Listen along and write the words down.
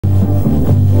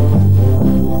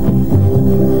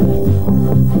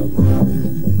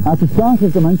At the start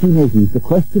of the 1980s, the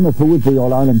question of who would be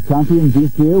All-Ireland champions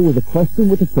each year was a question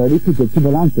with a fairly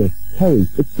predictable answer. Kerry.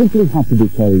 It simply had to be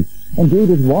Kerry.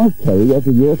 Indeed, it was Kerry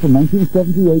every year from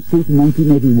 1978 through to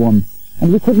 1981.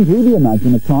 And we couldn't really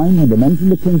imagine a time when the men from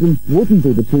the Kingdom wouldn't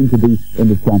be the team to beat in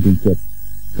the championship.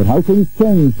 But how things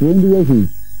changed during the 80s.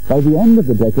 By the end of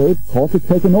the decade, Cork had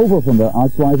taken over from their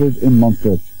arch-rivals in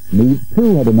Munster. Meath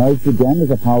too had emerged again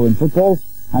as a power in football,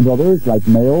 and others like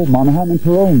Mayo, Monaghan and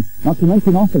Tyrone, not to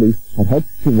mention Offaly, had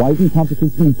helped to widen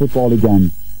competition in football again.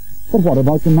 But what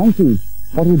about the 90s?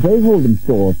 What did they hold in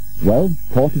store? Well,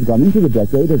 Cork had gone into the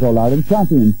decade as All-Ireland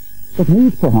champions, but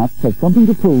Meath perhaps had something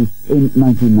to prove in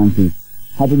 1990.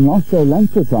 Having lost their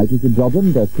Leinster title to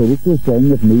Dublin, their critics were saying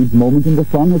that Meath's moment in the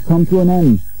sun had come to an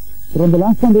end. But on the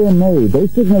last Sunday in May, they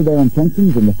signalled their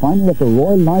intentions in the final of the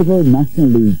Royal Liver National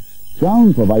League.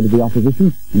 Down provided the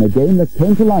opposition in a game that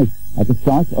came to life at the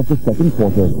start of the second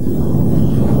quarter.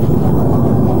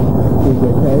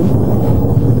 DJ Kane.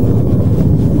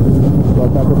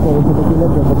 Brought back the forward to Mickey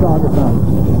Linden, the target man.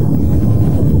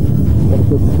 What a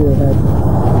good spearhead.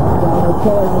 Down and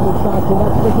throwing in his back, and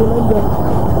that's Mickey Linden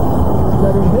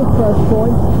getting his first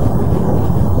point,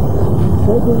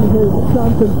 taking his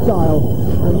champion style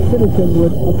and finishing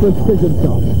with a precision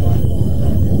shot.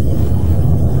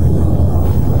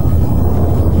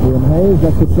 Liam Hayes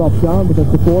lets it drop down with the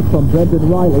support from Brendan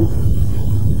Riley.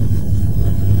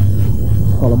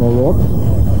 Colm O'Rourke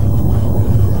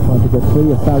trying to get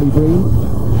free of Barry Breen.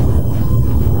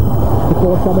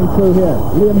 Support coming through here.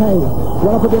 Liam Hayes,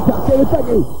 run up at the attack. David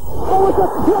Beggy. Oh, it's a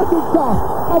cracking shot!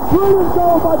 A brilliant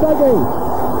goal by Beggy.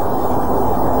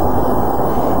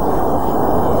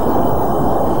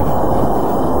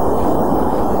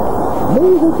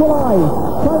 Meath equalised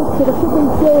thanks to the kicking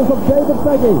skills of David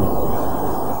Beggy.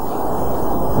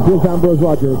 Here's Ambrose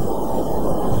Rogers.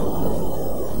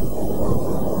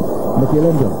 Mickey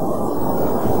Linden.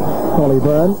 Collie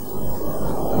Byrne.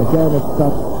 Again, it's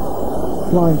that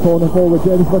flying corner forward,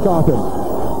 James McCartan.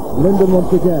 Linden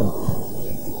once again.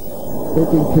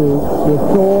 Taking to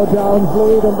restore Down's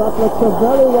lead, and that looks a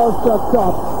very well struck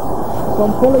shot from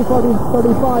fully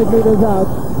 35 metres out.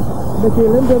 Mickey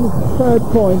Linden's third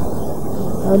point,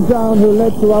 and Down, who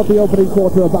led throughout the opening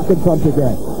quarter, are back in front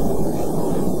again.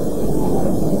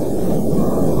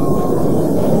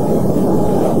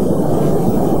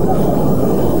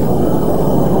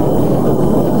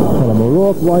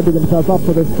 Winding himself up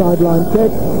for this sideline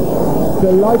kick.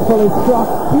 Delightfully struck,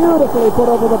 beautifully put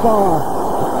over the bar.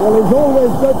 Well, he's always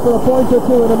good for a point or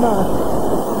two in a match,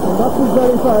 and that's his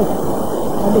very first,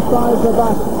 and the sides are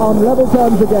back on level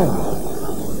terms again.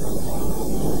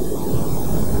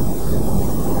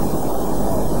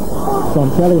 Sean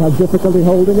Kelly has difficulty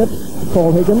holding it.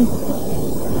 Paul Higgins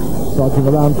dodging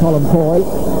around Colm Coyle,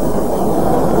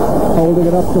 holding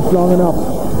it up just long enough.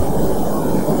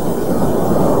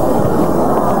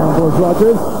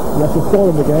 Rogers, he has to score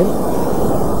in the game.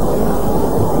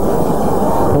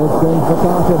 Towards James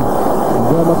McCartan. And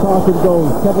where McCartan goes,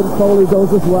 Kevin Foley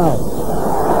goes as well.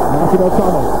 Martin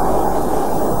O'Connell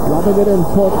lobbing it in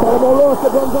towards Colm O'Rourke.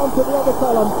 It runs on to the other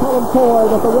column. Colm Coyle,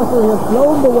 but the referee has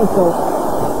blown the whistle.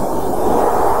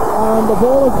 And the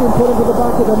ball has been put into the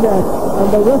back of the net. And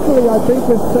the referee, I think,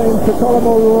 is saying to Colm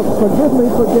O'Rourke, forgive me,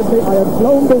 I have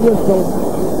blown the whistle.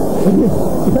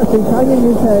 Yes, he's hanging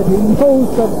his head. He knows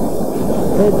that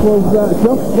it was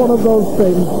just one of those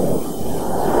things.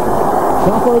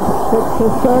 Stafford picks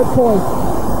his third point.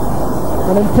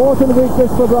 An important week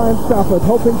this for Brian Stafford,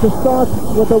 hoping to start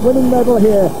with a winning medal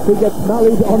here. He gets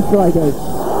married on Friday.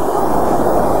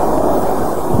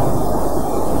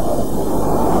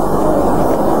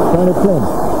 Bernard Flynn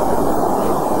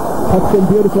touched in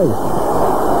beautifully.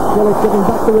 Gaelic giving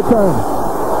back the return.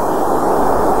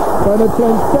 Bernard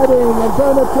Flynn steadying, and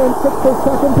Bernard Flynn picks his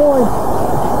second point.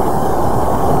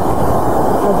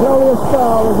 A glorious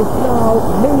spell as it's now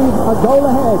Meath a goal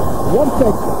ahead, 1-6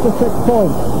 to 6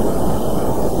 points.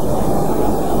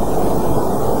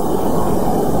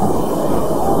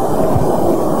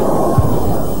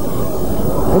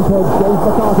 In towards James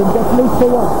McCartan, gets loose for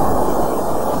one.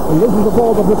 He loses the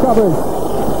ball but recovers.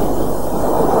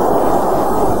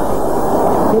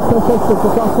 Good persistence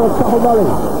across towards Cathal Murray.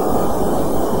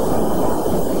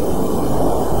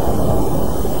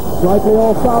 Slightly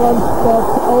off balance, but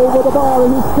over the bar,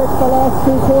 and he's kicked the last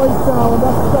 2 points now, and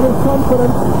that's done his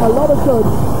confidence a lot of good.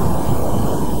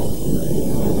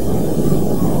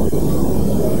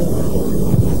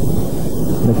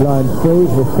 McLaren free,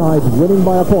 his side winning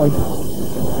by a point.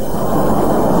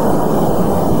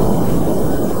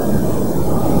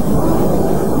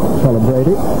 Colin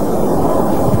Brady.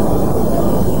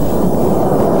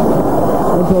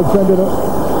 Into Brendan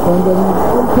And then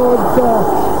in towards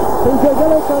PJ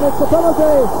Gaelic, and it's a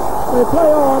penalty. They play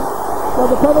on, but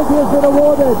the penalty has been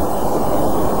awarded.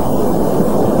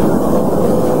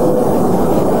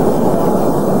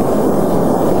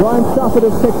 Brian Stafford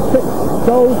has kicked 6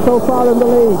 goals so far in the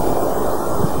league.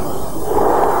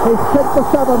 He's kicked the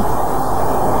 7th.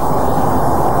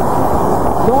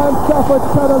 Brian Stafford's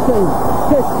penalty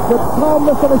kicked with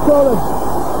calmness and assurance.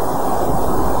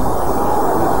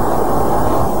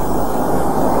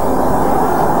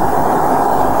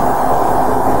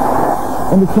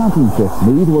 In the championship,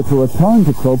 Meath were to return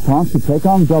to Croke Park to take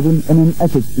on Dublin in an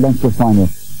epic Leinster final.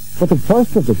 But the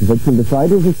first of the provincial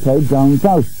deciders is played down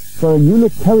south, where a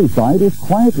new-look Kerry side is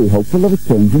quietly hopeful of a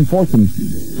change in fortune.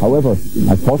 However,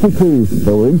 at 42,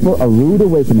 they were in for a rude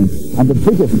awakening, and the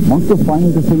biggest Munster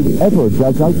final defeat ever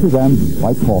dealt out to them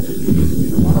by Cork.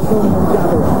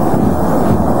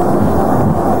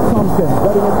 Thompson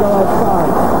ready to go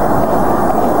outside.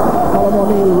 Colin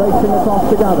O'Neill racing across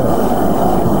to gather.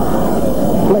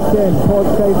 Flicked in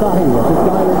towards Dave Fahy as his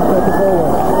guiding set to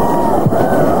forward.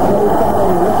 Dave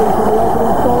Fahy looking for the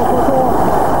opening score for Cork.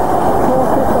 Cork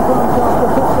hit the front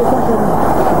after 50 seconds.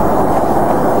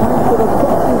 Thanks to the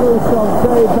substitute from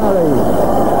Dave Fahy.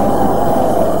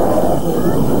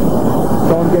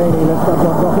 Sean Gainey lets that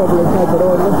one drop over his head, but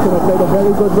Owen Winston has made a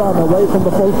very good run away from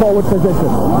the full forward position.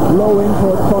 Low in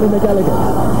towards Sonny McGilligan.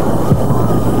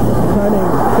 Turning,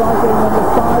 striking on the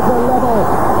sides are level.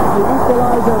 The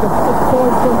equaliser, the 6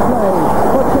 points in play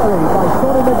for Kerry by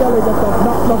Sonny McGilligan of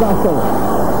Knocknaghassel.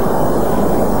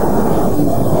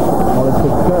 Wallace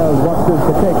Fitzgerald watches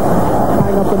the kick,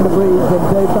 hang up in the breeze, and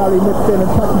Dave Barry nips in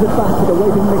and touches it back to the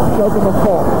waiting Nick Shelton of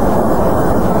Cork.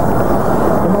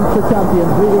 The Munster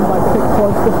champions leading by 6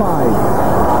 points to 5.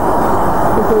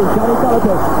 This is Johnny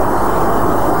Gaelic.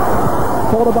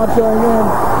 Thought about going in.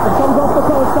 It comes off the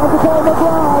coast, down to Paul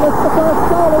McGrath, and it's the first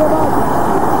goal of the match.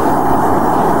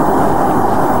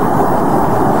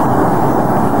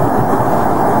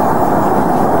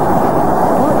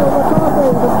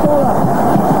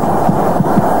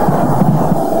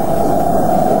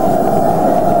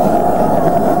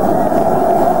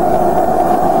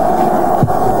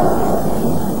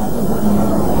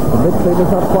 Is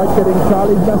not quite getting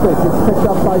Charlie's message. It's picked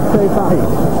up by Steve Fahy.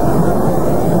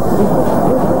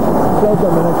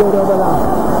 Slocum in a good overlap.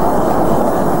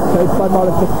 Chased by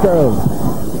Maurice Fitzgerald.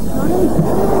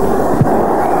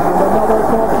 And another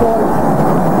Cork point.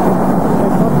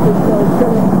 It must be so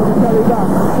killing for the Kerry back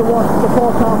to watch the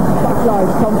Cork backline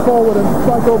come forward and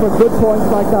strike over good points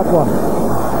like that one.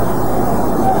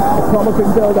 A promising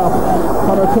build-up.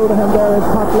 Conor Cunningham there is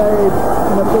Pat Blade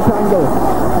in a big angle.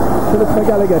 Philip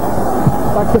McGilligan.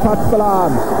 Back to Pat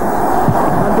Spillane.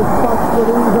 And dispatched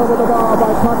with ease over the bar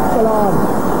by Pat Spillane.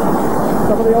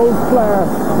 Some of the old flair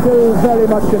still very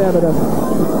much in evidence.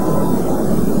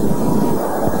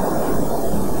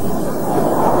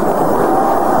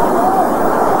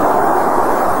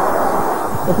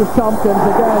 This is Tompkins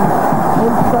again.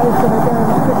 In space and again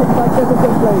sticking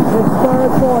magnificently. His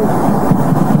 3rd point.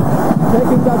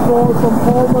 Taking that ball from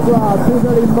Paul McGrath. 2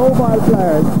 very mobile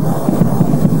players.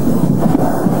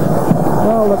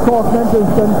 Well, the Cork mentors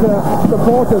and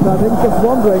supporters, I think, just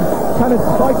wondering, can it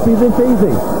quite be this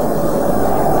easy?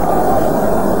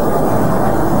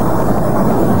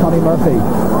 Connie Murphy.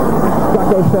 Jack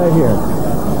O'Shea here.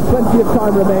 Plenty of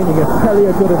time remaining if Kerry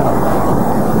are good enough.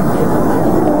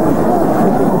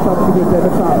 Hitting the substitute,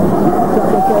 David Farrell. Jack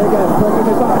O'Shea again, taking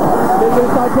it back. Leading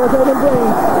inside towards Eamon Green.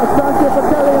 A chance here for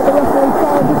Kerry, and the referee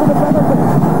finds it for the penalty.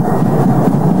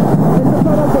 It's a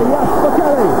penalty, yes, for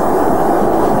Kerry.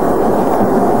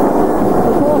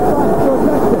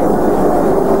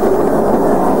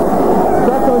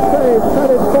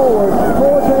 Headed forward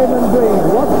towards Eamon Green.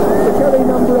 What's the Kerry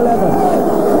number 11?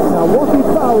 Now, was he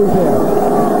fouled here?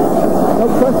 No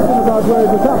question about where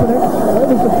it was happening. It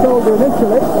was the shoulder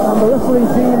initially, and the referee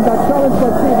deemed that challenge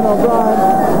by Stephen O'Brien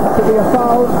to be a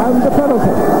foul and a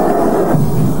penalty.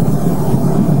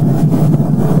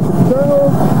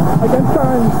 Girls against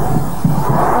Burns,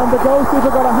 and the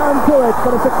goalkeeper got a hand to it,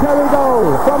 but it's a Kerry goal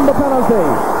from the penalty.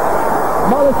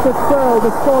 Maurice Fitzgerald,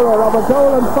 the scorer of a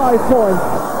goal and 5 points.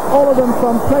 All of them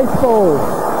from place ball.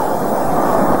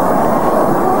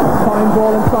 Fine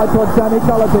ball inside towards Danny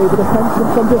Cullity. The defence in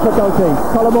some difficulty.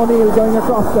 Colin O'Neill going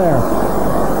across there.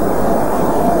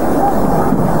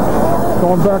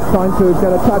 Sean Burke trying to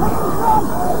get a touch.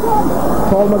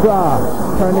 Paul McGrath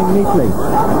turning neatly.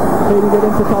 Feeding it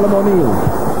into Colin O'Neill.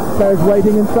 Players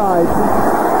waiting inside.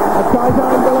 A tight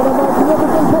angle and a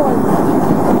magnificent point.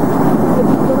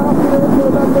 It's an afternoon to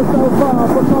remember so far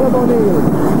for Colin O'Neill.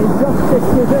 He just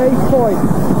picked his 8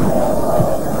 points.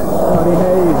 Johnny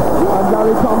Hayes and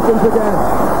Larry Thompson comes again.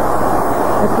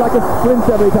 It's like a sprint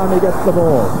every time he gets the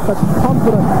ball. Such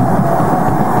confidence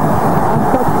and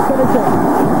such finishing.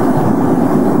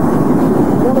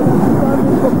 One of the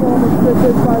outstanding performances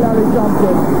this by Larry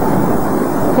Johnson.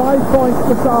 5 points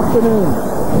this afternoon.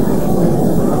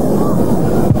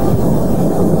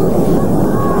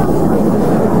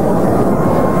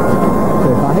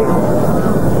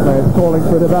 Players calling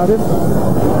for it about him.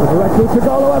 Directly to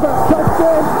goal, however.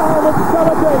 Touchdown, and it's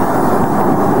Stomaching.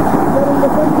 Getting the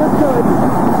fingers to it.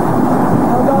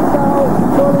 And that now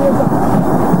surely is up.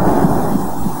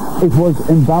 It was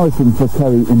embarrassing for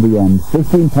Kerry in the end.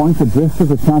 15 points adrift of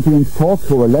the champions Cork,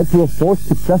 who were led to a fourth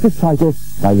successive title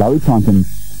by Larry Taunton.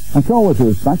 And so it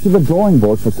was back to the drawing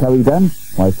board for Kerry then,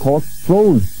 while Cork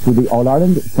strolled to the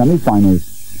All-Ireland semi-finals.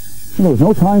 There was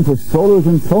no time for strollers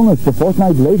and Clonus a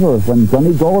fortnight later when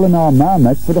Donegal and Armagh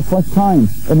met for the first time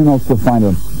in an Ulster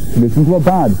final. Conditions were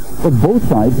bad, but both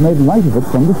sides made light of it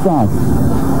from the start.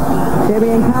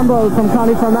 Damien Campbell from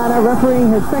County Fermanagh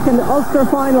refereeing his second Ulster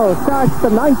final starts the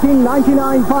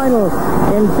 1999 final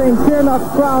in St.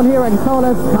 Cyrnoc's ground here in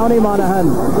Clonus, County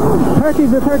Monaghan.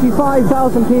 30 to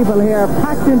 35,000 people here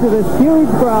packed into this huge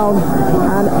ground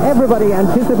and everybody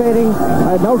anticipating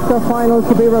an Ulster final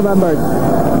to be remembered.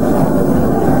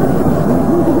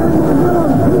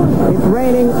 It's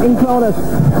raining in Clonus.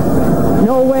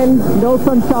 No wind, no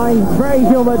sunshine, very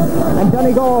humid, and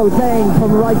Donegal playing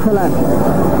from right to left.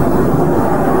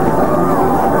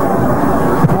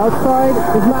 Outside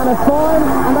is Manascoil,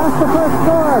 and that's the first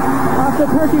score. After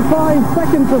 35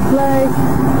 seconds of play,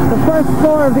 the first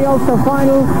score of the Ulster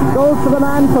final goes to the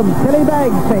man from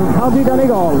Killybegs in County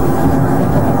Donegal.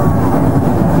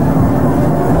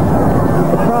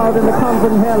 The crowd in the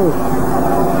Convent Hill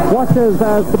watches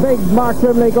as the big Mark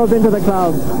Grimley goes into the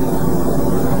crowd.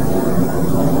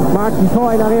 Martin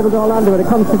Toy not able to hold on to it. It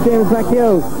comes to James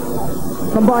McHugh,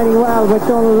 combining well with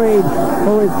Donald Reid,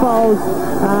 who is fouled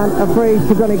and a free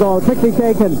to Donegal. Quickly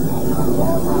taken.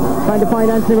 Trying to find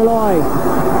Anthony Malloy.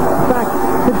 Back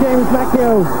to James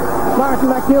McHugh. Martin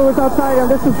McHugh is outside, and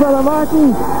this is brother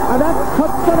Martin, and that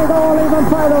puts Donegal even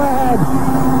further ahead.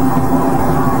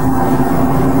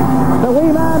 The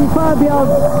wee man Fabio,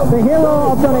 the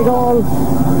hero of Donegal,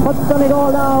 puts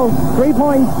Donegal now 3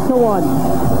 points to 1.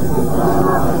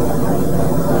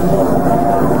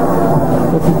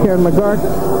 This is Kieran McGurk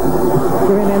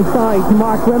giving inside to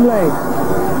Mark Grimley.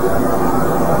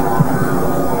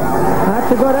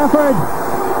 That's a good effort,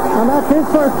 and that's his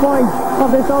first point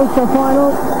of this Ulster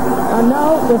final. And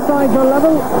now the sides are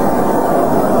level.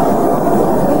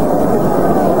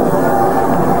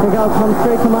 Big out comes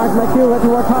straight to Mark McHugh, had to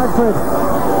work hard for it.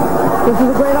 This is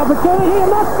a great opportunity, it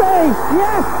must be!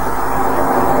 Yes!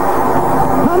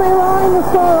 Tommy Ryan, the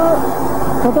scorer,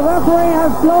 but the referee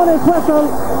has blown his whistle.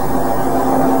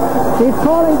 He's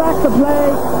calling back the play,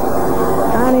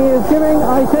 and he is giving,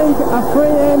 I think, a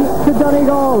free-in to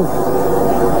Donegal.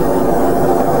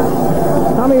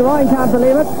 Tommy Ryan can't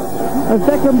believe it. As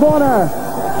Declan Bonner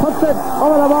puts it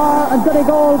over the bar, and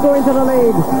Donegal go into the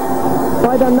lead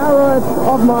by the narrowest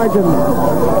of margins.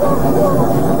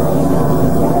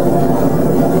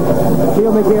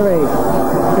 Leo McGeary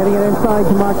getting it inside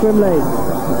to Mark Grimley.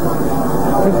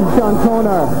 This is Sean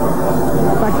Toner.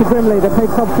 Back to Grimley. They play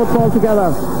club football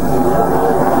together.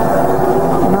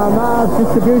 Now Ma's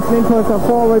distribution into us are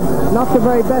forward, not the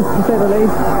very best to say the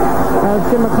least, as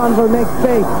Jim McConville makes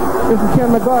space. This is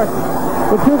Kieran McGurk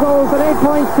with 2 goals and 8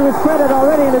 points to his credit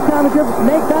already in the championship.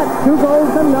 Make that 2 goals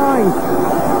and 9.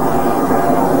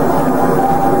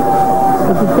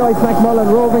 This is Joyce McMullen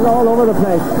roving all over the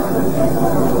place.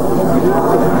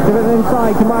 Give it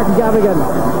inside to Martin Gavigan,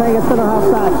 playing at centre half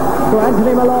back to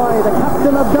Anthony Malloy, the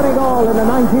captain of Donegal in the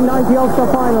 1990 Ulster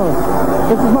final.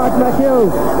 This is Martin McHugh.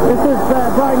 This is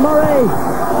Brian Murray.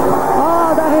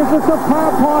 Oh, that is a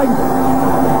superb point.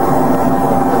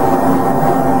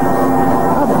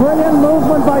 A brilliant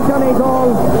movement by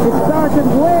Donegal. It started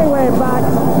way, way back,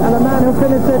 and the man who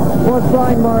finished it was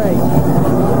Brian Murray.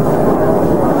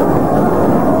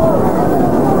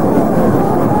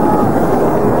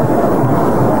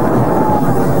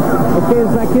 Here's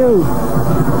McHugh.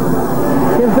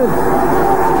 Gives it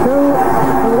to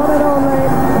the one and only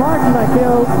Martin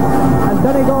McHugh, and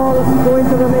Donegal go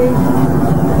into the lead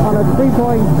on a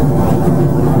 3-point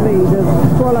lead. The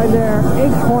scoreline there,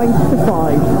 8 points to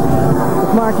 5.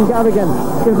 It's Martin Gavigan.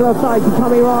 Gives it outside to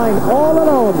Tommy Ryan, all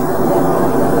alone.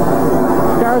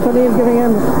 Gareth O'Neill giving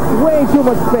him way too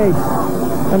much space.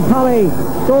 And Tommy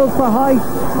goes for height,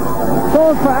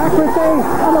 goes for accuracy,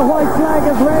 and the white flag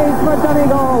is raised for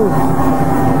Donegal.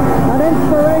 An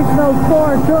inspirational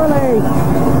score, surely,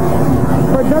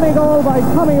 for Donegal by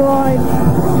Tommy Ryan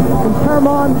in terms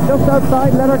Fermont just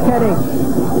outside Letterkenny.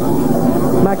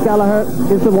 Matt Gallagher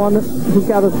is the one who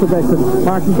gathers possession.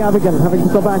 Martin Gavigan having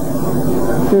to go back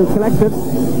to collect it.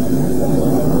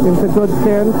 Gives a good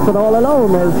clearance, but all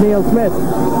alone is Neil Smith.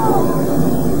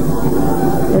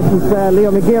 This is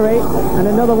Leo McGeary, and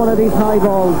another one of these high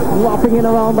balls whopping in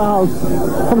around the house.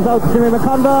 Comes out to Jimmy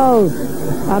McConville,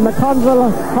 and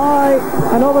McConville high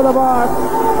and over the bar.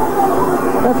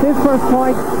 That's his first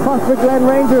point. Prospect Glen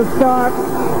Rangers start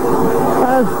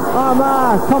as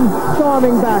Armagh comes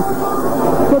storming back.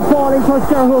 Good balling for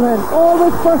Sherhulhan.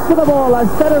 Always first to the ball and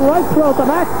set it right throughout the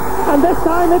back, and this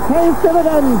time it pays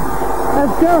dividends as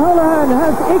Sherhulhan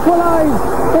has equalised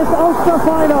this Ulster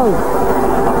final.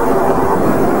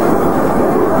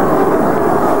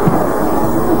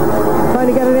 Trying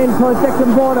to get it in towards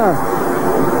Declan Border.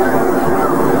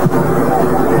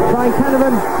 Brian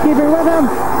Canavan keeping with him,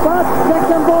 but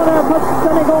Declan Border puts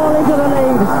Donegal into the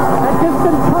lead. A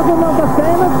distant cousin of the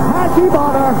famous Patchy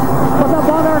Bonner, but the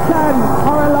Bonner clan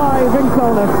are alive in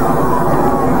Clonus.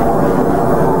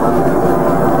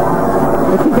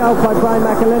 The kick out by Brian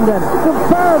McAlinden,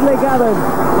 superbly gathered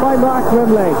by Mark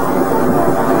Rimley.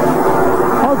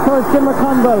 Out towards Jim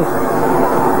McConville.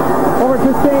 Over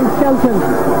to Shane Skelton.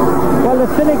 Well,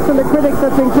 the cynics and the critics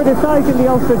have been criticising the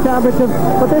Ulster Championship,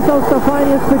 but this Ulster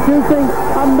final is producing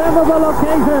a memorable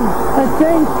occasion as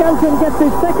Shane Skelton gets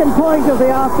his second point of the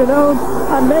afternoon,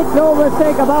 and make no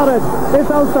mistake about it, this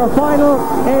Ulster final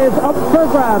is up for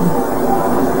grabs.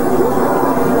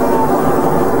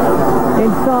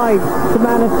 Inside to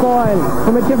Manus Boyle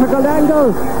from a difficult angle.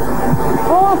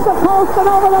 Off the post and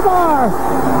over the bar.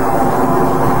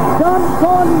 John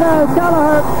Cohn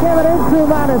Gallagher gave it into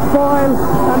Manus Boyle,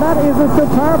 and that is a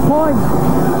superb point.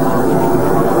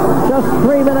 Just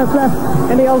 3 minutes left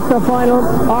in the Ulster final.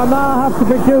 Armagh have to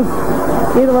produce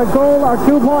either a goal or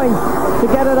 2 points to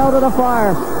get it out of the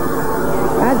fire.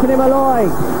 Anthony Malloy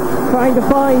trying to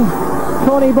find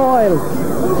Tony Boyle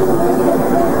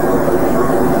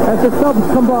as the subs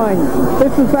combine.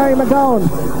 This is Barry McGowan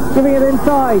giving it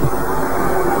inside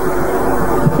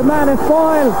to Manus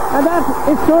Boyle, and that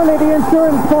is surely the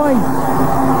insurance point.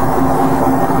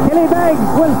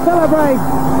 Killybegs will celebrate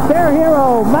their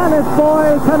hero Manus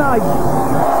Boyle tonight.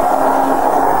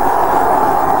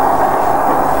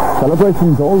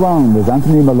 Celebrations all round as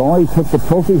Anthony Malloy took the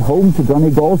trophy home to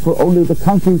Donegal for only the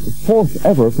county's 4th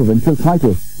ever provincial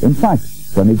title. In fact,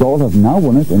 Donegal have now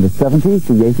won it in the 70s,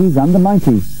 the 80s and the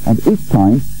 90s, and each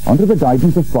time under the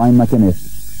guidance of Brian McInnes.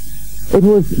 It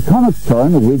was Connacht's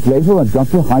turn a week later at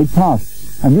Dr. Hyde Park,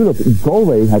 and you look,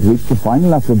 Galway had reached the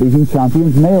final after beating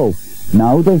champions Mayo.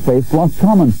 Now they faced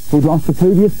Roscommon, who'd lost the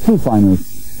previous 2 finals.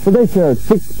 So they shared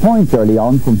 6 points early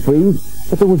on from frees,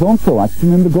 but there was also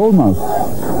action in the goalmouth.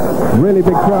 Really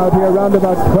big crowd here, around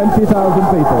about 20,000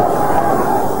 people.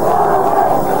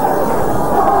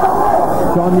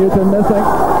 John Newton missing.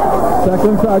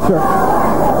 Declan Croucher.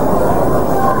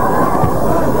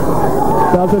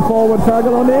 Does it forward,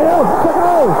 Fergal O'Neill. To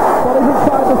go! But he's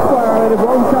inside the square and it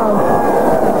won't count.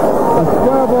 A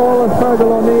square ball and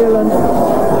Fergal O'Neill and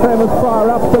Seamus Farr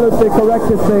absolutely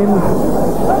correct it seems.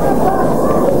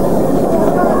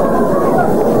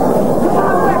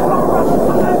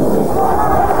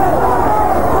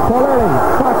 Paul Early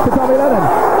back to Tommy Lennon.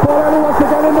 Paul Early wants to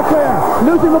get in the clear.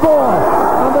 Losing the ball.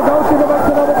 And the goalkeeper makes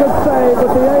another good save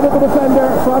with the aid of the defender,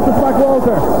 Francis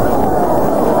McWalter.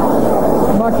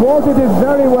 McWalter did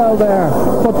very well there,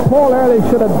 but Paul Early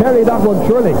should have buried that one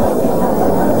surely.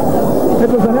 It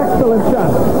was an excellent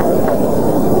chance.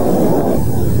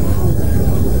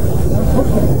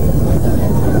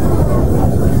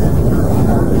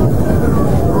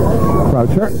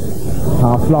 Croucher,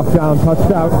 half locked down,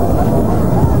 touched out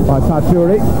by Pat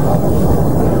Jury.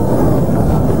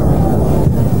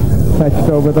 Fetched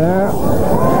over there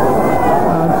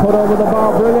and put over the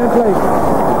bar brilliantly.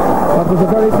 That was a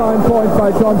very fine point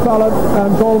by John Fallon,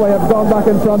 and Galway have gone back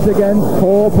in front again,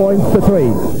 4 points to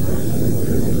 3.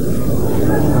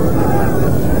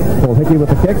 Paul Hickey with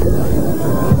the kick.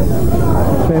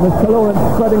 Seamus Killoran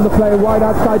spreading the play wide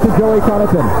outside to Joey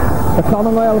Connaughton. The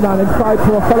Commonwealth man inside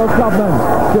to a fellow clubman,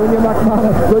 Junior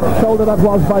McManus. Good shoulder that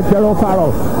was by Gerald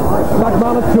Farrell.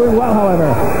 McManus doing well,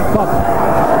 however, but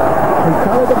he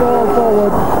carried the ball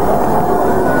forward.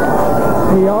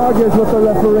 He argues with the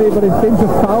referee, but he seems to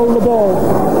foul the ball.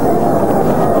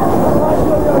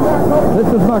 This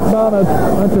is McManus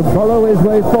trying to burrow his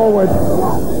way forward.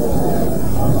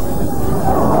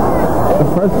 The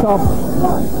first stop.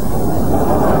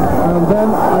 And then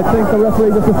I think the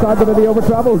referee just decided that he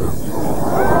over-travelled.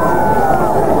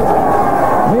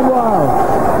 Meanwhile,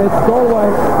 it's Galway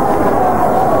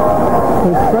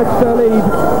who stretch their lead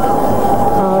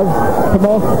as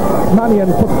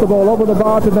Mannion puts the ball over the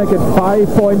bar to make it 5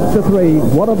 points to 3.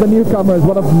 One of the newcomers,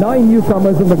 one of 9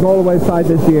 newcomers in the Galway side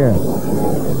this year.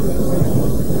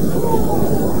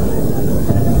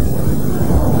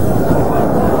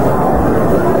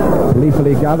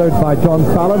 Gleefully gathered by John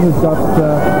Fallon, who's got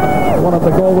one of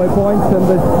the Galway points in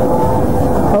this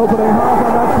opening half,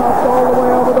 and that's hopped all the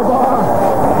way over the bar.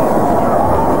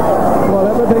 Well,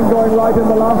 everything going right in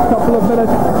the last couple of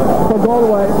minutes for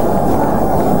Galway.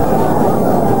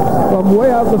 From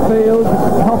way out the field,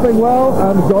 hopping well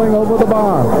and going over the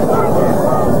bar.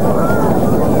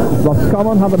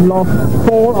 Roscommon haven't lost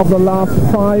 4 of the last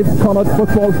 5 Connacht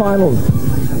football finals.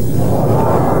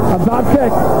 A bad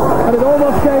kick, and it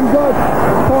almost came good.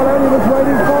 Paul Early was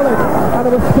waiting for it, and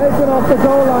it was taken off the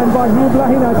goal line by Hugh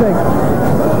Blahin, I think.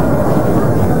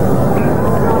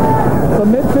 The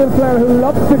midfield player who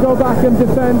loves to go back and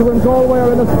defend when Galway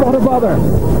are in a spot of bother.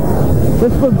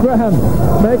 This was Graham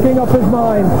making up his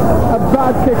mind. A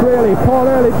bad kick, really. Paul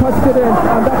Early touched it in,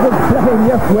 and that was Blahin,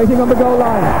 yes, waiting on the goal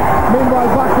line. Meanwhile,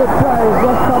 back with play.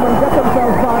 Roscommon get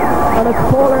themselves back, and it's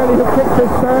Paul Early who kicked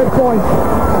his 3rd point.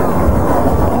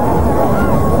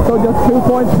 So just 2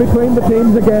 points between the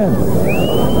teams again.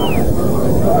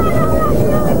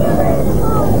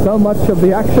 So much of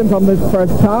the action from this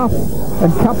first half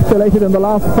encapsulated in the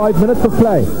last 5 minutes of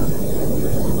play.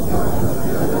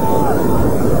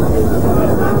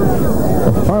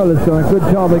 Farrell is doing a good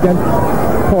job against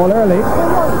Paul Early,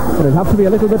 but it'll have to be a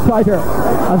little bit tighter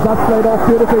as that's played off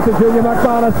beautifully to Junior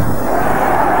McManus.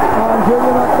 And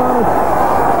Junior McManus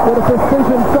with a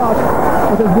precision shot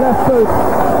with his left foot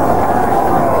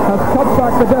has cut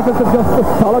back the deficit just a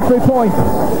solitary point.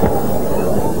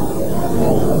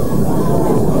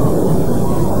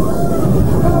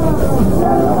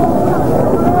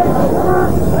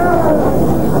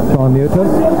 Sean Newton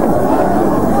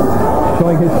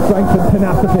showing his strength and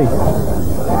tenacity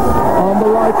on the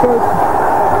right foot,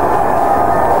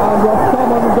 and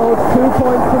Roscommon goes 2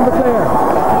 points from the clear.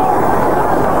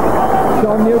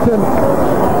 Sean Newton,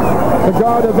 the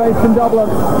Garda based in Dublin,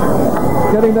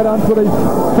 getting that onto his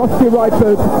trusty right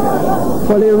foot.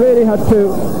 Well, he really had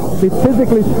to be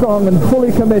physically strong and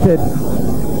fully committed,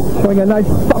 showing a nice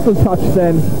subtle touch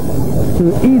then to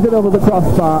ease it over the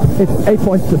crossbar. It's 8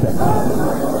 points to 6.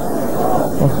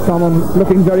 Someone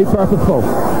looking very purposeful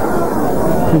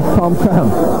is Tom Graham,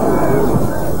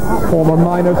 former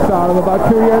minor star of about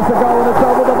 2 years ago, and it's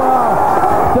over the bar.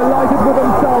 Delighted with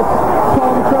himself,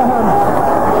 Tom Graham.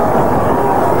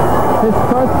 His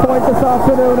first point this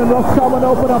afternoon, and Roscommon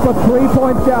open up a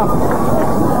 3-point gap.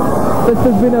 This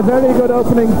has been a very good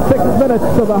opening 6 minutes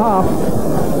to the half.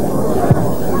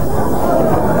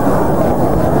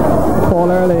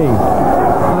 Paul Early,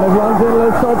 and it runs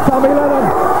in for Tommy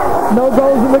Lennon. No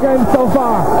goals in the game so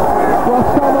far.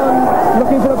 Roscommon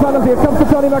looking for a penalty. It comes to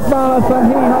Tony McManus, and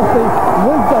he has the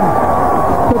wisdom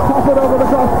to top it over the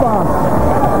crossbar.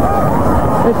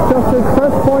 It's just his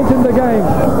first point in the game,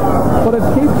 but it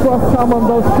keeps Roscommon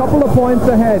those couple of points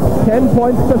ahead, 10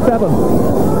 points to 7.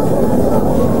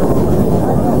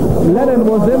 Lennon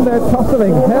was in there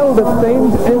tussling, held it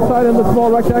seemed inside in the small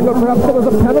rectangle. Perhaps there was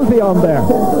a penalty on there,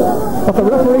 but the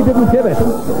referee didn't give it.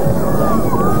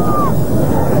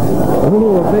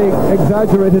 Ooh, a big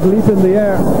exaggerated leap in the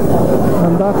air,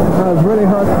 and that has really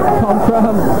hurt Tom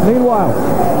Graham. Meanwhile,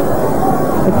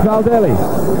 it's Val Daly.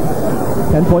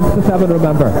 10 points to 7,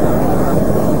 remember.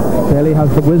 Daly has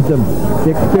the wisdom,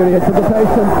 the experience and the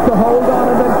patience to hold on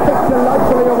and then kick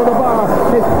delightfully over the bar.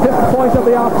 His 5th point of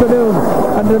the afternoon,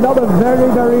 and another very,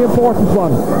 very important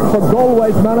one for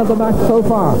Galway's man of the match so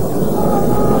far.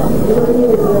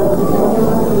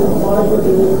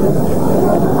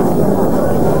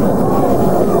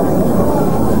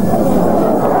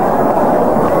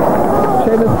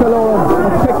 Seamus Killoran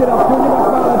has picked it up. Junior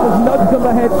McManus is nudged on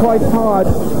the head quite hard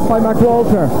by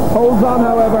McWalter. Holds on,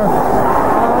 however,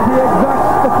 and he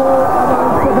exacts the full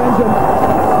amount of vengeance.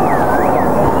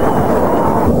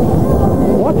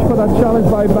 Watch for that challenge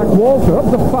by McWalter.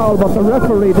 Up the foul, but the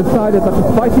referee decided that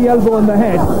despite the elbow in the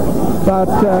head, that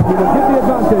he would give the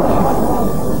advantage,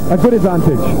 a good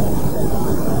advantage.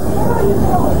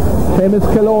 Seamus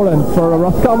Killoran for a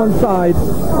Roscommon side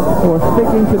who are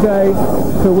seeking today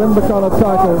to win the Connacht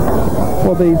title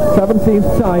for the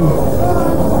 17th time.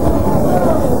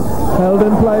 Held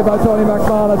in play by Tony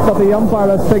McManus, but the umpire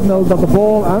has signalled that the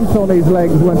ball and Tony's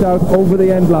legs went out over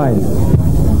the end line.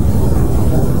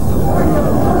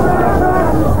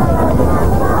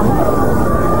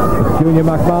 It's Junior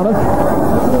McManus.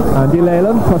 Andy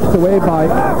Leyland pushed away by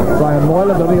Brian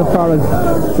Moyle, and the Neil Farrell's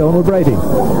Donald Brady.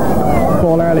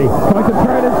 Paul Early trying to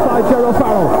turn inside Gerald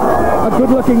Farrell. A good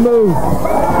looking move.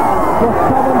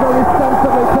 Roscommon very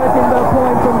sensibly taking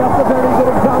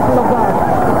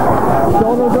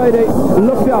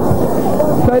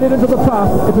pass.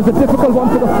 It was a difficult one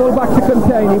for the fullback to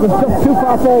contain. He was just too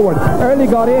far forward. Early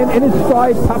got in his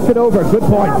stride, tapped it over. Good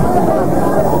point.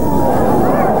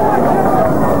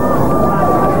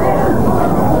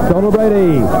 Donald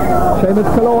Brady. Seamus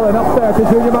Killoran up there to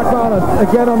Junior McManus.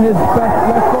 Again on his best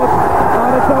left foot.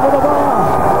 And it's over the bar.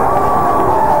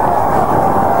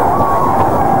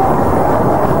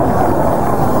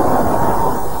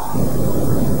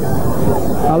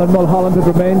 Alan Mulholland had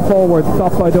remained forward,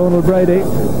 stopped by Donald Brady.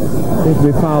 Seems to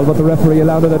be fouled, but the referee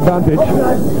allowed an advantage.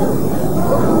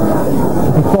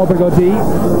 It's Fábrega O'Dea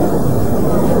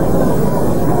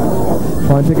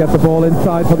trying to get the ball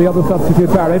inside for the other substitute,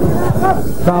 Barrett.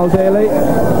 Val Daly.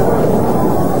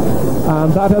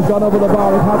 And that has gone over the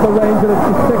bar. It had the range and it's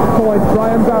to 6 points.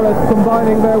 Brian Barrett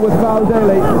combining there with Val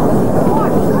Daly.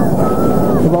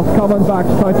 The Roscommon backs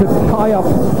trying to tie up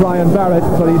Brian Barrett,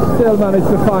 but he still managed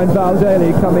to find Val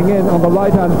Daly coming in on the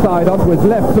right hand side onto his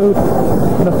left boot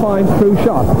in a fine true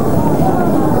shot.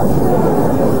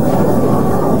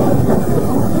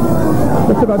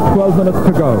 Just about 12 minutes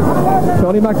to go.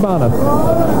 Tony McManus.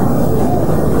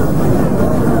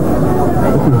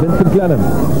 This is Vincent Glennon.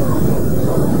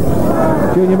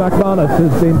 Junior McManus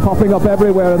has been popping up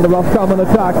everywhere in the Roscommon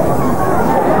attack,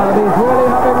 and he's really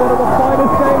having one of the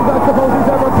finest games I suppose he's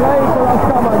ever played for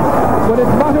Roscommon. When it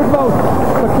mattered most,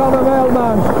 the Clonmel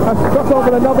man has struck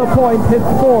over another point, his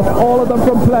fourth, all of them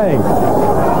from play.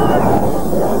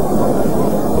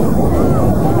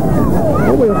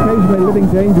 We're occasionally living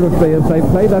dangerously as they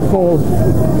play that ball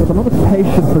with a lot of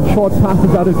patience and short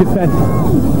passes out of defence.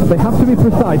 They have to be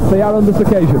precise. They are on this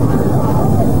occasion.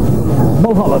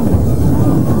 Mulholland.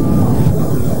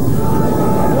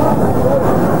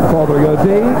 Fábrega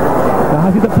O'Dea. Now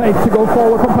has he the pace to go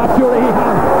forward from Pat Jury? He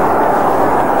has.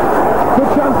 Good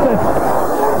chances.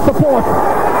 Support.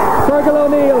 Fergal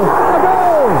O'Neill. A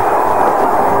goal!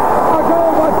 A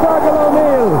goal by Fergal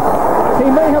O'Neill. He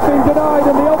may have been denied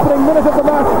in the opening minute of the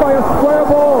match by a square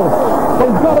ball.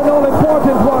 He's got an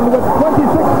all-important one with 26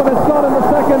 minutes gone in the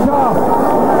second half.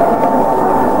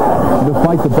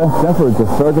 Despite the best efforts of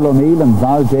Fergal O'Neill and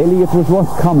Val Daly, it was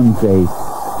Roscommon's day.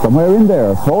 Somewhere in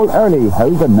there, Paul Early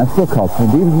held the Nestor Cup,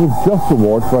 and it was just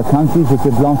award for a county which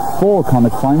had lost 4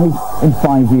 Connacht finals in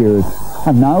 5 years.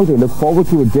 And now they look forward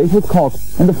to a date with Cork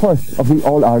in the first of the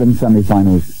All-Ireland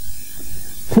semi-finals.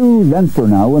 2 Leinster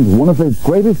now, and one of the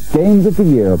greatest games of the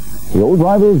year. The old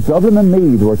rivals Dublin and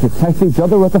Meath were to test each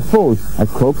other at the full at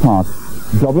Croke Park.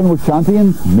 Dublin were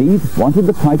champions, Meath wanted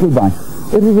the title back.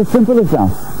 It was as simple as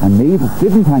that, and Meath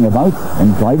didn't hang about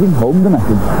in driving home the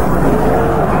message.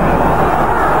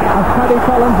 As Paddy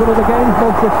Collins, one of the game's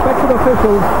most respected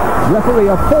officials,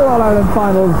 referee of 4 All-Ireland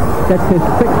finals, gets his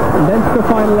 6th Leinster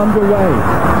final underway.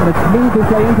 And it's Meath his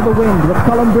way into the wind with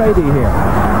Colin Brady here.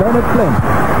 Bernard Flynn.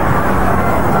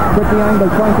 Quickly angle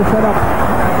trying to set up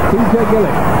TJ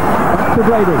Gaelic. Up to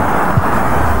Brady.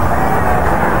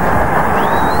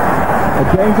 A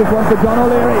dangerous one for John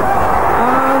O'Leary.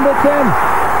 And it's in.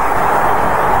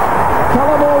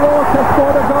 Colm O'Rourke has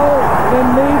scored a goal in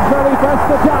Meath's very best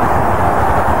attack.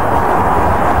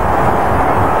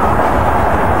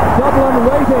 Dublin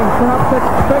waiting, perhaps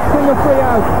expecting a free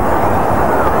out.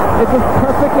 It was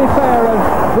perfectly fair as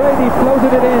Brady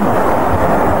floated it in.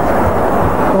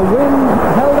 The wind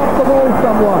held up the ball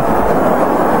somewhat.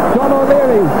 John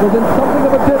O'Leary was in something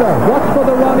of a dither. Watch for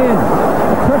the run in.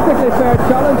 A perfectly fair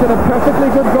challenge and a perfectly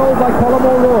good goal by Colm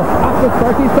O'Rourke after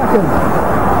 30 seconds.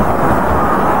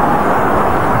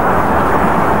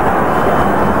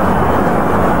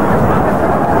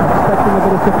 Expecting a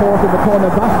bit of support in the corner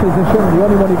back position. The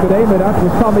only one he could aim it at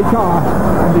was Tommy Carr,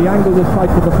 and the angle was tight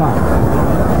to the pass.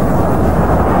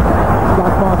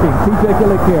 Flat marking. TJ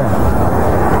Gaelic here.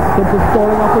 Simple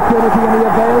scoring opportunity and he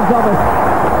avails of it.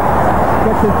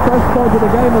 Gets his first point of the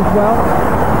game as well.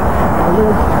 A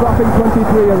real strapping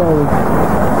 23-year-old.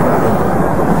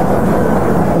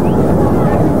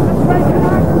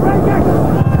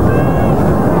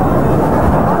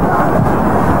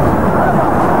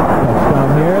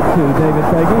 Touchdown here to David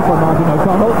Faggy for Martin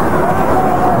O'Connell.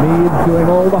 Meath doing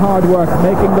all the hard work,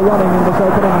 making the running in this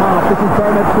opening half. This is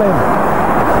Bernard Flynn,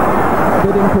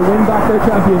 bidding to win back their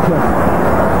championship.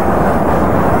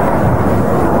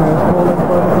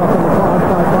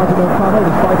 O'Connell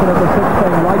is fighting at the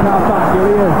 6th right half back. Here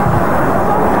he is,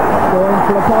 going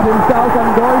for a pot himself and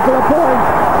going for a point.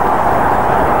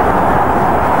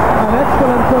 An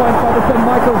excellent point by the St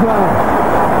Michael's lad.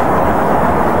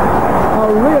 A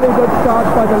really good start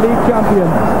by the league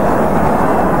champions.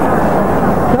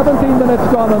 17 minutes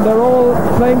gone on and they're all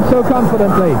playing so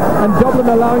confidently, and Dublin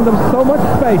allowing them so much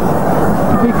space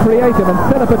to be creative and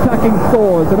set up attacking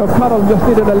scores, and O'Connell just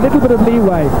needed a little bit of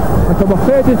leeway, and from a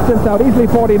fair distance out, easily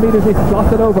 40 metres, he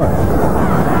slots it over.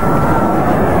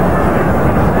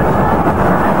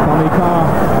 Tommy Carr.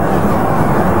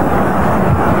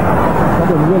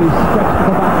 Dublin really stretched to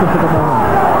the basket at the moment.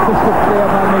 Crystal clear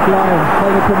by McLyon,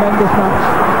 played a tremendous match.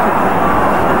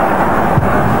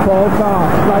 Paul Carr,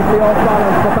 slightly off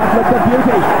balance, but that looked a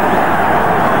beauty.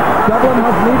 Dublin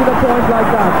has needed a point like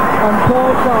that, and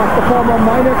Paul Carr, the former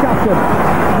minor captain,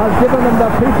 has given them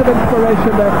that piece of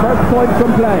inspiration, their first point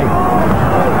from play.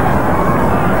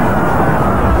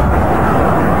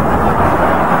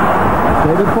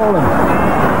 David Follen.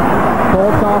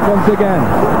 Paul Carr once again.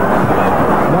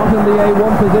 Not in the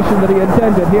A1 position that he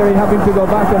intended. Here he having to go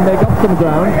back and make up some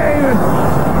ground.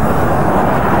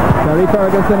 Terry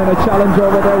Ferguson in a challenge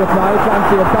over there with Niall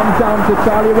Clancy. It comes down to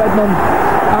Charlie Redmond,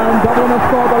 and Dublin has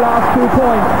scored the last 2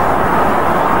 points.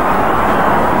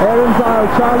 Aaron's out.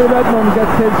 Charlie Redmond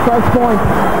gets his first point.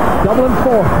 Dublin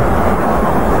 4th.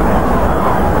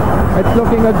 It's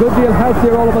looking a good deal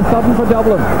healthier all of a sudden for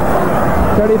Dublin.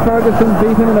 Terry Ferguson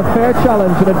beaten in a fair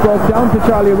challenge, and it broke down to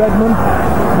Charlie Redmond,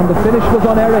 and the finish was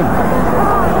unerring.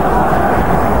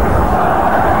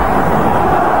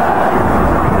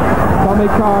 Tommy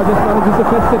Carr just manages to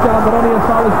fist it down, but only as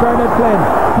far as Bernard Flynn.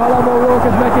 Colm O'Rourke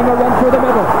is making a run through the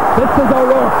middle. This is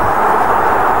O'Rourke.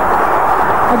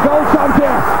 A goal chance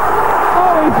here.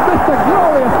 Oh, he's missed a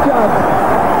glorious chance.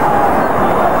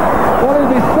 Why is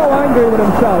he so angry with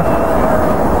himself?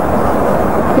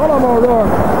 Colm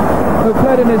O'Rourke, who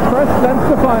played in his first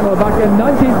Leinster final back in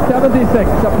 1976,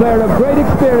 a player of great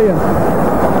experience.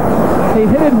 He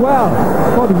hit it well,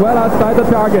 but well outside the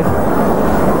target.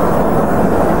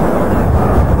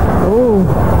 Oh,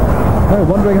 they're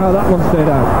wondering how that one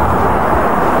stayed out.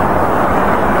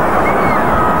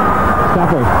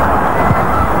 Stafford.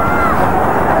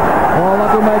 Well, that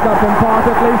will make up in part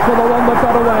at least for the one that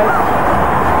got away.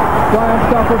 Brian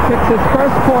Stafford kicks his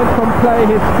first point from play,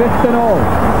 his 5th in all.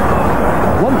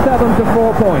 1-7 to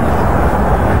 4 points.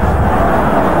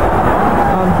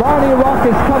 And Barney Rock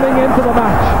is coming into the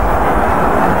match.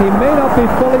 He may not be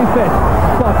fully fit,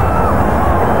 but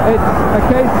it's a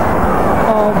case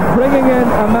of bringing in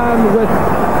a man with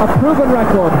a proven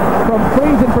record, from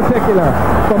frees in particular,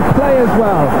 from play as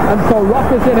well, and so Rock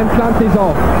is in and Clancy's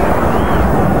off.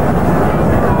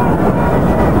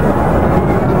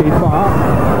 Steve Farr.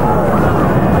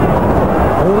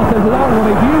 Oh, that's a long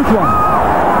one, a huge one.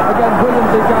 Again,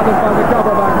 brilliantly gathered by the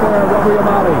cover back there, Robbie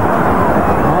O'Malley.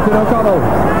 Martin O'Connell.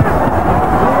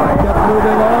 Kept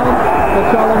moving on. The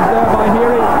challenge there by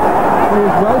Heary, who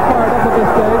is well fired up at this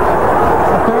stage.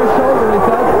 A fair shoulder, he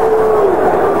says.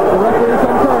 The referee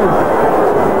concurs.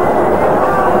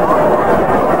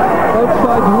 Both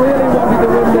sides really wanted to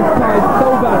win this tie so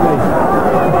badly.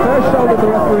 A fair shoulder, the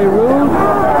referee ruled.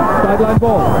 Sideline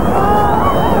ball.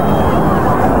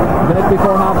 Minute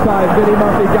before half-time, Billy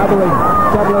Murphy gathering.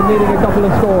 Dublin needing a couple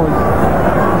of scores.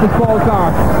 This is Paul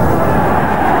Carr.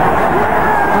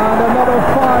 And another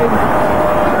fine,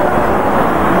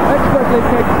 expertly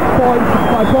kicked point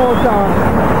by Paul Carr.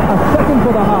 A second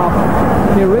for the half.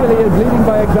 He really is leading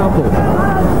by example.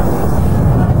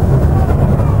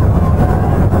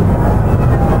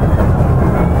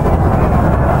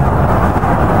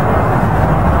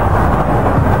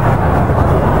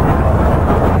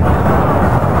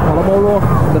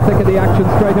 The thick of the action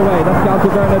straight away. That's down to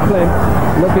Bernard Flynn,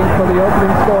 looking for the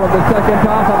opening score of the second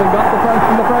half, having got the first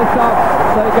in the first half.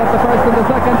 They get the first in the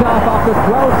second half after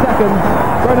 12 seconds.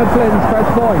 Bernard Flynn's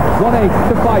first point, 1-8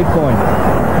 to 5 points.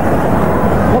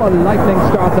 What a lightning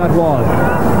start that was.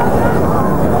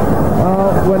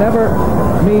 Whenever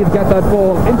Meath get that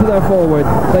ball into their forwards,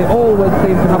 they always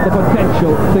seem to have the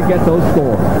potential to get those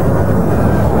scores.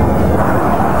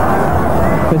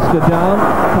 Fisted down,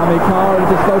 Tommy Carr is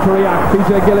slow to react.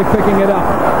 PJ Gaelic picking it up,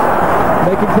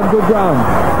 making some good ground.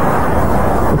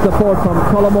 The support from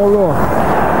Colm O'Rourke.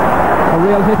 A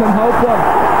real hit and hope one.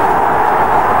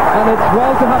 And it's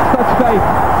well to have such faith.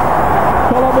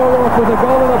 Colm O'Rourke with a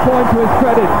goal and a point to his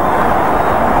credit.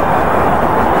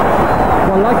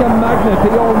 Well, like a magnet,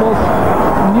 he almost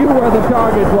knew where the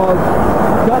target was,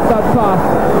 got that pass,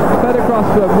 fed across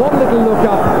to him. One little look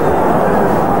up,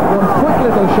 one quick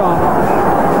little shot,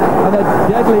 and a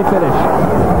deadly finish.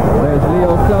 There's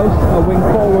Leo Close, a wing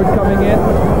forward coming in,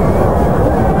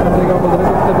 handing over the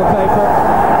little slip of paper,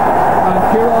 and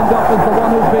Kieran Duff is the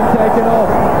one who's been taken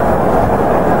off.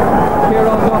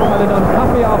 Kieran Duff had an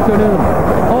unhappy afternoon.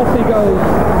 Off he goes,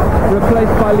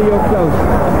 replaced by Leo Close.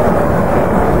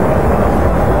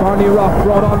 Barney Rock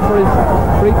brought on for his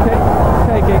free kick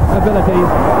taking.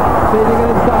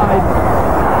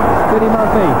 Vinnie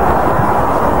Murphy.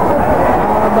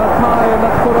 And that's high, and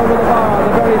that's put over the bar.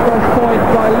 The very first point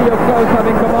by Leo Close,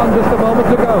 having come on just a moment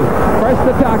ago. First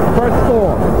attack, first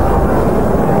score.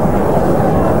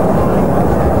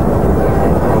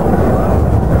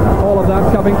 All of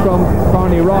that coming from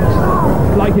Barney Rock's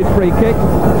flighted free kick.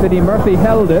 Vinnie Murphy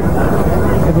held it.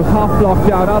 It was half blocked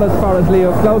out as far as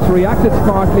Leo Close, reacted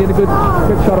smartly, and a good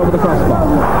shot over the crossbar.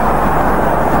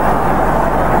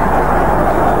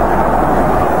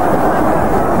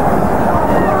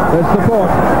 There's support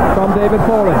from David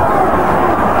Foran.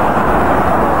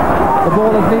 The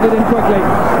ball is needed in quickly.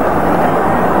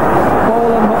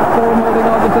 Foran holding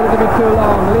on just a little bit too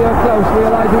long. Leo Close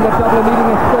realising that Dublin needing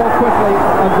a score quickly.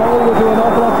 A goal would do an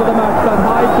awful lot for the match. That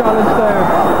high challenge there.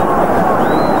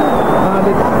 And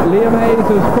it's Liam Hayes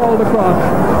who's crawled across,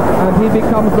 and he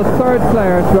becomes the third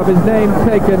player to have his name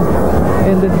taken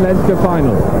in this Leinster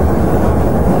final.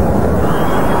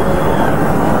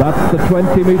 That's the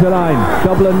 20-metre line.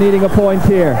 Dublin needing a point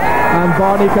here, and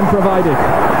Barney can provide it.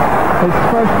 His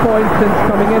first point since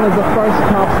coming in as the first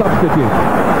half substitute.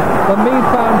 The Meath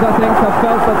fans, I think, have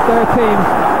felt that their team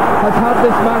has had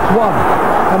this match won,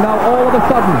 and now all of a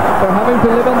sudden they're having to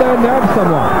live on their nerves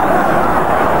somewhat.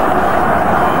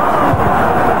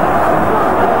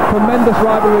 Tremendous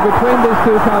rivalry between these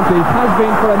two counties has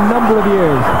been for a number of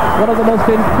years. One of the most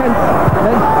intense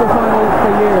Leinster finals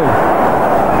for years.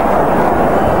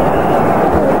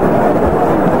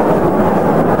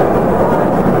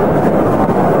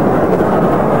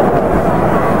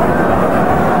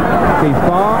 Keith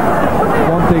Barr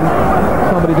wanting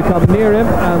somebody to come near him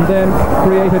and then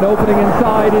create an opening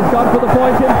inside. He's gone for the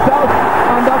point himself,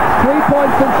 and that's 3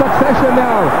 points in succession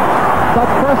now. That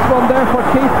first one there for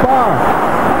Keith Barr.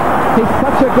 He's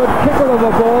such a good kicker of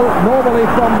a ball, normally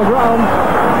from the ground.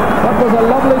 That was a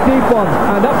lovely deep one,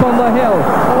 and up on the hill,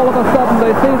 all of a sudden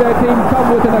they see their team come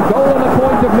within a goal and a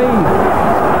point of Meath.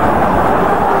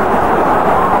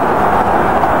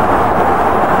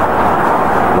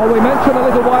 Well, we mentioned a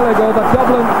little while ago that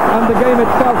Dublin and the game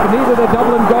itself needed a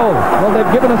Dublin goal. Well,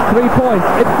 they've given us 3 points.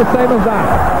 It's the same as that.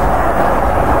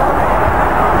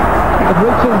 It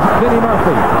reaches Vinnie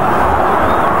Murphy.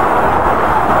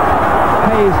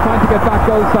 Hayes trying to get back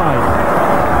goal side.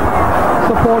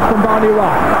 Support from Barney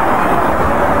Rock.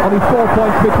 Only 4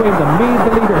 points between them. Meath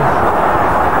the leaders.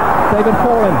 David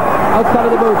Foran outside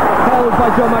of the boot. Held by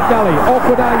Joe McNally.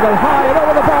 Awkward angle. High and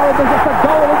over the bar. And there's just a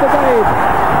goal in the game.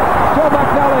 Joe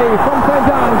McNally from St.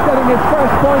 Anne's getting his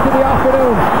first point of the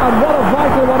afternoon. And what a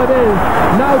vital one it is.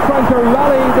 Now trying to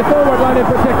rally the forward line in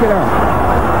particular.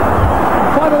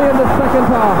 Finally in the second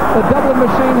half, the Dublin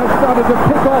machine has started to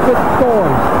pick off its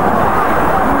scores.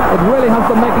 It really has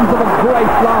the makings of a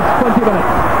great last 20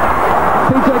 minutes.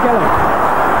 PJ Gaelic.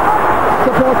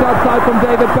 Support outside from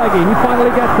David Beggy. He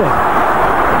finally gets it.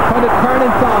 Trying to turn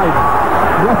inside.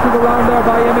 Wrestled around there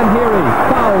by Eamon Heary.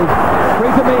 Fouled.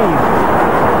 Free to Meath.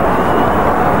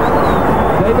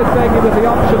 David Beggy with the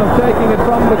option of taking it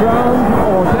from the ground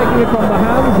or taking it from the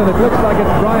hands, and it looks like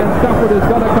it's Brian Stafford who's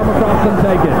going to come across and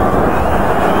take it.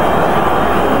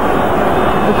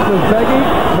 This was Beggy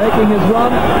making his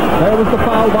run. There was the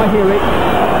foul by Heary.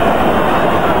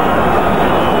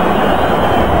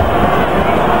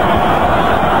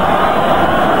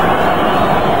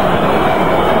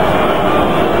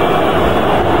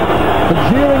 The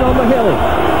jeering on the hill,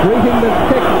 greeting the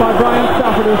kick by Brian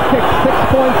Stafford, who's kicked 6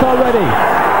 points already.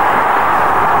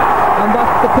 And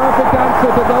that's the perfect answer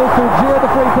to those who jeer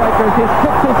the free takers. He's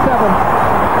kicked his 7th.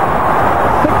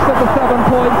 6 of the 7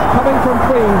 points coming from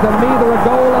frees, and neither a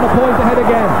goal and a point ahead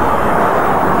again.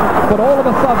 But all of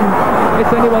a sudden,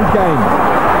 it's anyone's game.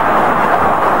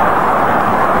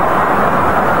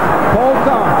 Paul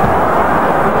Clark.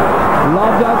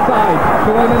 Lobbed outside to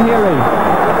Eamon Heary.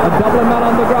 A Dublin man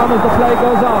on the ground as the play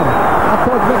goes on. Up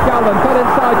towards McGowan, fed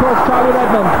inside towards Charlie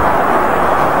Redmond.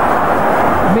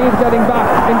 Meath getting back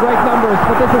in great numbers,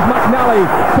 but this is McNally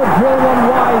to drill one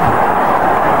wide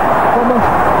from a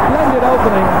splendid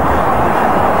opening.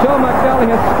 Joe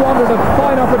McNally has squandered a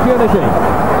fine opportunity,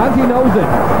 and he knows it.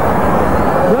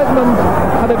 Redmond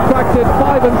had attracted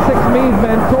 5 and 6 Meath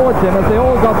men towards him as they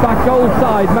all got back goal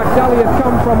side. McNally had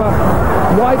come from a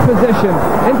wide position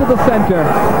into the centre,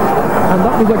 and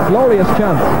that was a glorious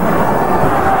chance.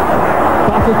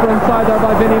 Passes for inside there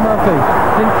by Vinnie Murphy.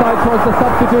 Inside towards the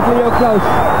substitute Leo Close.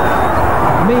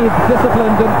 Meath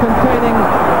disciplined in containing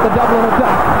the Dublin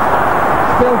attack.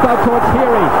 Spills out towards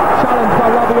Heary. Challenged by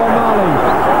Robbie O'Malley.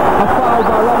 A foul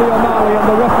by Robbie O'Malley, and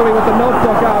the referee with the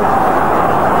notebook out.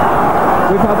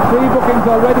 We've had 3 bookings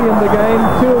already in the game.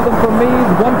 2 of them for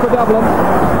Meath, 1 for Dublin.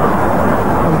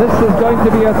 And this is going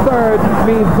to be a 3rd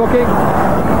Meath booking.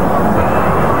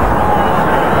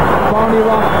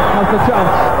 the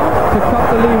chance to cut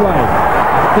the leeway.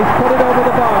 He's put it over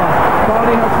the bar.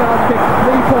 Barney has now kicked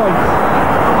 3 points,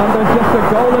 and there's just a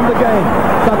goal in the game.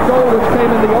 That goal which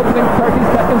came in the opening 30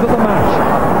 seconds of the match.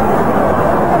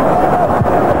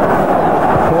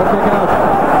 Poor kick out,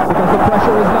 because the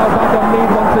pressure is now back on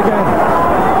Meath once again.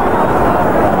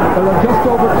 There are just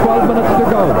over 12 minutes to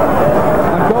go.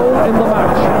 A goal in the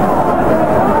match.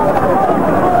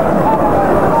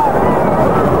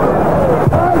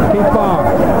 Keith Barr.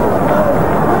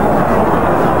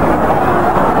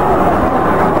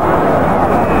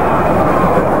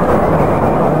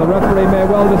 And the referee may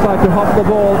well decide to hop the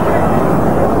ball,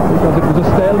 because it was a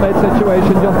stalemate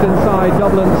situation just inside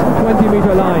Dublin's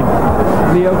 20-metre line.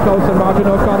 Leo Close and Martin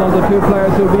O'Connell, the 2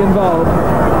 players who will be involved.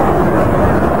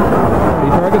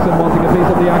 Ferguson wanting a piece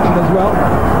of the action as well.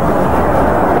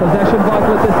 Possession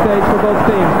vital at this stage for both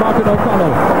teams. Martin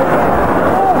O'Connell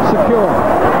secure,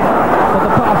 but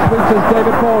the pass reaches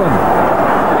David Foran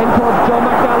in towards Joe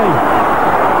McNally.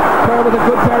 Kerr with a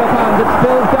good pair of hands. It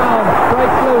spills down,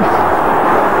 breaks loose.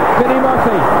 Vinnie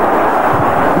Murphy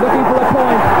looking for a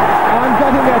point. I'm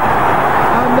getting it,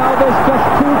 and now there's just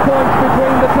 2 points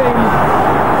between the teams.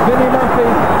 Vinnie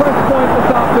Murphy's first point this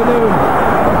afternoon.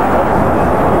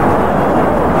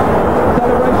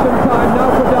 Celebration time now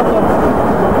for Dublin.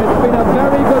 It's been a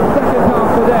very good second half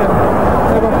for them.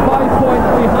 They were 5 points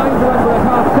behind, remember, at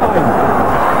half time.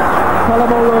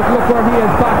 Colm O'Rourke, look where he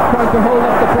is back, trying to hold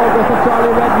up the progress of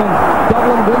Charlie Redmond.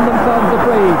 Dublin win themselves the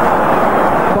free.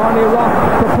 Barney Rock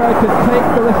prepared to take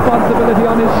the responsibility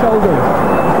on his shoulders.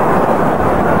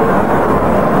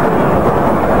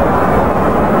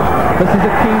 This is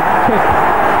a key kick,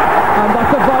 and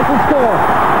that's a vital score.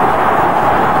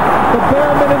 The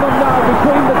bare minimum now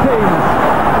between the teams.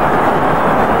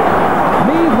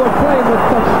 Meath were playing with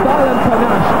such style and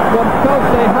panache, one felt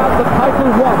they had the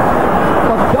title won,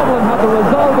 but Dublin had the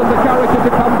resolve and the character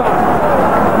to come back.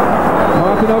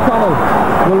 Martin O'Connell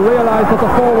will realise that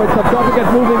the forwards have got to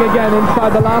get moving again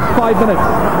inside the last 5 minutes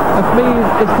if Meath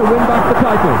is to win back the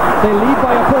title. They lead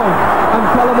by a point, and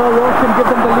Colm O'Rourke can give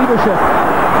them the leadership.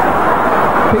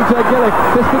 PJ Gaelic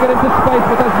fisting it into space,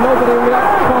 but there's nobody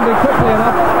responding quickly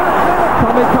enough.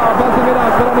 Tommy Carr buzzing it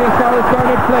out, but only as far as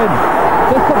Bernard Flynn.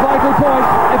 This is a vital point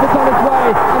if it's on its way,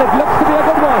 and it looks to be a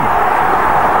good one.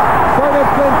 Bernard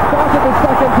Flynn started the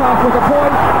second half with a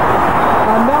point,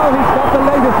 and now he's got the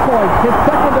latest point. His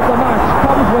second of the match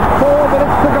comes with 4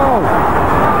 minutes to go.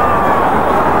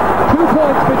 2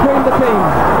 points between the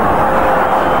teams.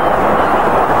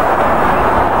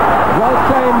 Well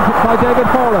claimed by David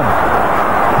Foran.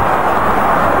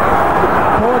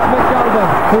 Towards McGalvin,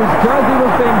 whose jersey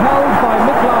was being held by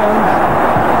Mick Lyons,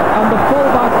 and the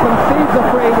fullback concedes a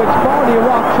free which Barney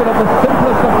Rock should have the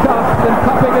simplest of tasks in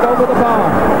tapping it over the bar.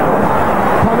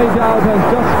 Tommy Dowd has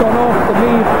just gone off the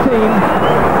Meath team,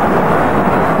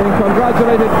 being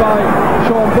congratulated by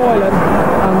Sean Boylan,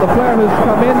 and the player who's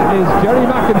come in is Jerry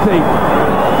McEntee.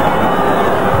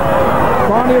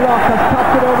 Barney Rock has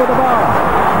tapped it over the bar.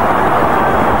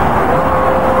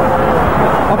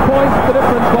 A point the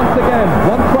difference once again.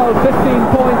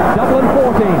 112-15 points, Dublin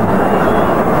 14.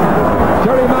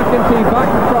 Jerry McEntee back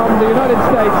from the United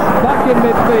States, back in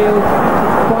midfield,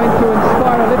 trying to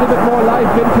inspire a little bit more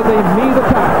life into the Meath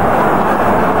attack.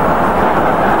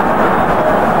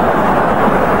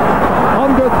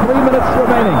 Under 3 minutes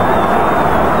remaining.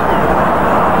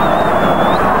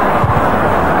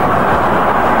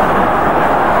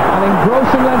 An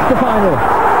engrossing Leinster final.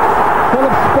 Full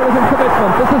of spirit and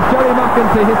commitment. This is Jerry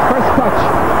McEntee, his first touch.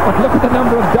 But look at the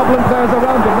number of Dublin players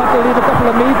around him. That will leave a couple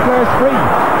of Meath players free.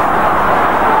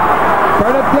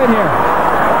 Bernard Flynn here.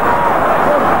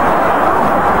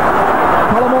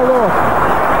 Colm O'Rourke.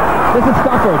 This is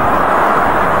Stafford.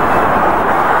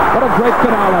 What a great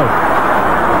finale.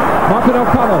 Martin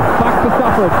O'Connell back to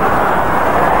Stafford.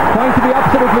 Trying to be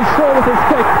absolutely sure with his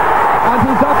kick. And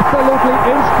he's absolutely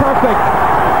inch perfect.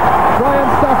 Brian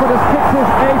Stafford has kicked his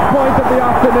 8th point of the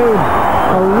afternoon.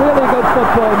 A really good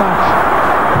football match.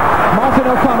 Martin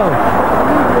O'Connell,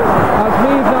 as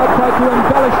Meath now try to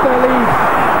embellish their lead,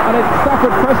 and it's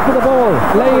Stafford first to the ball,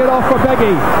 laying it off for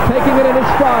Beggy, taking it in his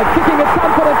stride, kicking it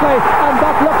confidently, and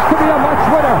that looks to be a match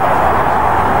winner.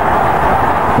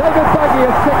 David Beggy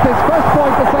has kicked his first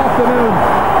point this afternoon.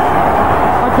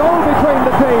 A goal between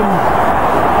the teams.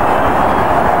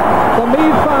 The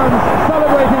Meath fans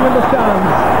celebrating in the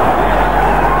stands.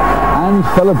 And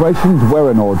celebrations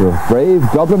were in order. Brave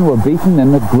Dublin were beaten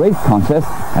in a great contest,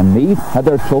 and Meath had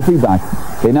their trophy back.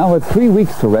 They now had 3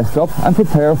 weeks to rest up and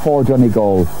prepare for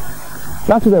Donegal.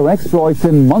 After their exploits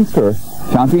in Munster,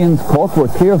 champions Cork were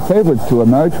clear favourites to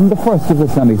emerge from the first of the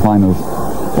semi-finals.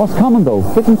 Roscommon, though,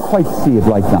 didn't quite see it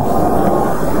like that.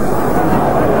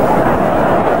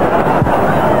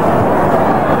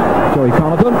 Joey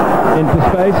Connaughton into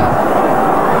space.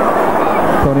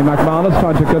 Tony McManus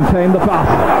trying to contain the pass.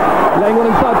 Laying one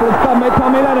inside for his teammate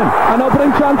Tommy Lennon. An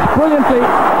opening chance brilliantly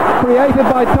created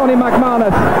by Tony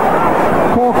McManus.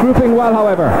 Cork grouping well,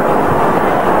 however.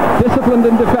 Disciplined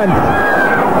in defence.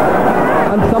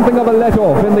 And something of a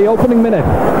let-off in the opening minute.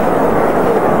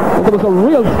 Well, there was a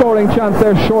real scoring chance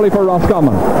there surely for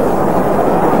Roscommon.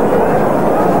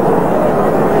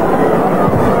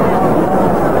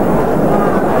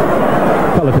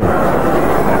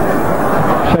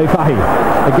 Shea Fahy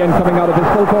again coming out of his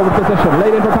full forward position,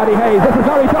 laid in for Paddy Hayes. This is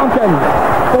Larry Tompkins,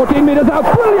 14 metres out,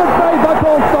 brilliant save by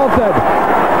Paul Staunton.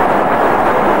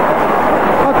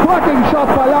 A cracking shot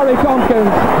by Larry Tompkins,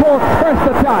 Cork's first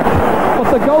attack,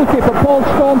 but the goalkeeper Paul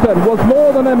Staunton was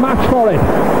more than a match for it.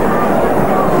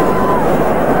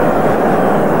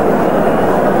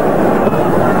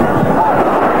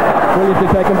 Brilliantly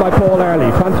taken by Paul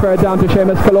Early, transferred down to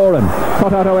Seamus Killoran,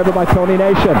 cut out however by Tony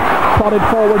Nation, prodded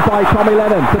forward by Tommy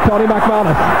Lennon to Tony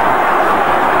McManus.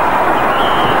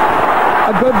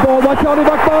 A good ball by Tony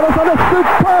McManus and a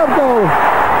superb goal,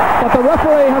 but the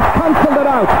referee has cancelled it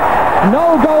out.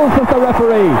 No goal, says the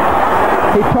referee.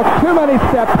 He took too many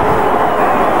steps.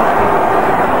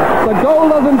 The goal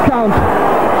doesn't count,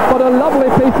 but a lovely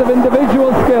piece of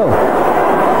individual skill.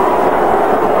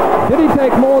 Did he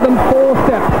take more than 4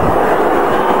 steps?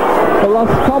 The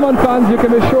Roscommon fans, you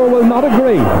can be sure, will not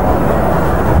agree.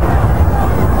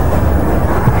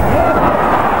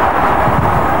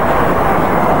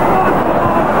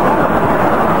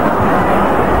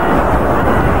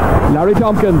 Larry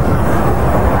Tompkins,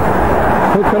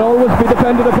 who can always be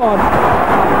depended upon.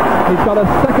 He's got a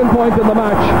second point in the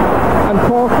match, and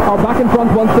Cork are back in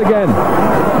front once again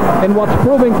in what's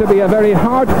proving to be a very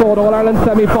hard-fought All-Ireland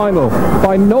semi-final.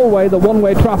 By no way the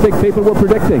one-way traffic people were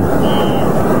predicting.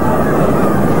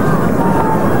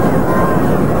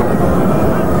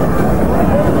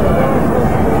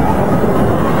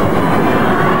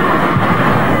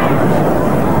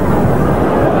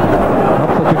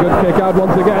 Not such a good kick out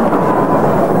once again.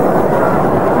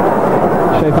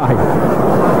 Shea Fahy.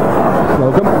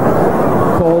 Slocum.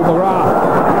 Paul McGrath.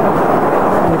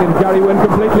 Taking Gary Wynne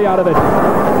completely out of it.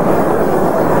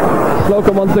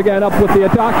 Slocum once again up with the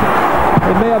attack.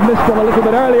 He may have missed one a little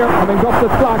bit earlier, having dropped the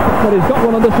slack, but he's got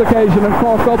one on this occasion, and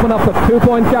Cork open up a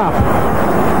 2-point gap.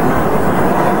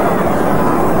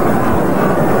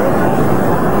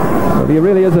 So he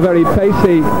really is a very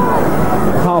pacey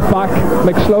half-back,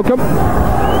 Mick Slocum.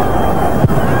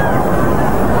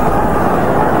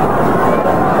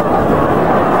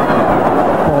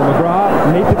 Paul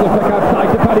McGrath needs to flick outside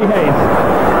to Paddy Hayes.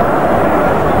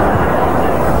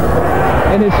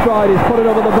 In his stride, he's put it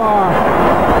over the bar.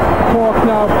 Cork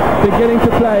now beginning to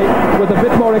play with a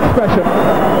bit more expression.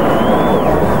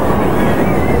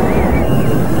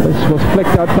 This was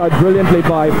flicked outside brilliantly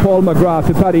by Paul McGrath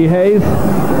to Paddy Hayes.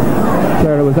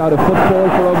 Player was out of football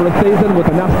for over a season with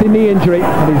a nasty knee injury,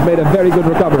 and he's made a very good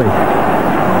recovery.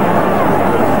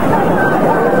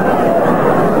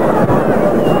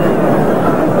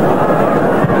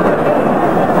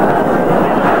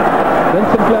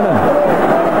 Vincent Glennon.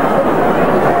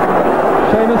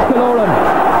 Seamus Killoran.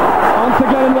 On to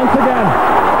Glennon once again.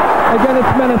 Again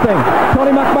it's menacing.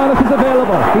 Tony McManus is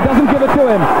available. He doesn't give it to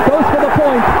him. Goes for the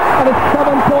point, and it's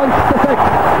 7 points to 6.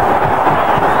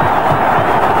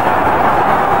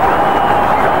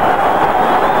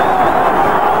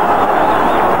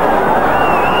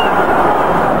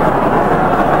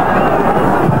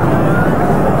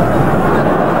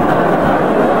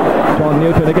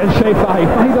 Newton against Shea Fahy.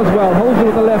 Fahy does well, holds it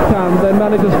with the left hand, then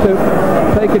manages to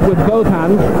take it with both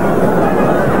hands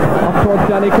up towards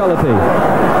Danny Cullity.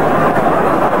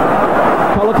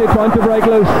 Cullity trying to break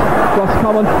loose.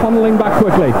 Roscommon funneling back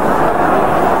quickly.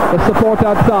 The support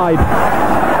outside.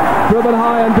 Driven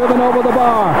high and driven over the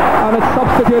bar, and it's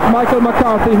substitute Michael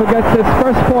McCarthy who gets his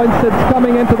first point since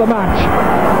coming into the match.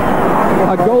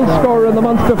 A goal scorer in the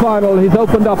Munster final. He's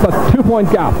opened up a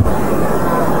 2-point gap.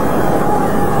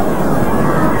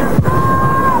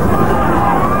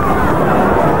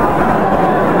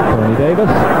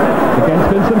 Davis against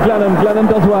Vincent Glennon. Glennon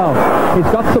does well.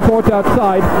 He's got support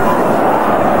outside.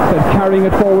 Instead carrying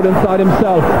it forward inside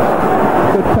himself.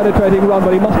 Good penetrating run,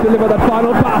 but he must deliver that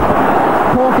final pass.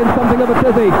 Cork in something of a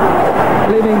tizzy,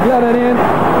 leaving Glennon in,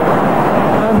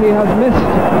 and he has missed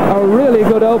a really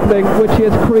good opening which he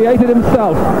has created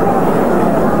himself.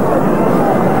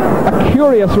 A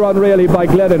curious run really by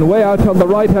Glennon. Way out on the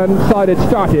right hand side it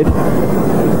started.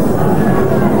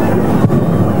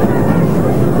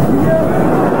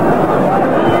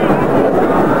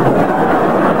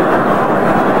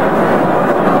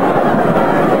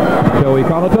 Joey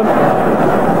Connaughton.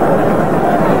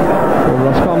 The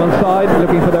Roscommon side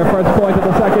looking for their first point of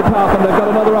the second half, and they've got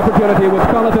another opportunity with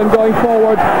Connaughton going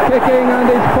forward, kicking, and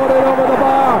he's put it over the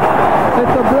bar.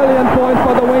 It's a brilliant point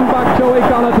for the wing-back Joey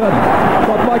Connaughton.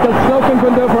 What Michael Snowden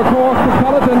can do for Cork,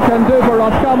 Connaughton can do for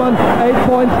Roscommon, 8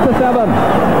 points to 7.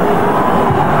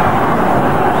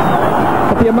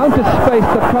 But the amount of space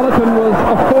that Connaughton was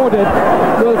afforded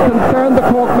will concern the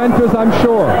Cork mentors, I'm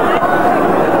sure.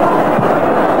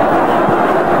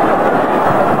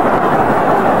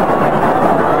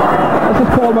 This is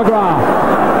Paul McGrath,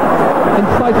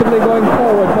 incisively going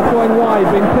forward but going wide,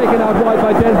 being taken out wide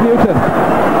by Des Newton.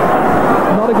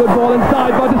 Not a good ball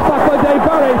inside, but it's back by Dave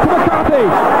Barry to McCarthy.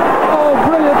 Oh,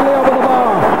 brilliantly over the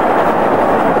bar.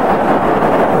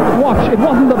 Watch, it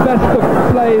wasn't the best of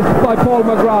plays by Paul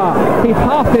McGrath. He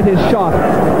half hit his shot.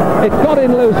 It got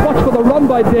in loose. Watch for the run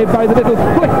by Dave Barry, the little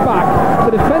flick back.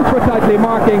 The defence were tightly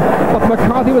marking, but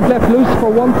McCarthy was left loose for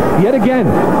once yet again.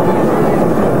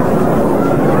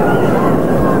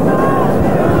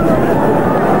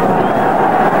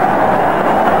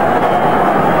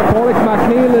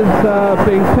 McNeil is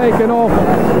being taken off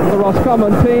the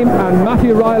Roscommon team, and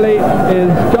Matthew Riley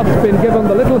is just been given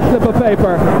the little slip of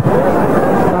paper.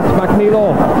 That's McNeil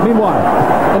off. Meanwhile,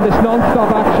 in this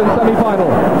non-stop action semi-final,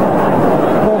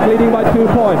 Cork leading by 2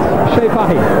 points. Shea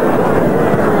Fahy.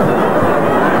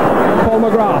 Paul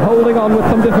McGrath holding on with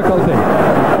some difficulty.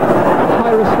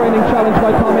 High restraining challenge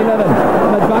by Tommy Lennon.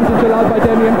 An advantage allowed by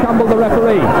Damien Campbell, the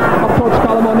referee. Up towards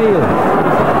Colm O'Neill.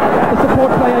 The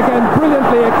support play again,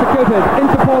 brilliantly executed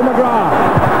into Paul McGrath.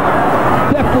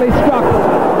 Deftly struck.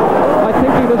 I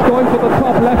think he was going for the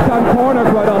top left-hand corner,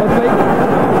 quite honestly.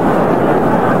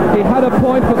 He had a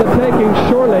point for the taking,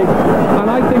 surely, and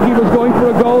I think he was going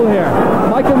for a goal here.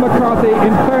 Michael McCarthy,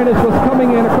 in fairness, was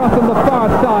coming in across on the far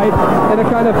side in a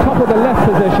kind of top of the left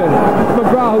position.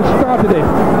 McGrath, who started it,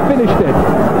 finished it.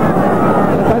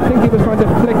 I think he was trying to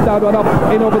flick that one up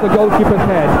in over the goalkeeper's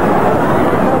head.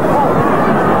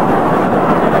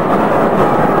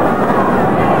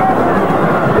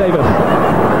 Davis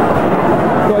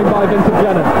going by Vincent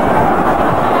Lennon.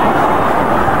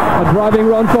 A driving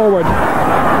run forward.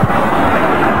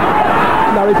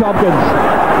 Larry Tompkins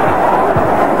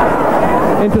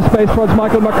into space towards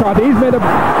Michael McCarthy. He's made a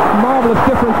marvellous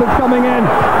difference in coming in.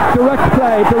 Direct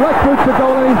play, direct route to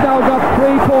goal, and he's now got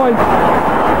 3 points.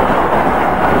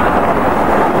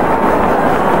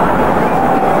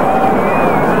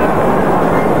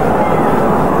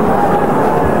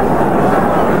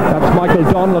 Michael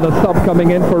Donlan, a sub coming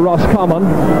in for Roscommon.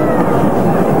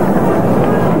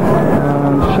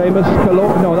 And Seamus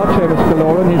Killoran, no, not Seamus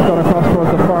Killoran, he's gone across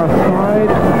towards the far side.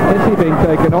 Is he being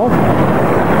taken off?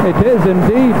 It is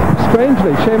indeed.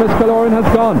 Strangely, Seamus Killoran has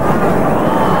gone.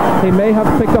 He may have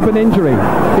picked up an injury.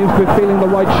 Seems to be feeling the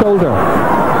right shoulder.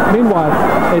 Meanwhile,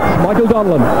 it's Michael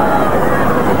Donlan.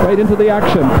 Straight into the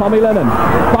action. Tommy Lennon.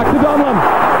 Back to Donlan.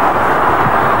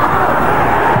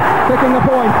 Taking a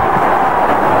point.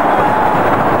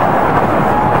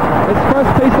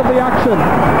 First piece of the action,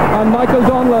 and Michael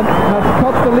Donlan has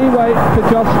cut the leeway to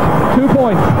just 2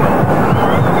 points.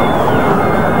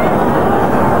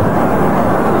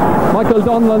 Michael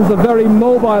Donlan's a very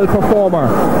mobile performer.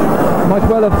 Might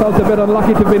well have felt a bit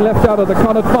unlucky to have been left out of the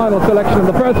Connaught final selection in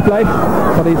the first place,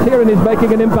 but he's here and he's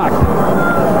making an impact.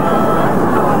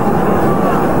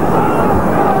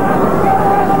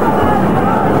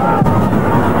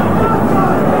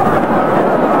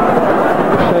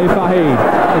 Shea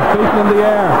Fahy is beaten in the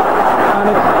air, and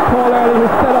it's Paul Early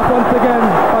who's set up once again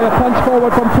by a punch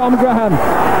forward from Tom Graham,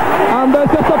 and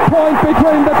there's just a point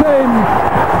between the teams.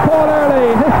 Paul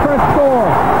Early, his first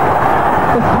score,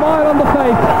 the smile on the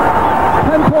face,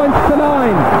 10 points to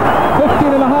 9,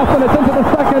 15 and a half minutes into the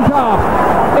second half.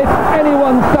 It's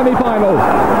anyone's semi-final.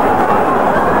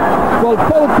 Well,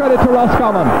 full credit to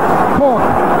Roscommon. Cork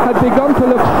had begun to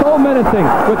look so menacing,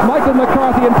 with Michael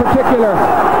McCarthy in particular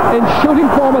in shooting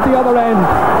form at the other end,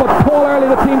 but Paul Early,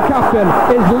 the team captain,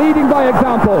 is leading by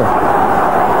example.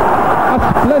 A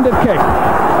splendid kick.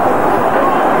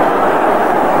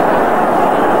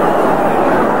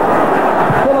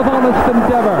 Full of honest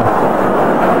endeavour.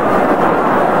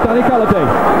 Danny Cullity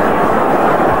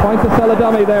trying to sell a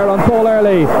dummy there on Paul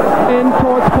Early. In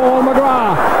towards Paul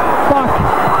McGrath. Back.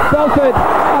 Belted.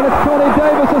 And it's Tony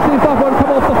Davis who sees that one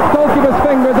come off the goalkeeper's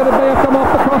fingers, and it may have come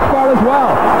off the crossbar as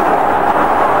well.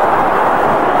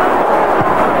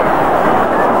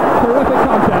 Terrific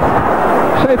contest.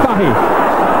 Shea Fahy.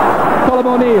 Colm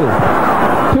O'Neill.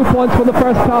 2 points from the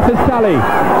first half is tally.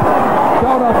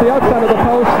 Down off the outside of the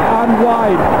post and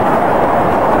wide.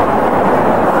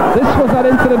 This was that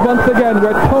incident once again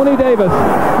where Tony Davis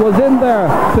was in there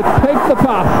to take the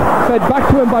pass, fed back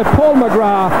to him by Paul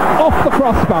McGrath, off the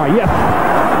crossbar. Yes.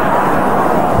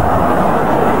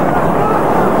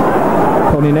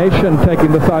 Tony Nation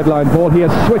taking the sideline ball. He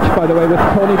has switched, by the way, with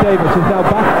Tony Davis, who's now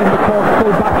back in the Cork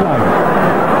full back line.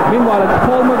 Meanwhile, it's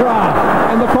Paul McGrath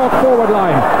in the Cork forward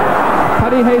line.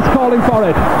 Paddy Hayes calling for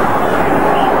it.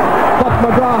 But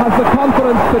McGrath has the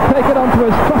confidence to take it onto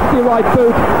his trusty right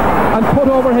boot and put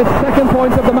over his second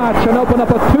point of the match and open up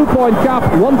a 2-point gap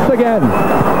once again.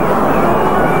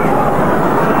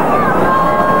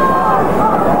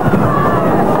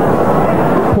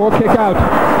 Poor kick out.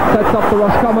 Sets up the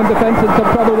Roscommon defence in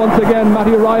some trouble once again.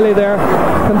 Matthew Riley there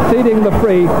conceding the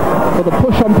free for the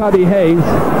push on Paddy Hayes,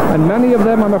 and many of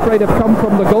them, I'm afraid, have come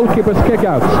from the goalkeeper's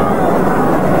kickouts.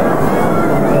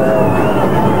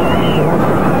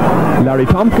 Larry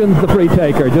Tompkins, the free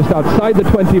taker, just outside the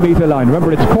 20-metre line.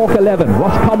 Remember, it's Cork 11,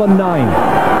 Roscommon 9.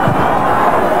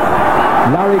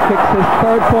 Larry kicks his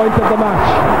third point of the match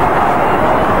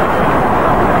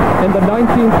in the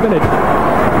 19th minute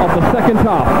of the second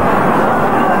half.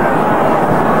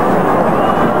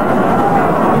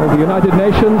 The United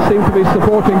Nations seem to be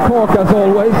supporting Cork as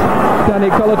always. Danny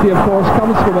Cullity, of course,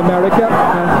 comes from America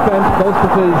and spent most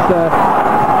of his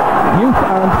youth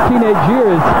and teenage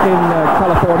years in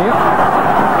California.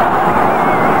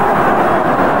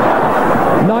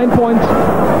 9 points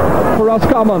for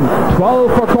Roscommon,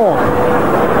 12 for Cork.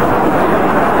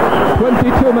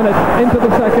 22 minutes into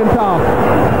the second half.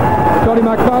 Johnny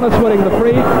McManus winning the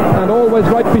free, and always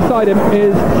right beside him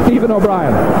is Stephen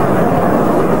O'Brien.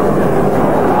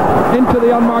 Into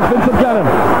the unmarked Vincent Glennon.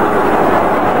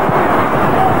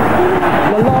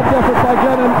 The loved effort by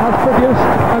Glennon has produced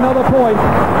another point,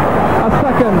 a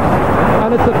second,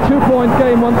 and it's a 2-point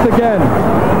game once again.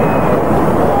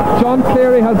 John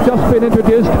Cleary has just been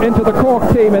introduced into the Cork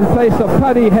team in place of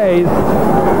Paddy Hayes.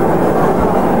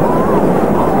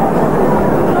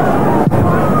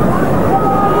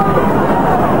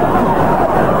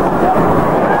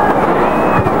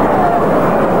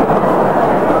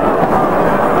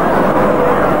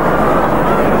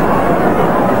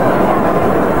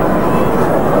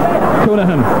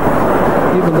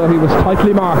 Even though he was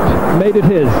tightly marked, made it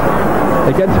his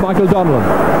against Michael Donlan.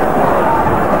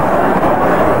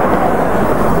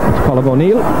 It's Colm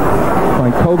O'Neill.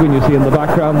 Frank Cogan, you see in the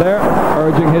background there,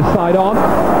 urging his side on.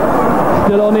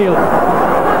 Still O'Neill.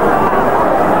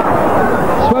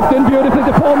 Swept in beautifully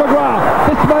to Paul McGrath.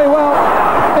 This may well.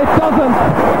 It doesn't.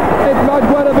 It might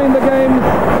well have been the game's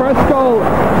first goal,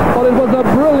 but it was a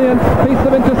brilliant piece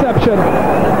of interception.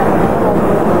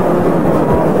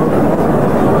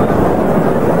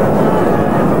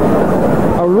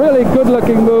 Really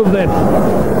good-looking move this.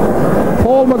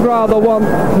 Paul McGrath, the one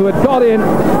who had got in,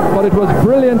 but it was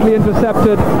brilliantly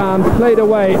intercepted and played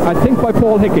away, I think, by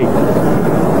Paul Hickey.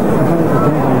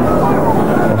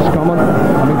 Roscommon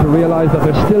having to realise that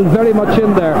they're still very much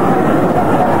in there.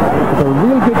 It's a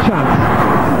real good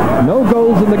chance. No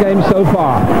goals in the game so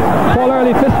far. Paul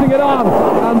Early fisting it on,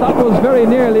 and that was very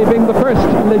nearly being the first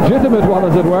legitimate one,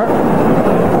 as it were.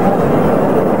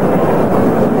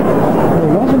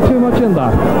 Too much in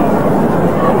that.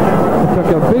 He took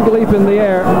a big leap in the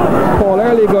air. Paul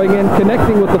Early going in,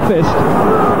 connecting with the fist.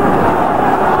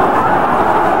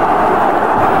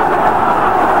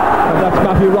 And that's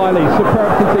Matthew Riley,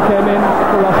 superb since he came in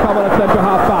for Roscommon at centre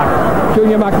half back.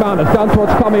 Junior McManus down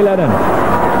towards Tommy Lennon.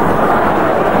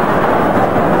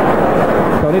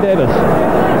 Tony Davis.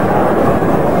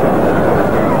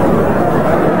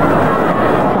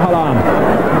 Cahalane.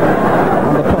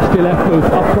 On the trusty left boot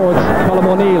up towards Colm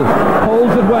O'Neill.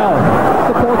 Holds it well.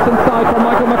 Supports inside from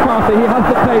Michael McCarthy. He has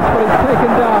the pace, but he's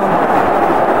taken down.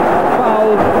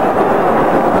 Fouled.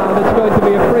 And it's going to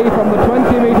be a free from the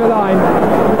 20-metre line.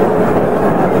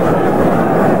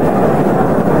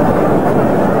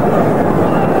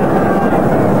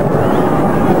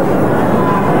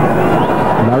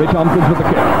 Larry Tompkins with the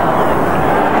kick.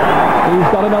 He's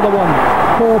got another one.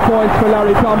 4 points for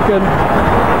Larry Tompkins.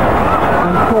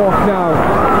 And Cork now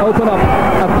open up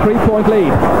a 3-point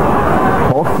lead.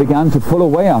 Cork began to pull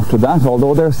away after that,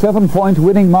 although their 7-point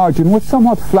winning margin was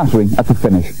somewhat flattering at the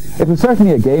finish. It was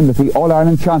certainly a game that the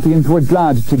All-Ireland champions were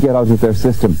glad to get out of their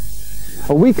system.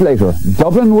 A week later,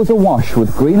 Dublin was awash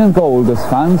with green and gold as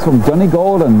fans from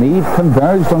Donegal and Meath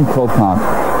converged on Croke Park.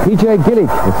 PJ Gaelic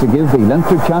was to give the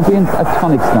Leinster champions a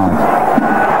tonic start.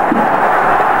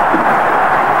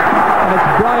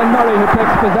 Brian Murray who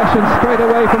takes possession straight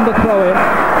away from the throw-in,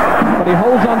 but he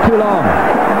holds on too long.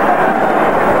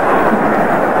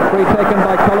 Free taken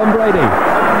by Colm Brady.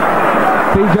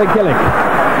 PJ Gaelic.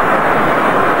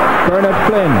 Bernard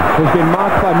Flynn, who's been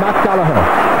marked by Matt Gallagher.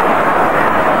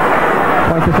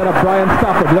 Trying to set up Brian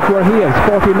Stafford. Look where he is,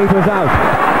 40 metres out.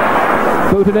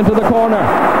 Booted into the corner.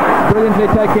 Brilliantly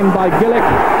taken by Gaelic.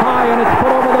 High, and it's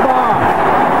put over the bar.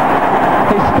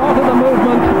 He started the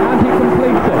movement and he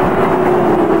completes it.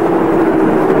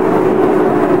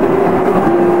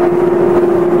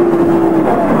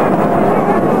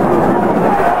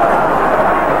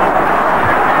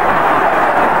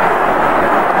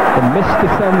 The mist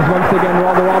descends once again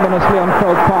rather ominously on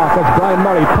Croke Park as Brian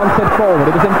Murray punts it forward.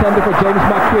 It was intended for James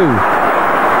McHugh.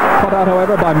 Cut out,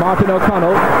 however, by Martin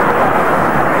O'Connell.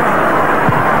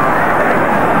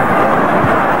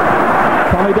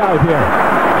 Tommy Dowd here.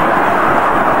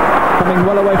 Coming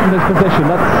well away from his position.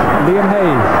 That's Liam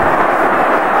Hayes.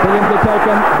 Brilliantly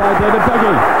taken by David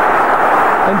Beggy.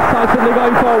 Incisively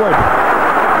going forward.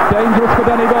 Dangerous for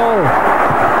Donegal.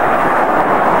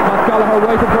 Matt Gallagher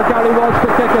waited for Gary Walsh to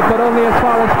kick it, but only as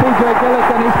far as PJ Gaelic,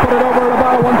 and he's put it over the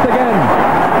bar once again.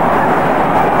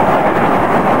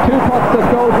 2 pots of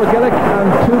goal for Gaelic and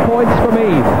 2 points for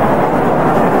Meath.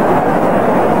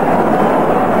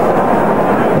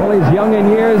 Well, he's young in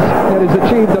years, yet he's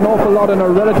achieved an awful lot in a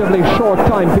relatively short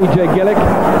time, PJ Gaelic.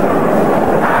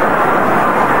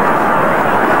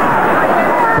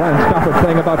 Brian Stafford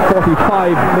playing about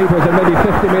 45 metres and maybe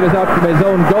 50 metres out from his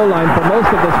own goal line for most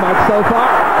of this match so far.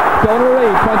 Donald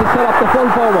Reid trying to set up the full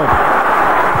forward.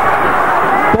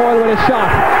 Boyle with a shot,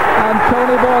 and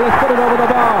Tony Boyle has put it over the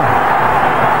bar.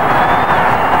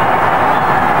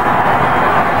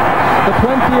 The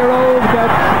 20-year-old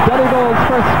gets Donegal's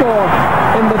first score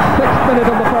in the 6th minute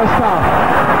of the first half.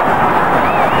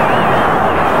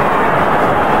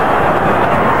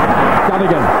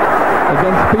 Gavigan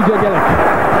against PJ Gaelic.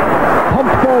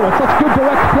 Pumped forward, such good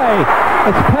direct play.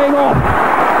 It's paying off.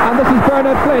 And this is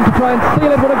Bernard Flynn to try and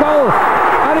seal it with a goal.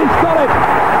 And he's got it.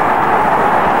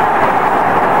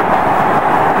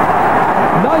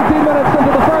 19 minutes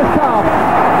into the first half.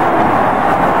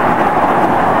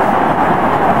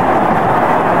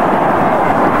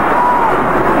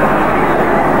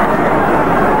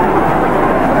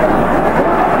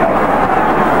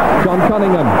 John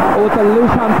Cunningham. Oh, it's a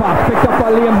loose hand pass picked up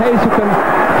by Liam Hayes, who can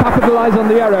capitalise on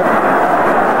the error.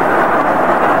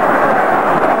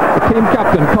 The team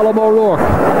captain, Colm O'Rourke.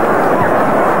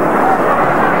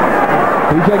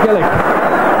 PJ Gaelic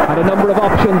had a number of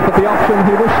options, but the option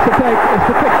he wished to take is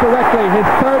to kick directly, his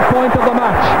 3rd point of the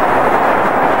match.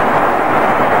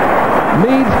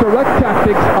 Meath's direct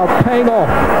tactics are paying off.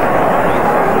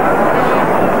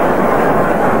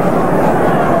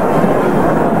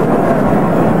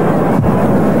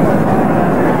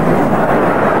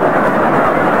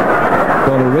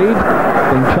 Donald Reid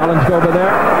being challenged over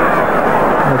there.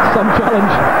 It's some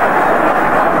challenge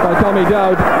by Tommy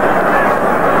Dowd.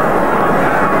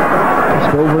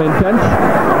 Just over intense.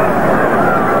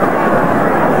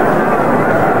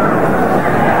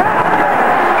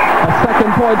 A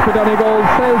 2nd point for Donegal,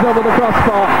 sails over the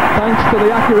crossbar thanks to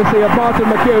the accuracy of Martin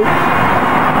McHugh.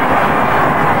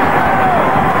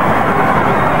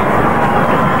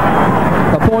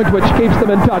 A point which keeps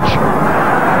them in touch.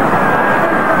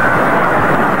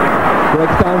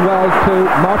 Breaks down well to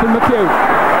Martin McHugh.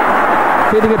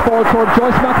 Feeding it forward toward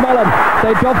Joyce McMullen.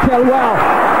 They dovetail well.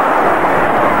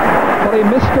 But he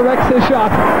misdirects his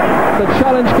shot. The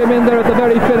challenge came in there at the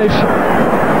very finish.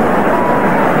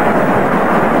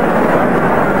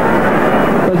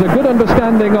 There's a good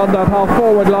understanding on that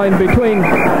half-forward line between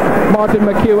Martin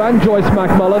McHugh and Joyce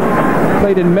McMullen.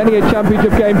 Played in many a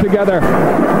championship game together.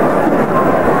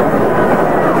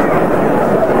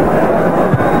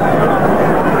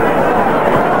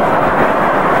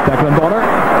 Declan Bonner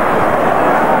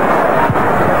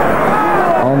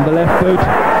on the left boot,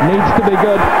 needs to be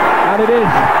good, and it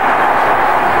is.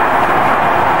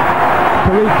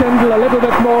 To rekindle a little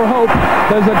bit more hope,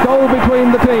 there's a goal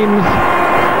between the teams.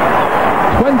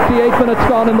 28 minutes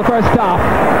gone in the first half.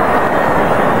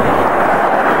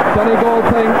 Donegal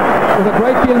playing with a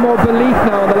great deal more belief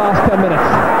now in the last 10 minutes.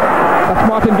 That's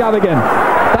Martin Gavigan.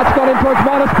 That's gone in towards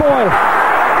Manus Boyle.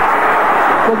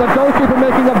 Well, the goalkeeper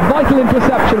making a vital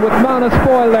interception with Manus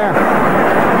Boyle there.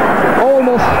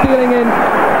 Almost stealing in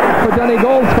for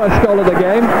Donegal's first goal of the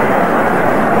game.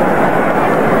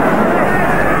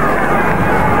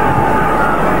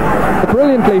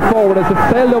 Brilliantly forward as it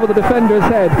sailed over the defender's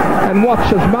head, and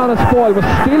watch as Manus Boyle was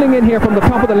stealing in here from the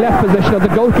top of the left position, and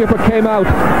the goalkeeper came out,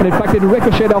 and in fact it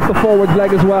ricocheted off the forward's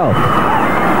leg as well.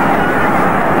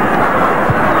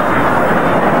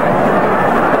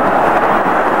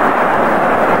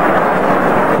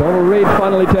 Donald Reid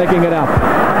finally taking it up.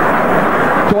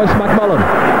 Joyce McMullen.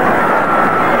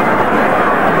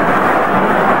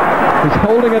 He's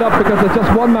holding it up because there's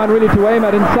just one man really to aim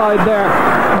at inside there,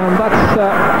 and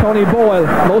that's Tony Boyle.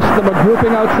 Most of them are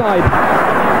grouping outside.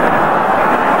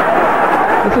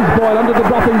 This is Boyle under the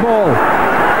dropping ball.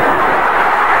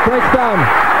 Breaks down.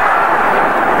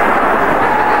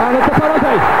 And it's a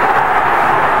penalty.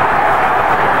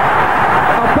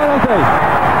 A penalty.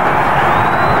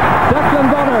 Declan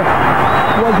Bonner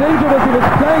was injured as he was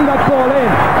playing that ball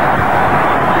in.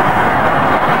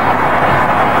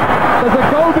 There's a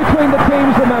goal between the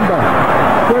teams, remember.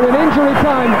 We're in injury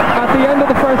time at the end of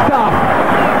the first half.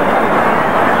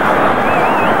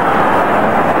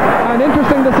 An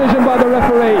interesting decision by the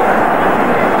referee,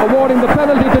 awarding the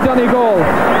penalty to Donegal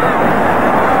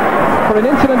for an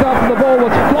incident after the ball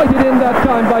was flighted in that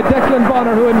time by Declan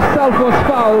Bonner, who himself was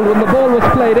fouled when the ball was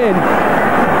played in.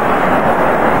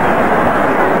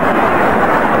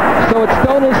 So it's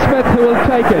Donald Smith who will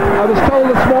take it. I was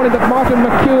told this morning that Martin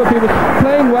McHugh, if he was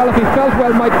playing well, if he felt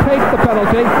well, might take the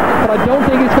penalty, but I don't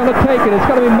think he's going to take it. It's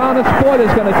going to be Manus Boyle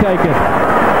who's going to take it.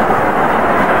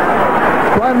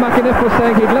 Brian McAniff was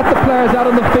saying he'd let the players out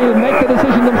on the field make the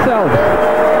decision themselves.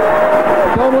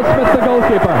 Donald Smith, the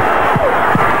goalkeeper.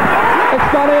 It's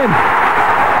gone in.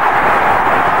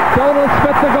 Donald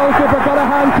Smith, the goalkeeper, got a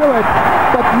hand to it,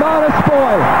 but Manus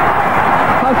Boyle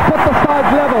has put the side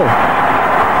level.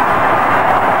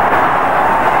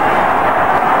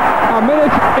 A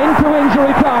minute into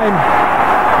injury time.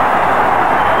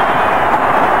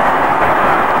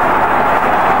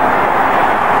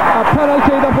 A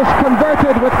penalty that was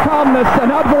converted with calmness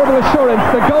and admirable assurance.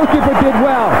 The goalkeeper did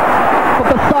well, but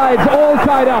the sides all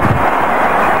tied up.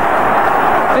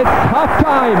 It's half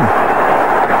time.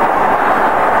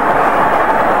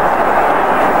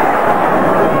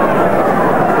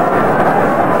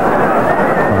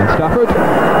 Stafford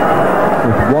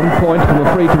with 1 point from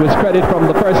a free to his credit from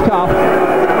the first half.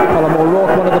 Colm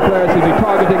O'Rourke, one of the players he'll be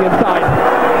targeting inside,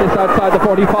 is outside the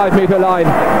 45-metre line.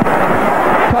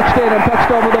 Touched in and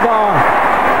touched over the bar,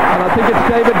 and I think it's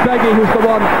David Beggy who's the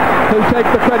one who'll take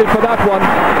the credit for that one.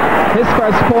 His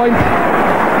first point,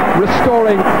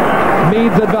 restoring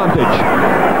Meath's advantage.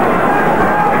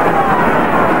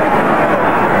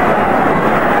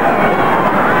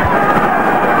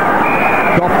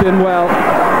 Dropped in well.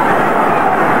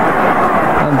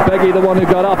 And Beggy, the one who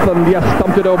got up and, yes,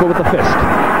 stumped it over with the fist.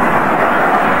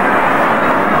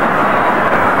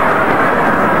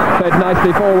 Fed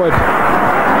nicely forward.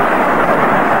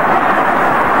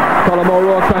 Colm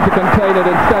O'Rourke trying to contain it.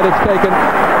 Instead, it's taken.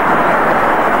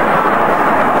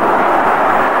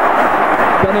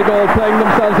 Donegal playing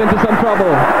themselves into some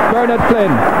trouble. Bernard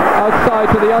Flynn outside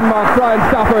to the unmarked Brian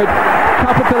Stafford,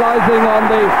 capitalising on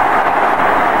the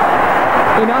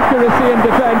inaccuracy in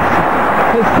defence.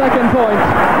 His second point,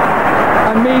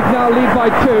 and Meath now lead by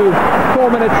 2,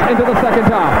 4 minutes into the second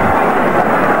half.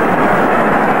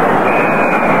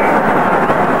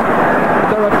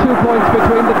 There are 2 points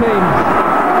between the teams.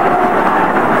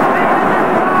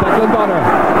 Declan Bonner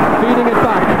feeding it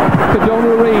back to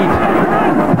Donal Reid.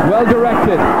 Well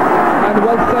directed and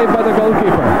well saved by the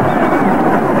goalkeeper.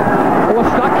 Oh, a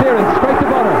slack clearance straight to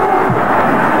Bonner.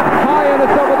 High, and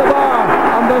it's over the bar,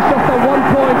 and there's just a 1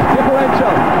 point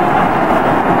differential.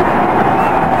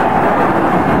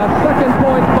 A second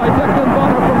point by Declan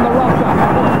Bonner from the Rasa.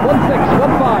 1-6,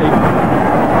 1-5.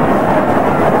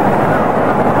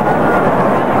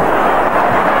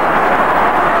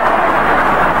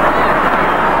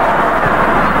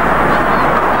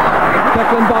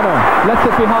 Declan Bonner lets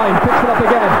it behind, picks it up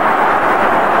again.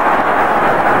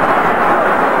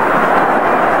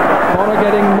 Bonner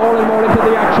getting more and more into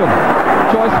the action.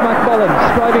 Joyce McMullen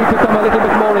striving to come a little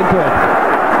bit more into it.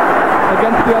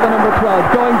 Against the other number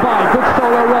 12, going by, good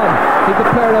solo run. He's a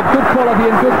player of good quality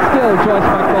and good skill, Joyce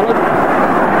McMullen.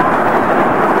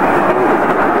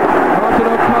 Martin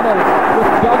O'Connell,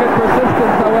 with dogged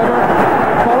persistence, however,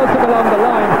 follows him along the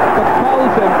line, but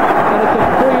fouls him, and it's a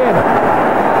free in.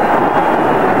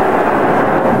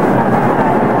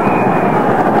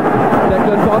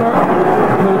 Declan Bonner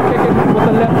will kick it with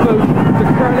the left boot to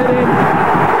curl it in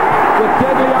with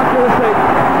deadly accuracy.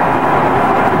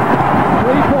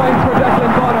 3 points for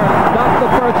Declan Bonner. That's the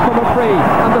first from a free,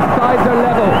 and the sides are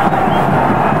level.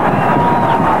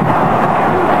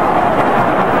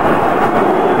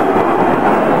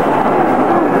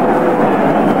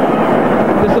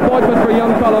 Disappointment for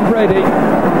young Colm Brady,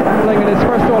 playing in his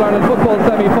first All-Ireland football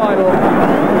semi-final,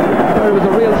 where he was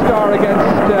a real star against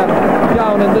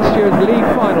Down in this year's league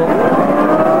final.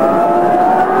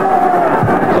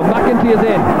 So McEntee is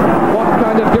in. What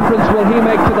kind of difference will he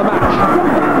make to the match?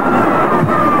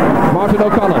 Martin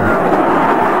O'Connell.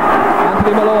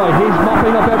 Anthony Malloy, he's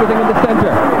mopping up everything in the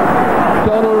centre.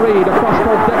 Donal Reid across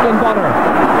towards Declan Bonner.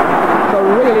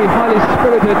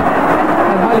 spirited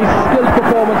and highly skilled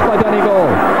performance by Donegal.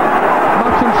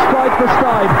 Matching stride for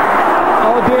stride.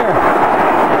 Oh dear.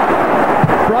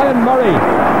 Brian Murray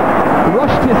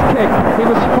rushed his kick. He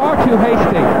was far too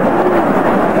hasty.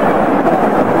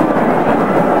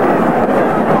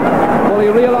 Well, he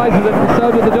realises it, and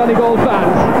so did the Donegal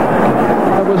fans.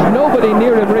 There was nobody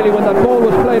near him really when that ball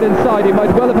was played inside. He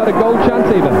might well have had a goal chance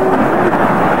even.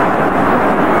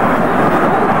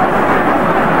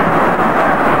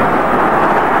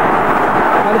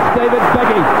 And it's David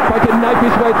Beggy trying to knife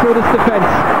his way through this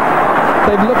defence.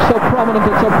 They've looked so prominent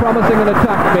and so promising in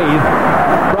attack, Meath.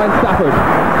 Brian Stafford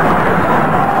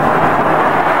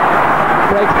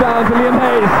breaks down to Liam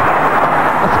Hayes.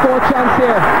 A score chance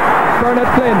here. Bernard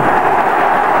Flynn.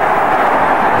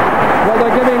 Well,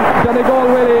 they're giving Donegal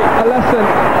really a lesson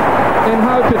in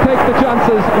how to take the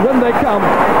chances when they come.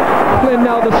 Flynn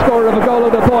now the scorer of a goal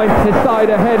at a point. His side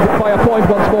ahead by a point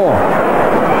once more.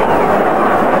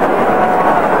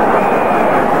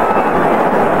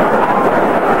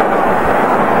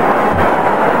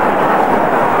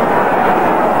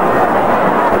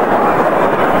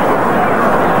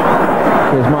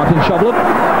 Here's Martin Shoblett,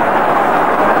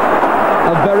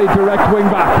 a very direct wing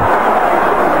back,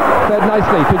 fed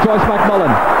nicely to Joyce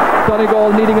McMullen.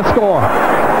 Donegal needing a score.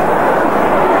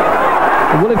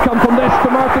 Will it come from this to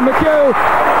Martin McHugh?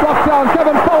 Blocked down,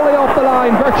 Kevin Foley off the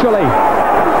line virtually.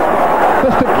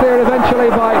 Fisted clear eventually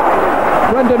by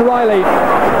Brendan Riley,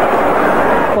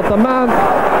 but the man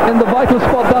in the vital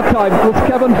spot that time was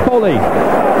Kevin Foley.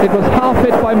 It was half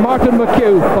hit by Martin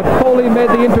McHugh, but Foley made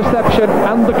the interception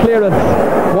and the clearance.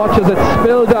 Watch as it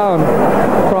spilled down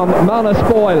from Manus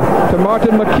Boyle to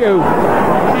Martin McHugh,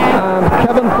 and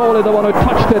Kevin Foley the one who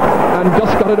touched it and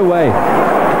just got it away.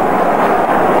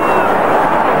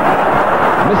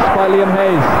 Missed by Liam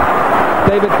Hayes.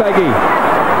 David Beggy.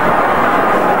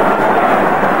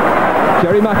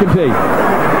 Jerry McEntee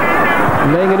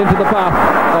laying it into the path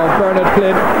of Bernard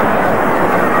Flynn.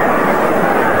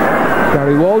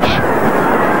 Gary Walsh,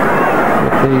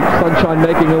 with the sunshine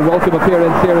making a welcome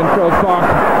appearance here in Croke Park.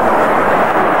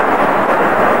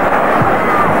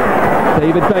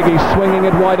 David Beggy swinging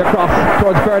it wide across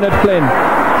towards Bernard Flynn.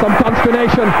 Some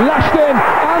consternation, lashed in,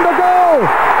 and a goal!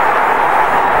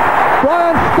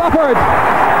 Brian Stafford!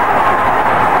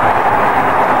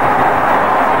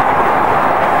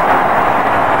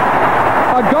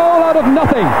 A goal out of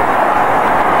nothing.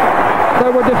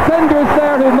 There were defenders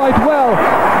there who might well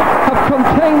have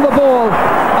contained the ball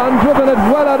and driven it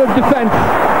well out of defence.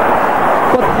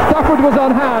 But Stafford was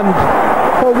on hand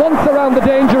for once around the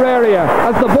danger area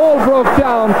as the ball broke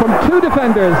down from two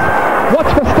defenders. Watch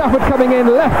for Stafford coming in,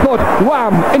 left foot,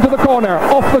 wham, into the corner,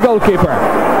 off the goalkeeper.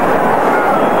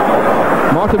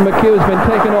 Martin McHugh's been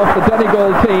taken off the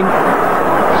Donegal team.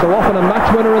 So often a match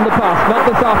winner in the past, not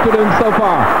this afternoon so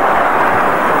far.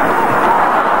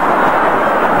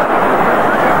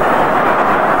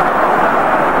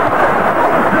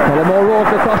 O'Rourke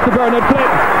across to Bernard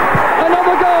Flynn.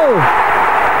 Another goal!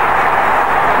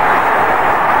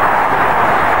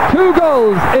 2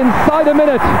 goals inside a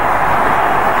minute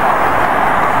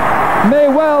may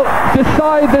well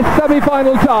decide this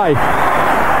semi-final tie.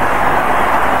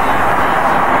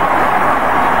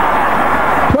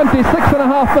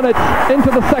 26.5 minutes into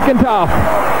the second half.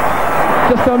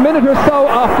 Just a minute or so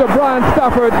after Brian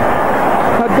Stafford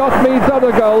had got Meath's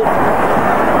other goal.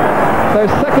 Their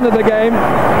second of the game,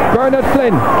 Bernard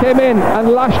Flynn came in and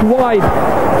lashed wide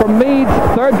for Meath's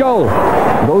third goal.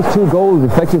 Those 2 goals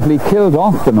effectively killed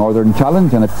off the Northern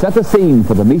Challenge, and it set the scene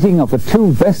for the meeting of the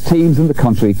 2 best teams in the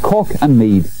country, Cork and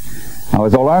Meath. Now,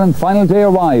 as All-Ireland's final day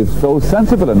arrived, those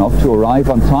sensible enough to arrive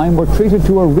on time were treated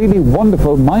to a really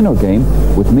wonderful minor game,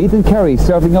 with Meath and Kerry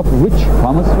serving up rich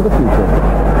promise for the future.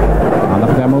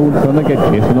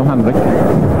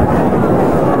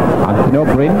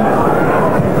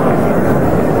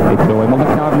 It's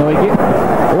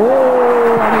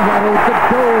oh, and he's had a good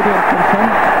goal there, Simpson.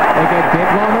 They get dead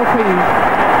long up here.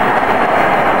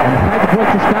 And tried to put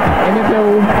the step in the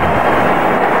blue.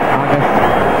 August,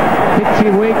 pitchy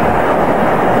wig.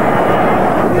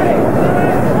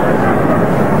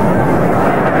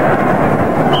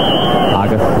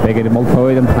 August, they get him all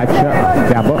toyed and patch it,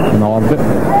 jab it, and all of it.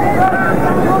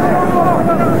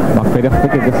 McFadden,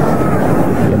 look at this.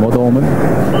 The Modoman.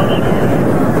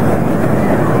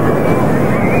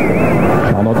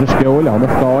 Another skill, on the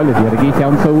style, the other geek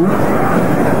down so.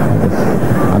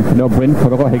 And no Bryn for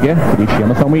the Higge, the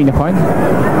Shema Samina fine.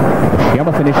 The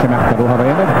Shema finish him after the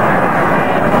Harana.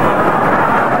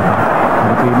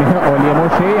 And the Olia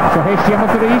Moshe, so hey Shema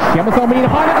for the Shema Samina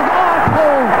fine.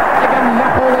 Oh, again,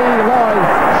 Napoli, Roy,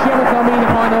 Shema Samina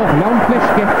fine, long flish,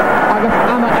 I got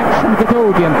Anna action to do.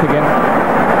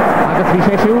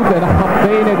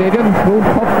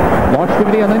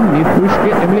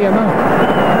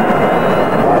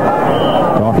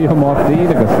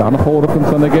 Anna Horton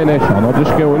son the Gaelic, Anna the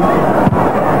school. And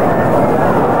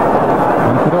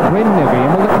could have win the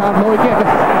game, the card no again.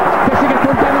 Kissing it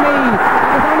from me.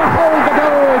 It's on the hole to go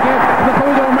again. The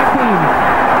Hudo McKean.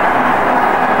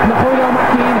 The Hudo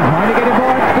McKean trying to get it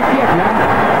back to the Kietla.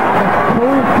 The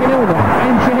cold Kinona.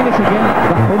 And Shahinis again.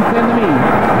 The hunt in the me.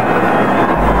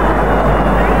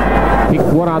 Pick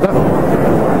one other.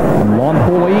 Lon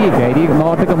Holy, Gaelic,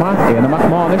 Nordic, and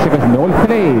McMahonish, because no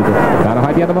played. Daar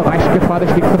had je de Raschke van de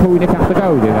stikste voet in de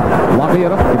gouden.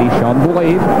 Lageren, die Sean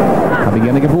Boulaid. Had de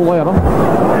enige Boulairen.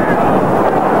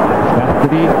 Sterkte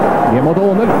die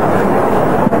Modone.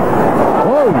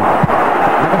 Oh!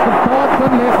 Dat is een taart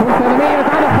van de komt er mee uit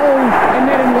aan de hole. En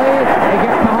net een leeg. Ik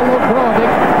heb de hallo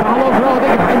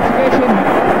Grodig, het integration.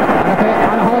 En dat hij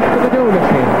aan de hand voor de doel is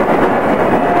geen.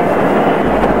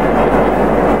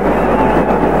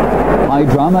 High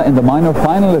drama in the minor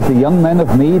final as the young men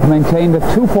of Meath maintained a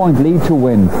 2-point lead to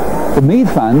win. The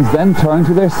Meath fans then turned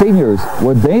to their seniors.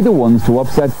 Were they the ones to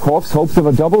upset Cork's hopes of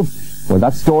a double? Well,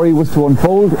 that story was to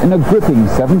unfold in a gripping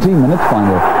 17-minute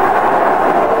final.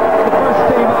 The first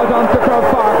team out onto Croke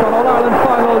Park on All-Ireland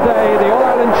final day, the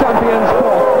All-Ireland champions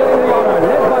Cork, getting the honour,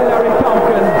 led by Larry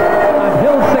Tompkins. And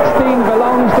Hill 16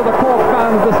 belongs to the Cork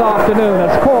fans this afternoon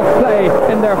as Cork play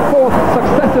in their fourth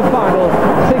successive final,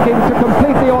 seeking to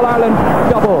complete the All-Ireland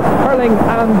double, hurling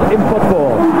and in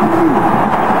football.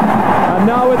 And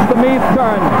now it's the Meath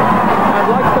turn, and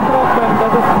like the Corkmen,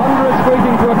 there's a thunderous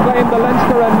greeting to acclaim the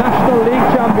Leinster and National League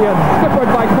champions,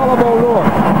 skippered by Colm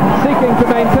O'Rourke, seeking to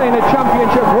maintain a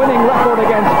championship winning record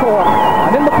against Cork,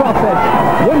 and in the process,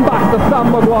 win back the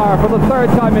Sam Maguire for the third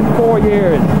time in 4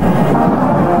 years.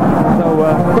 So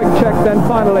quick check then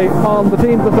finally on the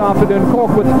teams this afternoon.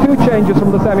 Cork with 2 changes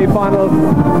from the semi-final,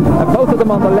 both of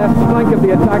them on the left flank of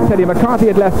the attack. Teddy McCarthy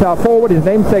at left half forward, his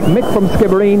namesake Mick from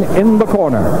Skibbereen in the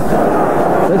corner.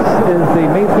 This is the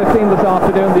Meath 15 this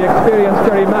afternoon. The experienced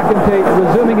Jerry McEntee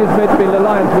resuming his midfield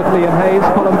alliance with Liam Hayes.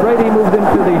 Colin Brady moves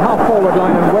into the half forward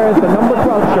line and wears the number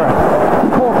 12 shirt.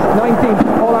 Cork's 19th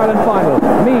All-Ireland final,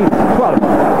 Meath 12th.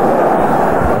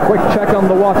 Quick check on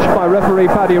the watch by referee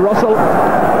Paddy Russell.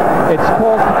 It's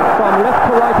Cork from left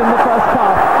to right in the first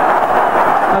half.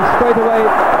 And straight away,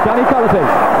 Danny Cullity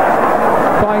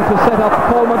trying to set up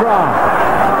Paul McGrath.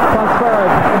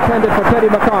 Transferred, intended for Teddy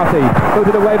McCarthy.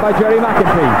 Booted away by Jerry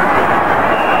McEntee.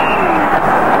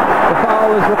 The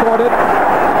foul is recorded.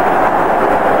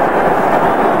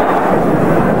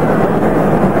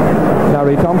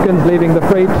 Larry Tompkins leaving the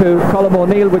free to Colm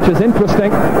O'Neill, which is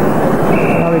interesting.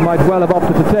 Larry might well have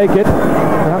opted to take it.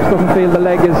 Perhaps doesn't feel the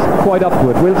leg is quite up to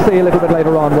it. We'll see a little bit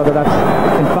later on whether that's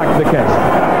in fact the case.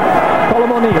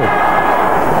 Colm O'Neill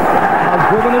has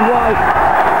driven it wide,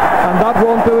 and that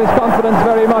won't do his confidence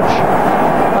very much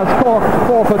as Cork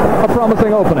forfeit a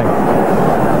promising opening.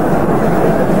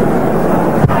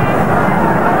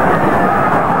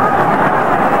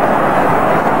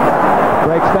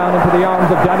 Breaks down into the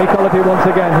arms of Danny Cullity once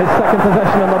again. His second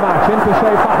possession in the match. Into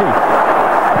Shea Fahy.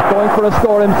 Going for a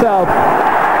score himself.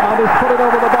 And he's put it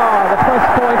over the bar. The first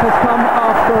point has come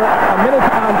after a minute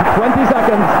and 20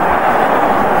 seconds.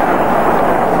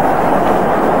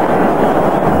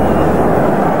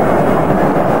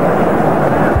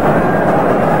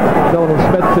 Donald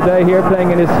Smith today here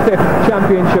playing in his 5th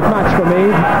championship match for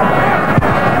Meath.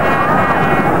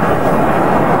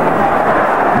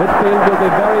 Midfield will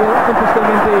be very interesting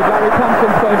indeed. Larry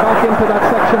Tompkins going back into that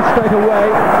section straight away.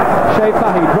 Shea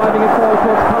Fahy driving it forward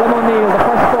towards Colm O'Neill. The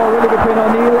first ball really between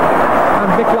O'Neill and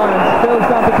Vic Lyons. Spills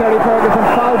down to Terry Ferguson.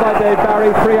 Foul by Dave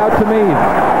Barry. 3 out to Meath.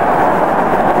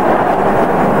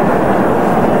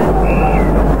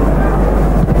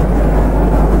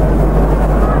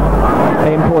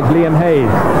 Aim towards Liam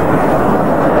Hayes.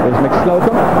 Here's Mick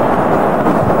Slocum.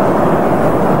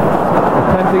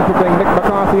 Attempting to bring Mick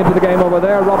McCarthy into the game over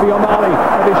there. Robbie O'Malley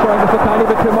maybe showing just a tiny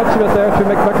bit too much of it there to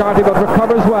Mick McCarthy, but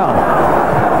recovers well.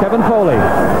 Kevin Foley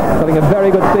having a very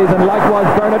good season. Likewise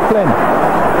Bernard Flynn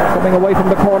coming away from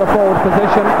the corner forward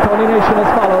position. Tony Nation has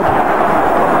followed.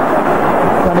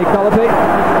 Danny Cullity.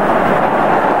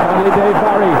 Finally Dave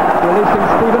Barry releasing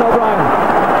Stephen O'Brien.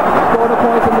 Scored a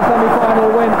point in the semi-final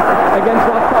win against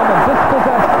Roscommon.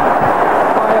 Dispossessed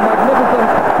by a magnificent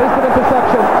piece of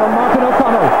interception from Martin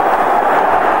O'Connell.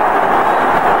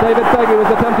 David Peggy was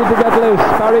attempting to get loose.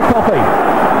 Barry Coffey.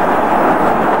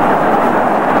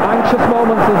 Anxious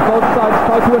moments as both sides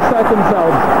try to assert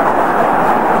themselves.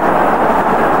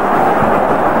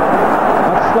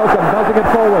 That's Slocum buzzing it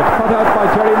forward. Cut out by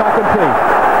Jerry McEntee.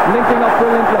 Linking up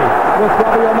brilliantly with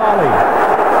Robbie O'Malley.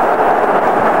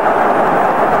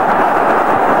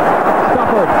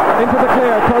 Stafford into the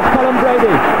clear towards Colin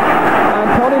Brady. And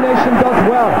Tony Nation does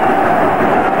well.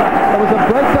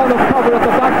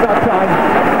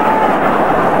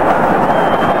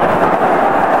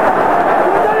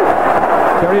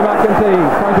 McEntee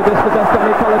trying to dispossess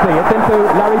Danny Cullity. It's into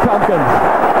Larry Tompkins.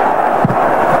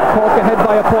 Cork ahead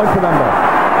by a point, remember.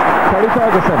 Terry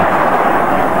Ferguson.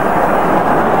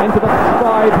 Into the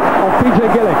stride of PJ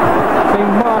Gaelic,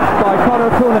 being marked by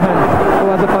Conor Coonahan, who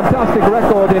has a fantastic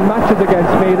record in matches against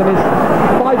Meath. In his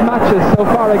 5 matches so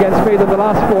far against Meath in the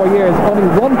last 4 years, only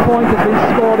 1 point has been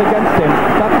scored against him.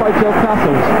 That's by Joe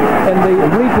Castles in the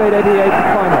replayed 88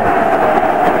 final.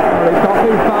 Harry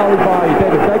Coffey fouled by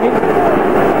David Beggy.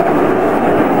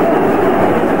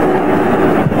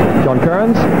 John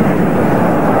Kearns.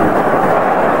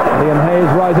 Liam Hayes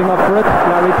rising up for it.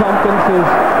 Larry Tompkins is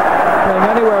playing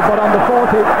anywhere but on the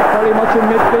 40, very much in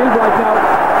midfield right now.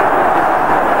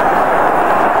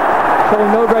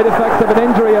 Showing no great effects of an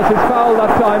injury as he's fouled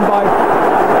that time by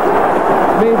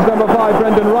Meath's number 5,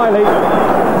 Brendan Riley.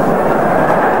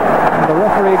 And the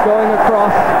referee going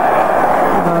across,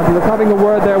 and he was having a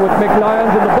word there with Mick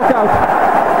Lyons in the book out.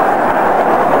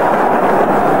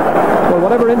 Well,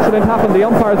 whatever incident happened, the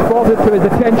umpires brought it to his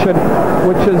attention,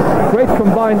 which is great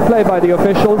combined play by the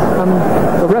officials, and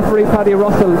the referee Paddy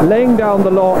Russell laying down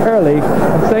the law early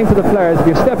and saying to the players, if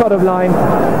you step out of line,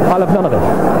 I'll have none of it.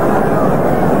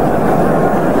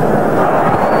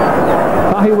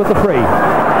 Fahy with the free.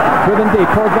 Driven deep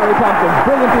towards Larry Tompkins.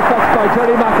 Brilliantly touched by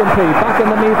Jerry McEntee. Back in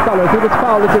the Meath colours. He was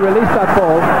fouled as he released that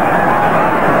ball.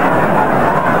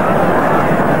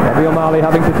 Robbie O'Malley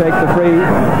having to take the free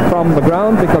from the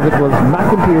ground because it was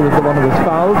McEntee who was the one who was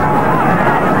fouled.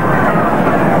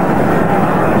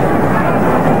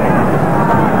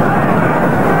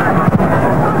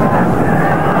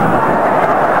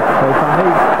 So Fahy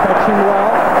fetching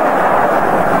well.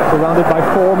 Surrounded by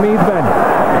 4 Meath men.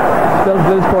 Spills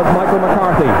loose towards Michael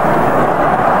McCarthy.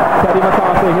 Teddy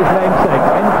McCarthy, his namesake,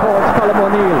 in towards Colm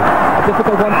O'Neill. A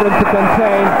difficult one for him to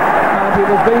contain, and he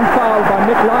was being fouled by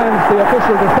Mick Lyons. The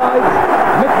official decides.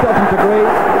 Mick doesn't agree,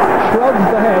 shrugs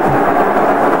the head.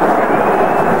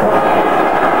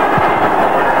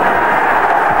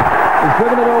 He's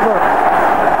driven it over.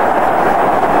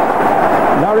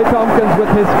 Larry Tompkins with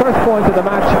his first point of the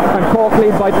match, and Cork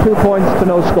lead by 2 points to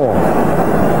no score.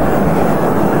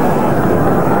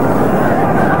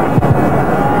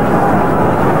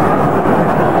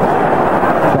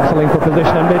 For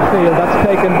position in midfield, that's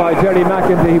taken by Jerry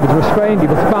McEntee. He was restrained, he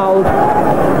was fouled,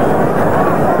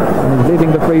 and he's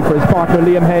leaving the free for his partner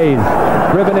Liam Hayes.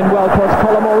 Driven in well towards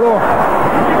Colm O'Rourke.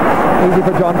 Easy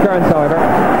for John Kearns, however.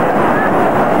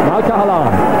 Mal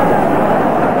Cahalane.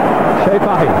 Shea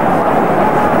Fahy.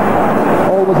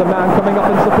 Always a man coming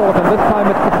up in support, and this time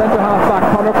it's the centre half back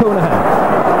Conor Coonahan.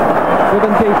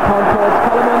 Driven deep towards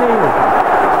Colm O'Neill.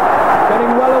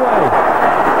 Getting well away.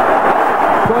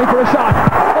 Going for a shot.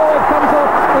 Comes off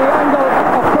the angle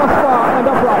of crossbar and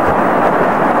upright.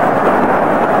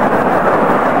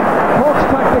 Cork's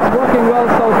tactics working well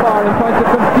so far in trying to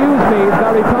confuse me.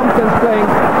 Larry Tompkins playing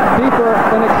deeper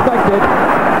than expected.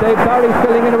 Dave Barry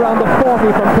filling in around the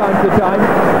 40 from time to time.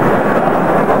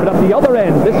 But at the other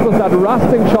end, this was that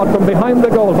rasping shot from behind the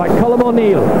goal by Colm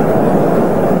O'Neill.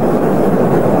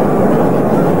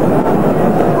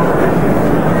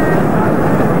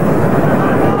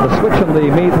 The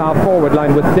Meath half forward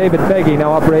line with David Beggy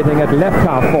now operating at left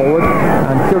half forward,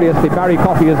 and curiously Barry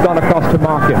Coffey has gone across to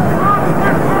mark him.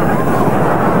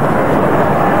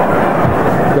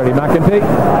 Jerry McEntee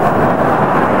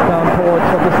down towards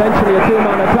what's essentially a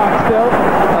 2-man attack still,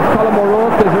 as Colm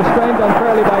O'Rourke is restrained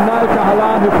unfairly by Niall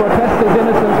Cahalane, who protests his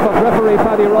innocence, but referee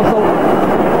Paddy Russell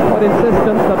quite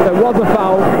insistent that there was a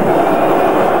foul.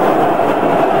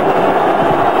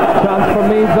 Chance for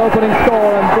Meath's opening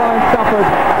score, and Brian Stafford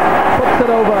puts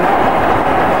it over,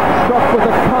 struck with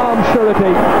a calm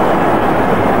surety.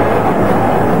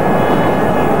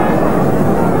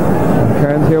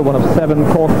 Kearns here, one of 7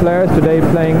 Cork players today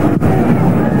playing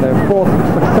their 4th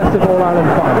successive All-Ireland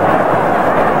final.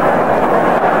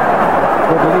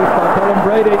 Good relief by Colin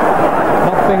Brady,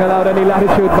 not being allowed any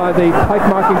latitude by the tight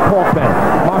marking Cork men.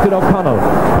 Martin O'Connell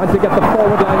trying to get the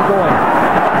forward line going.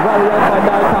 Well read by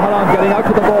Niall Cahalane, getting out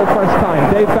to the ball first time.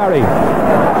 Dave Barry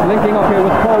linking up here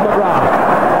with Paul McGrath.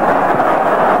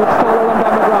 Good solo run by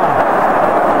McGrath.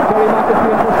 Jerry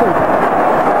McEntee in pursuit.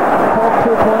 Cork 2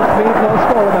 points, Meath no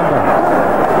score, remember.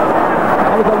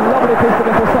 That was a lovely piece of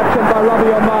interception by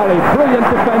Robbie O'Malley. Brilliant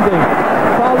defending.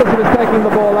 Fouled as he was taking the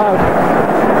ball out.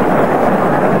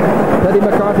 Teddy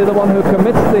McCarthy the one who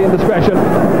commits the indiscretion.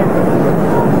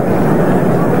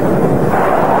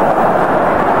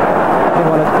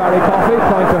 Coffey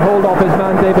trying to hold off his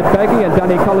man David Beggy, and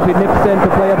Danny Cullity nips in to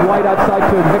play it wide outside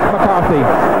to Mick McCarthy,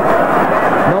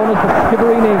 known as the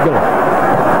Skibbereen Eagle.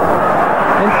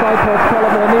 Inside towards Colm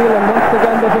O'Neill, and once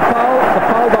again there's a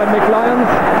foul by Mick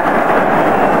Lyons.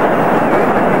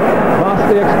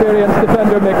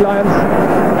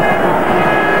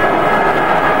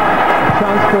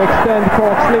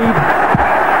 Cork's lead.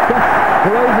 Just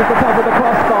grazes the top of the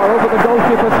crossbar over the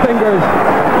goalkeeper's fingers.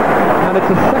 And it's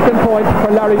a second point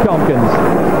for Larry Tompkins.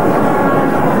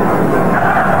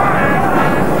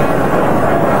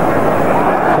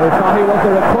 So Fahy, was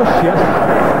there a push? Yes.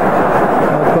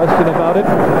 No question about it.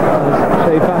 As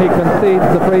Shea Fahy concedes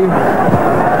the free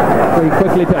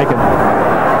quickly taken.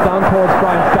 Down towards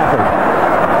Brian Stafford.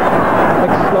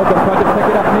 Mick Slocum tried to pick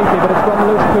it up neatly, but it's run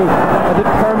loose to a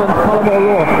determined Colm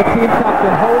O'Rourke. The team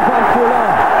captain holds on too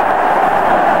long.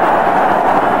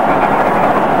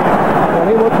 Well,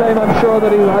 he would claim, I'm sure,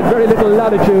 that he had very little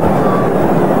latitude.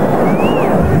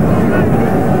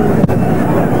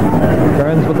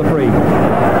 Burns with the free.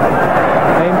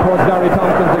 Aim towards Larry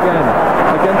Tompkins again,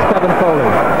 against Kevin Foley.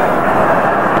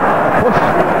 Push.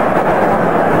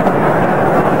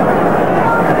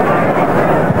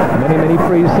 Many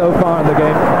frees so far in the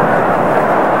game.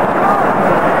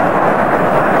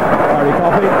 Barry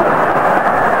Coffey.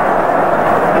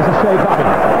 This is Shea Fahy.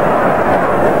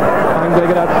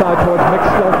 Angling it outside towards Mick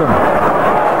Slocum.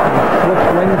 Switch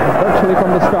wings virtually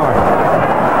from the start.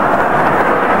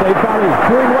 Dave Barry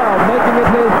doing well, making it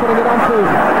his, putting it onto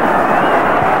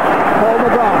Paul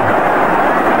McGrath.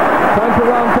 Trying to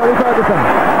round Terry Ferguson.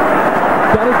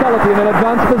 Johnny Cullity in an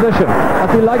advanced position, as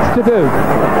he likes to do.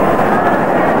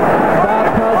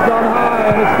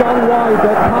 And it's gone wide.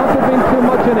 There can't have been too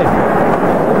much in it.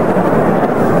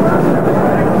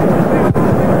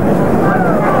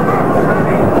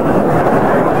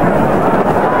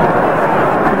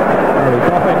 Larry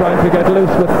Coffey trying to get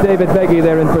loose with David Beggy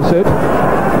there in pursuit.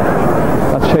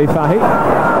 That's Shea Fahy.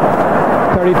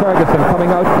 Terry Ferguson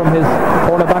coming out from his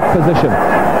cornerback position.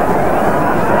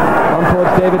 On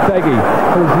towards David Beggy,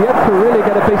 who's yet to really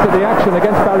get a piece of the action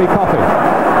against Barry Coffey.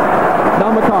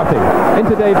 Now McCarthy,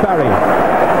 into Dave Barry.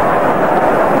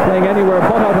 Playing anywhere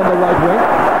but out on the right wing.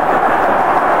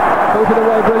 Booted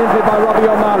away brilliantly by Robbie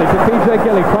O'Malley to PJ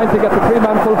Gillick, trying to get the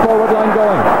three-man full forward line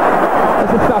going.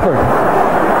 This is Stafford.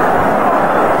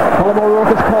 Colm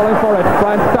O'Rourke is calling for it.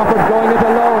 Brian Stafford going it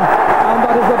alone. And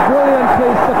that is a brilliant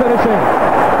piece to finishing.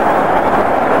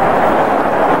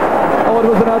 Oh, it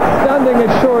was an outstanding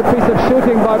assured piece of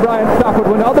shooting by Brian Stafford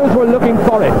when others were looking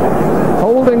for it.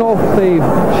 Holding off the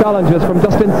challenges from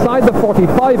just inside the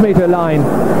 45-metre line.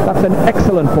 That's an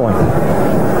excellent point.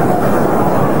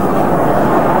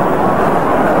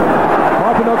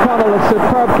 Martin O'Connell, a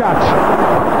superb catch.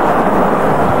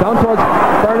 Down towards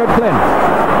Bernard Flynn.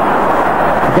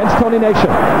 Against Tony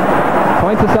Nation.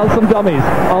 Trying to sell some dummies.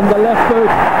 On the left boot.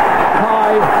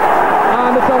 High.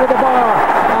 And it's over the bar.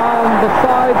 And the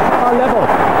sides are level.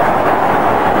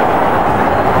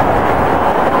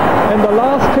 In the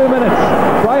last 2 minutes,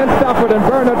 Brian Stafford and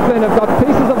Bernard Flynn have got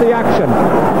pieces of the action,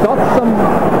 got some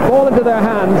ball into their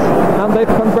hands, and they've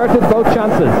converted both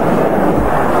chances.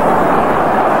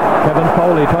 Kevin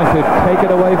Foley trying to take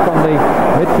it away from the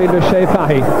midfielder Shea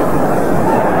Fahy.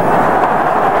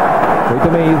 Free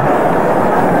to Meath.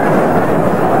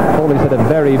 Foley's had a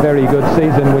very, very good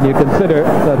season when you consider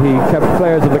that he kept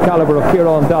players of the calibre of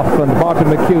Kieran Duff and Martin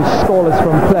McHugh scoreless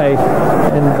from play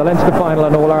in the Leinster final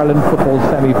and All-Ireland football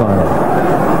semi-final.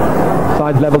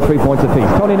 Sides level 3 points apiece.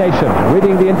 Tony Nation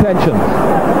reading the intentions.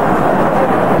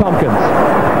 Tompkins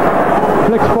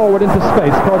flicks forward into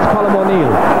space towards Colm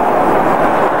O'Neill.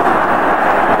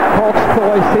 Cork's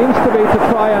ploy seems to be to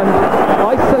try and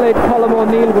isolate Colm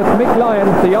O'Neill with Mick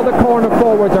Lyons. The other corner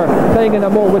forwards are playing in a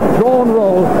more withdrawn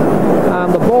role,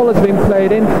 and the ball has been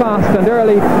played in fast and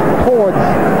early towards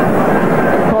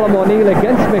Colm O'Neill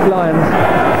against Mick Lyons.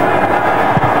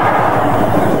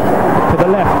 To the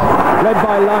left, led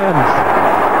by Lyons.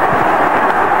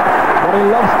 What he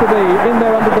loves to be, in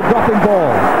there under the dropping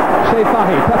ball. Shea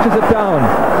Fahy touches it down.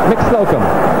 Mick Slocum.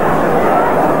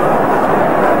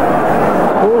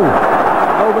 Ooh,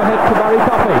 overhead to Barry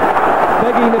Coffey.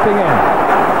 Beggy nipping in.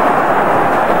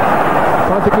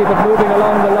 Trying to keep it moving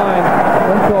along the line.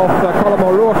 Went off Colm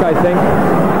O'Rourke, I think.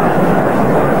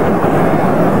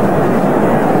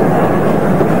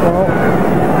 Well,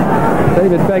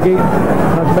 David Beggy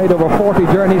has made over 40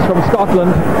 journeys from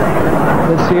Scotland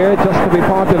this year just to be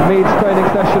part of Meath's training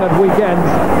session at weekends.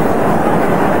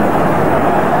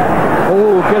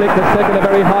 Oh, Gaelic has taken a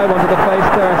very high one to the face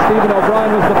there. Stephen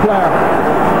O'Brien was the player.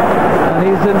 And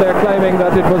he's in there claiming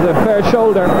that it was a fair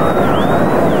shoulder.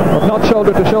 But not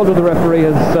shoulder to shoulder, the referee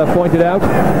has pointed out.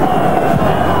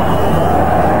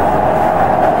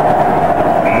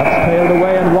 That's tailed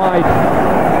away and wide.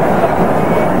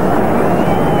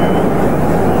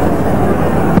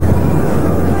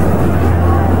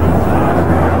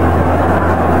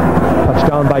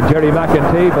 Touchdown by Jerry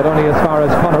McEntee, but only as far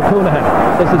as Conor Coonahan.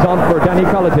 This is on for Danny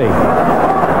Cullity.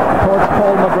 Towards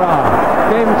Paul McGrath.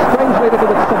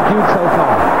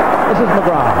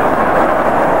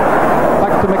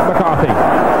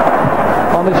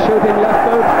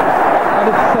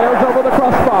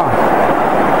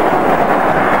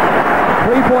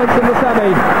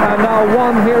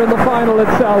 here in the final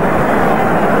itself.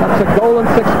 That's a goal and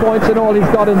 6 points in all he's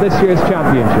got in this year's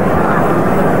championship.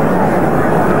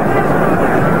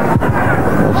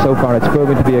 Well, so far it's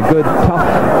proven to be a good, tough,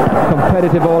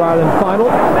 competitive All-Ireland final.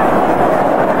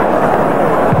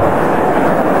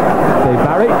 Dave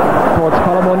Barry towards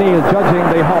Colm O'Neill, judging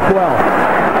the hop well.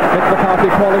 Mick McCarthy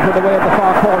calling for the way at the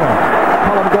far corner.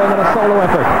 Colm going on a solo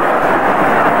effort.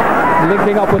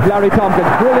 Linking up with Larry Tompkins.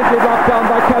 Brilliantly brought down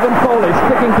by Kevin Foley.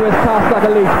 Sticking to his task like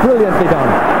a leech. Brilliantly done.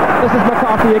 This is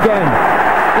McCarthy again.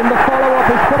 In the follow-up,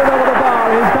 he's put it over the bar.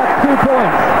 He's got 2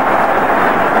 points.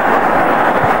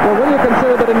 Well, when you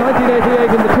consider that in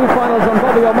 1988 in the 2 finals on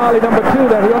Bobby O'Malley number 2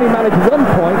 there, he only managed 1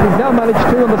 point. He's now managed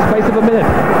 2 in the space of a minute.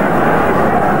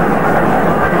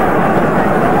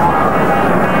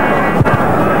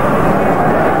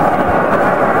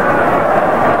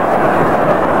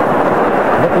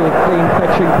 Clean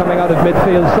pitching coming out of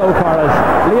midfield so far as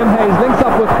Liam Hayes links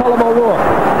up with Colm O'Rourke.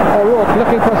 O'Rourke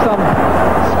looking for some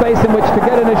space in which to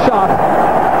get in a shot,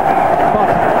 but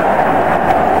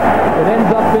it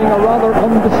ends up being a rather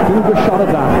undistinguished shot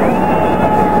at that.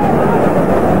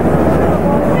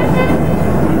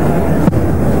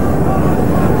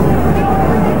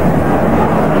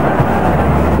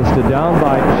 Fisted down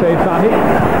by Shea Fahy.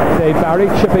 Dave Barry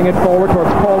chipping it forward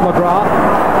towards Paul McGrath.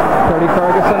 Ferdy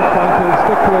Ferguson trying to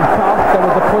stick to his task. There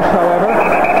was a push, however,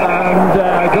 and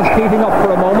just heating up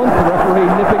for a moment. The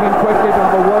referee nipping in quickly to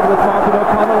have a word with Martin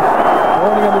O'Connell,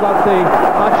 warning him about the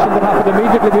action that happened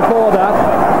immediately before that.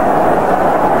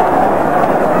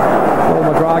 Paul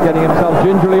McGrath getting himself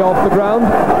gingerly off the ground.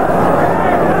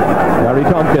 Larry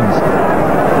Tompkins.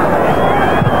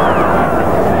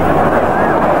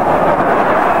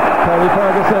 Ferdy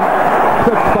Ferguson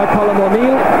tripped by Colm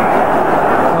O'Neill.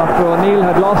 After O'Neill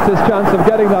had lost his chance of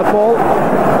getting that ball.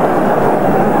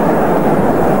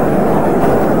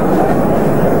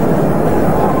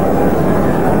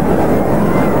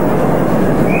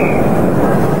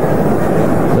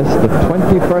 This is the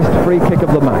 21st free kick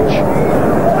of the match.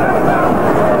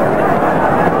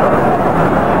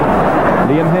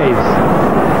 Liam Hayes.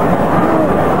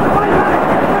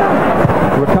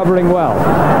 Recovering well.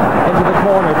 Into the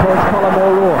corner towards Colm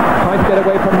O'Rourke. Trying to get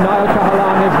away from Niall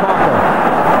Cahalane, his marker.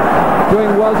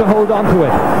 Doing well to hold on to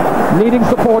it. Needing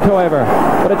support, however,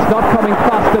 but it's not coming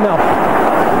fast enough.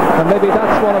 And maybe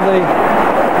that's one of the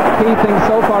key things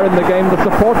so far in the game. The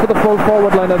support for the full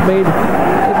forward line of Meath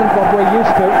isn't what we're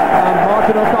used to. And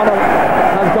Martin O'Connell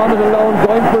has gone it alone,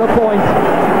 going for a point,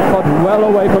 but well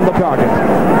away from the target.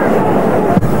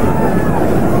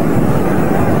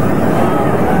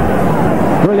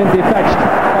 Brilliantly fetched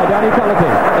by Danny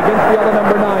Cullity against the other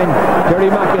number 9,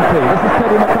 Jerry McEntee. This is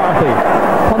Teddy McCarthy.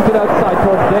 Punted outside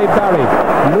towards Dave Barry.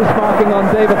 Loose marking on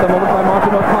Dave at the moment by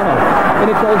Martin O'Connell.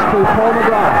 In it goes to Paul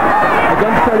McGrath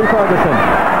against Ferdy Ferguson.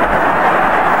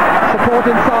 Support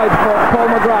inside for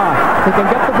Paul McGrath. He can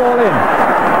get the ball in.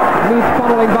 Meath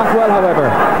funneling back well,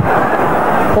 however.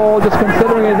 Paul just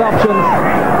considering his options.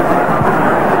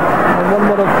 And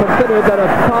one would have considered that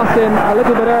a pass in a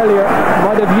little bit earlier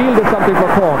might have yielded something for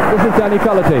Cork. This is Danny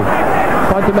Cullity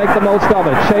trying to make the most of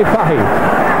it. Shea Fahy.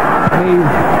 He's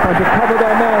trying to cover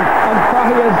their men, and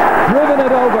Fahy has driven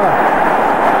it over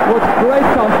with great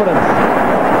confidence.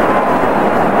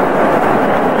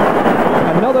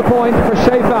 Another point for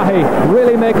Shea Fahy,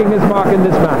 really making his mark in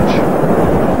this match.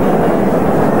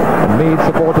 Meath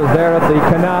supporters there at the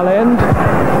canal end,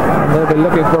 and they'll be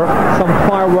looking for some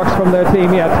fireworks from their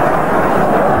team yet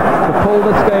to pull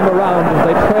this game around as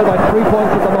they trail by 3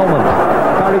 points at the moment.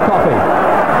 Barry Coffey.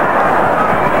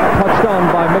 Touched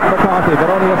on by Mick McCarthy, but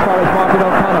only as far as Martin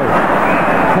O'Connell.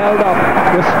 Held up,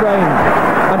 restrained,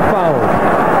 and fouled.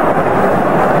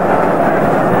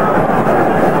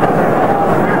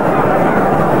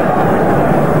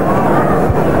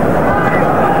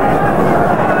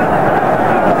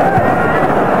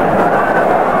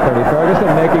 Ferdy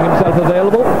Ferguson making himself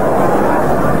available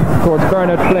towards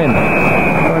Bernard Flynn.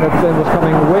 Bernard Flynn was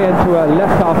coming way into a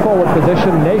left half forward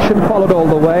position. Nation followed all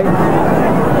the way.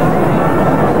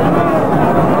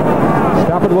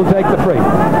 Stafford will take the free.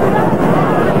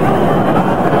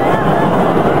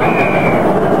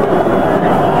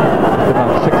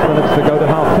 About 6 minutes to go to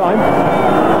half time.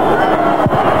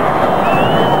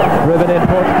 Driven in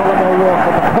towards Colm O'Rourke,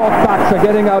 but the Cork backs are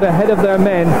getting out ahead of their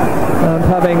men and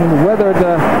having weathered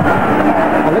a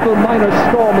little minor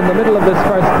storm in the middle of this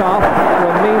first half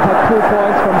when Meath had 2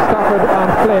 points from Stafford and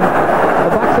Flynn.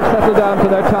 The backs have settled down to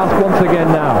their task once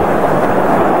again now.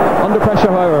 Under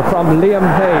pressure, however, from Liam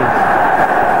Hayes.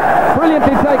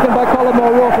 Brilliantly taken by Colm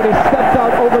O'Rourke, but he stepped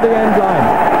out over the end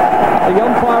line. The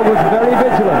umpire was very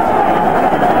vigilant.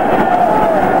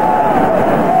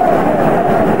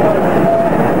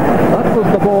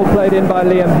 by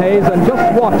Liam Hayes, and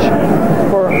just watch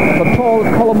for the tall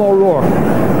Colm O'Rourke.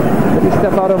 Did he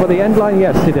step out over the end line?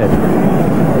 Yes, he did.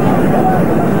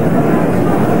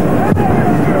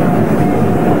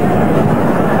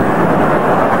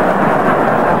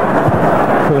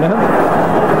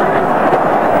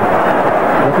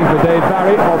 Looking for Dave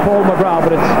Barry or Paul McGrath,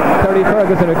 but it's Terry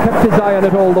Ferguson who kept his eye on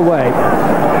it all the way.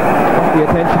 Got the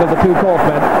attention of the two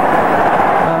Corkmen,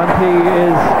 and he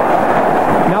is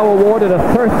now awarded a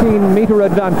 13-metre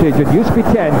advantage. It used to be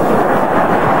 10.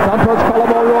 Down towards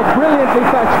Colm O'Rourke, brilliantly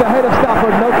fetched ahead of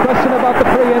Stafford. No question about the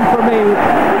free in for Meath.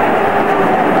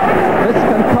 This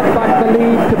can cut back the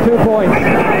lead to 2 points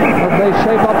as they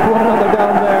shape up to one another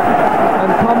down there, and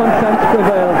common sense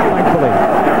prevails, thankfully.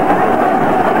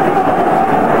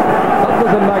 That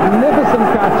was a magnificent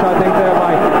catch, I think, there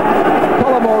by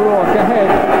Colm O'Rourke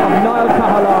ahead of Niall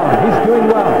Cahalane. He's doing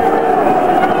well.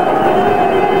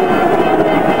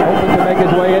 Hoping to make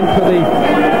his way into the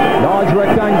large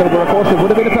rectangle, where of course it would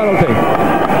have been a penalty.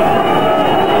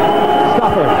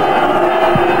 Stafford.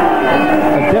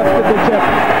 A deft at the chip.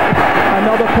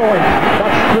 Another point.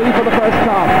 That's 3 for the first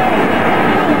half.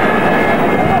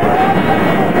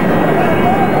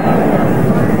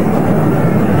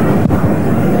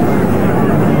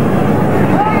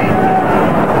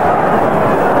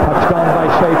 Touched on by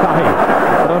Shea Fahy,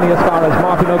 but only as far as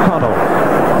Martin O'Connell.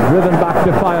 Driven back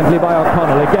defiantly by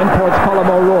O'Connell. Again towards Colm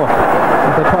O'Rourke.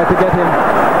 They tried to get him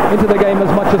into the game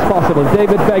as much as possible.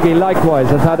 David Beggy likewise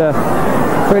has had a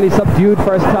fairly subdued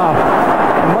first half.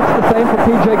 And much the same for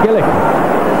PJ Gaelic.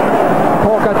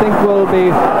 Cork, I think, will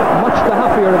be much the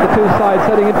happier of the two sides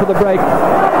heading into the break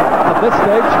at this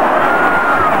stage.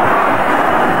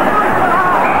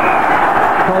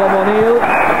 Colm O'Neill,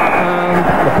 and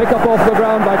the pick up off the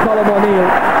ground by Colm O'Neill.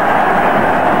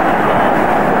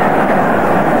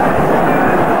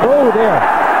 Oh dear.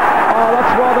 Oh,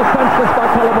 that's rather senseless by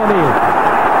Colm O'Neill.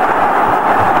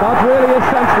 That really is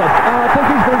senseless. And I think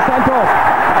he's been sent off.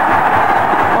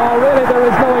 Oh, really, there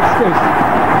is no excuse.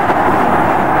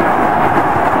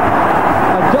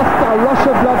 Just a rush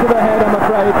of blood to the head, I'm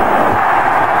afraid.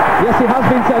 Yes, he has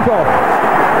been sent off.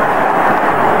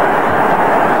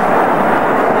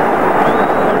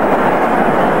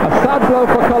 A sad blow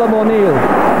for Colm O'Neill.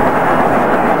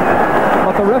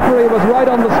 But the referee was right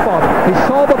on the spot. He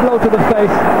saw the blow to the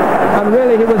face, and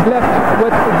really he was left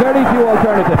with very few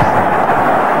alternatives.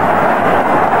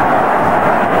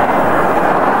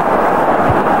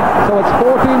 So it's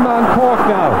 14-man Cork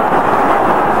now.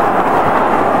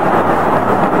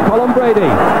 Colm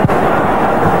Brady.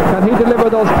 Can he deliver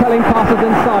those telling passes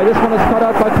inside? This one is cut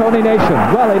out by Tony Nation.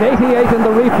 Well, in 88 in the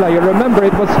replay, you remember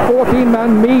it was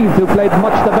 14-man Meath who played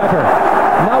much the better.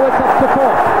 Now it's up to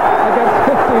Cork against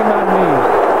 15-man Meath.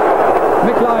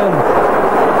 Mick Lyons.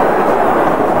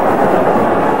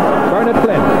 Bernard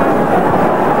Flynn.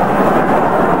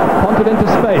 Punted into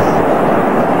space.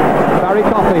 Barry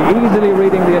Coffey easily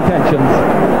reading the intentions.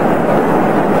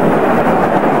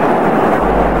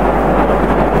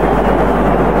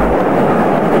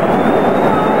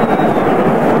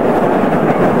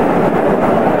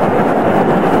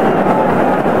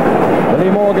 Billy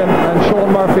Morgan and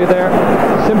Sean Murphy there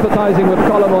sympathising with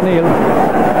Colm O'Neill.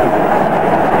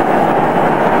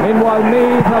 Meanwhile,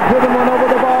 Meath have driven one over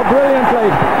the bar brilliantly.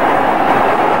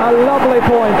 A lovely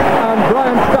point, and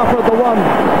Brian Stafford, the one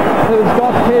who's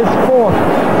got his fourth,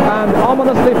 and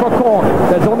ominously for Cork,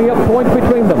 there's only a point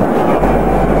between them.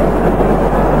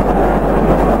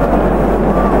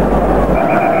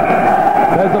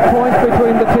 There's a point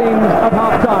between the teams at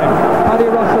half-time. Paddy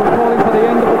Russell calling for the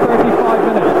end of the 35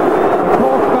 minutes. The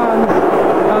Cork fans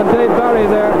and Dave Barry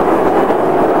there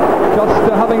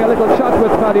just having a little chat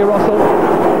with Paddy Russell.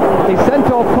 He sent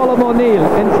off Colm O'Neill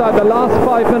inside the last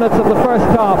 5 minutes of the first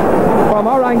half. From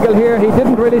our angle here, he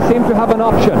didn't really seem to have an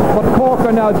option. But Cork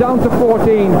are now down to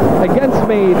 14 against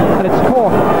Meath, and it's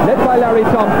Cork, led by Larry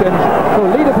Tompkins, who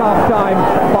lead at half-time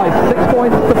by 6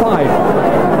 points to 5.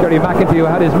 Jerry McEntee, who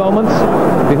had his moments,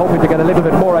 be hoping to get a little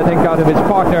bit more, I think, out of his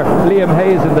partner Liam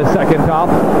Hayes in the second half.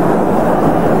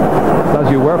 As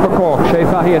you were for Cork, Shea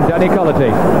Fahy and Danny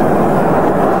Cullity.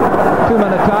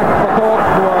 Two-man attack for Cork,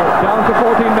 who are down to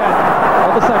 14 men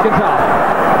of the second half.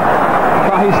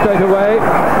 Fahy straight away,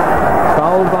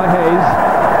 fouled by Hayes.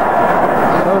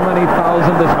 So many fouls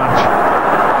in this match.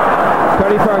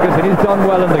 Terry Ferguson, he's done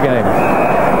well in the game.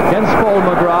 Against Paul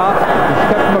McGrath, he's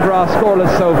kept McGrath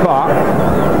scoreless so far.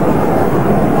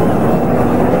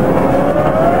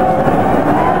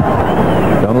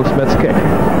 Donald Smith's kick.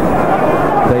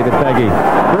 David Beggy.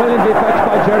 Brilliantly fetched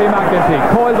by Jerry McEntee.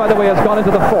 Coyle, by the way, has gone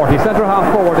into the 40. Centre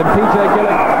half forward, and PJ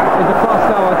Gaelic is across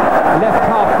now at left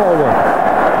half forward.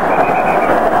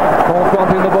 Cork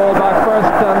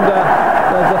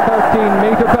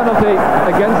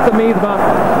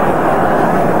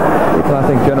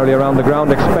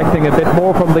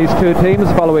two teams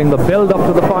following the build-up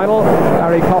to the final.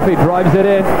 Harry Coffey drives it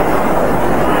in.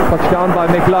 Touched down by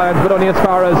Mick Lyons, but only as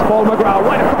far as Paul McGrath,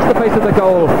 right across the face of the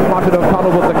goal. Martin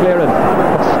O'Connell with the clearance.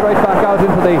 But straight back out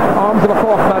into the arms of a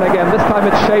Cork man again. This time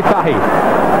it's Shea Fahy.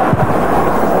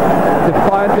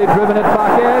 Defiantly driven it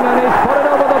back in, and he's put it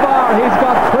over the bar. He's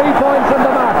got 3 points in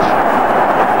the match.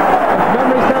 If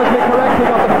memory serves me correct, he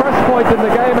got the first point in the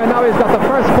game, and now he's got the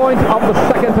first point of the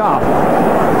second half.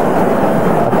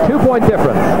 A 2-point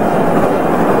difference.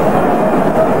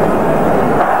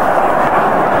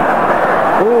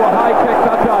 Ooh, a high kick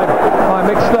that time by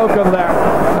Mick Slocum there.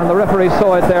 And the referee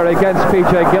saw it there against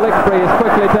PJ Gaelic. Free is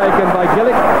quickly taken by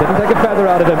Gaelic. Didn't take a feather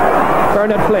out of him.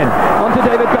 Bernard Flynn onto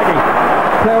David Beggy.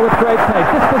 Player with great pace.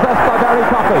 Dispossessed by Barry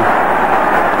Coffey.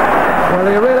 Well,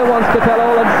 he really wants to tell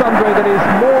all and sundry that he's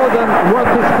more than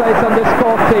worth his place on this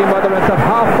Cork team, whether it's at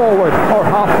half forward or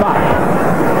half back.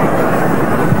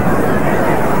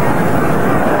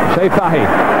 Shea Fahy,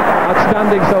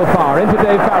 outstanding so far. Into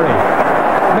Dave Barry.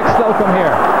 Mick Slocum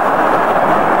here.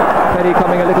 Petty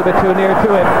coming a little bit too near to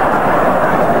him.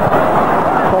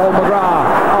 Paul McGrath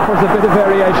offers a bit of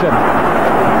variation.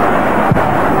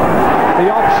 The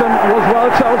option was well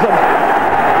chosen.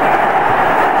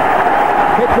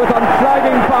 Hit with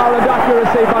unflagging power and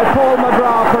accuracy by Paul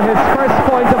McGrath for his first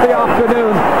point of the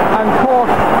afternoon, and Cork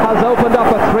has opened up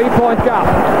a 3-point gap.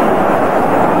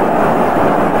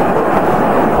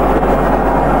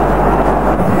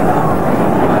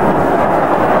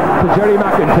 To Jerry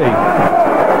McEntee.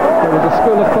 There was a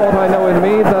school of thought, I know, in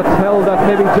me that held that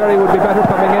maybe Jerry would be better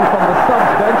coming in from the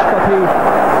subs bench, but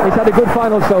he's had a good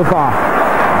final so far.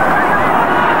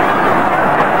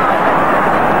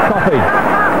 Coffey.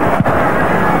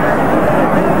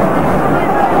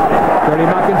 Jerry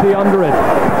McEntee under it.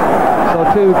 So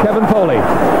to Kevin Foley.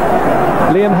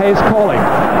 Liam Hayes calling.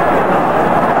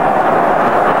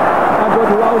 A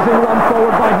good rousing run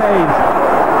forward by Hayes.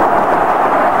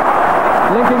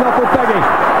 Linking up with Beggy.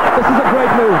 This is a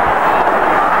great move.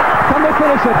 Can they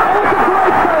finish it? Oh, it's a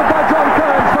great save by John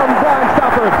Kearns from Brian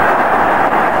Stafford.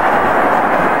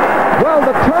 Well,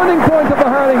 the turning point of the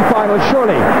hurling final,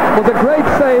 surely, was a great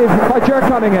save by Ger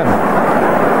Cunningham.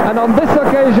 And on this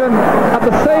occasion, at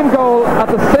the same goal, at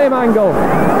the same angle,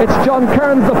 it's John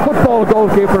Kearns, the football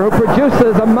goalkeeper, who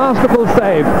produces a masterful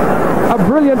save. A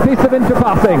brilliant piece of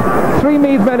interpassing. 3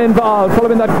 Meath men involved,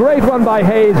 following that great run by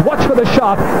Hayes. Watch for the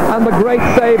shot, and the great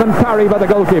save and parry by the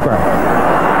goalkeeper.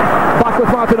 Back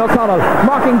with Martin O'Connell,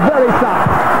 marking very sap,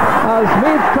 as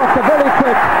Meath took a very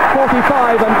quick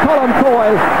 45, and Colin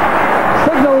Coyle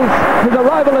signals his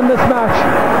arrival in this match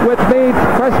with Meath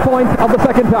first point of the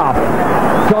second half.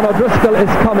 John O'Driscoll is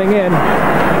coming in,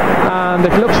 and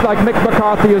it looks like Mick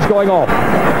McCarthy is going off.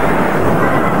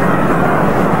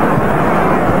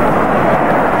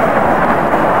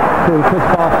 Cool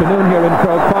crisp afternoon here in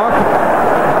Croke Park.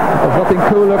 There's nothing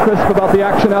cool or crisp about the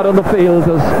action out on the field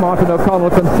as Martin O'Connell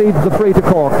concedes the free to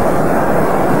Cork.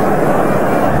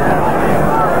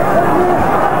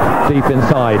 Deep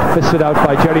inside, fisted out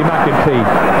by Jerry McEntee.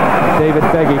 David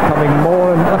Beggy coming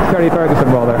more, and that's Terry Ferguson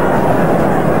rather.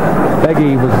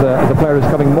 Beggy was the player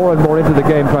who's coming more and more into the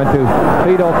game, trying to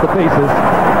feed off the pieces.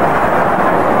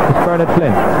 It's Bernard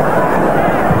Flynn.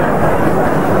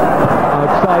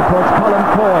 Outside towards Colin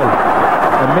Coyle.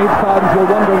 And Meath fans will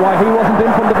wonder why he wasn't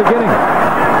in from the beginning.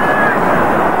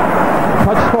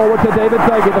 Touch forward to David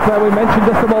Beggy, the player we mentioned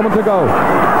just a moment ago.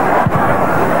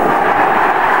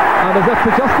 And as if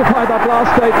to justify that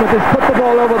last statement, he's put the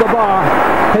ball over the bar.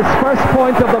 His first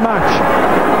point of the match.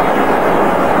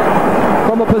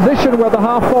 From a position where the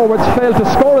half-forwards failed to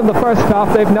score in the first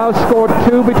half, they've now scored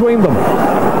 2 between them.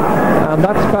 And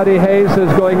that's Paddy Hayes,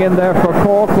 who's going in there for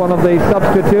Cork, one of the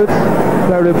substitutes,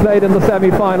 player who played in the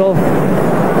semi-final.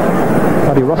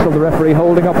 Paddy Russell, the referee,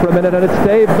 holding up for a minute, and it's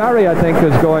Dave Barry, I think,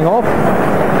 who's going off.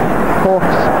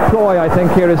 Cork's ploy, I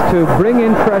think, here is to bring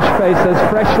in fresh faces,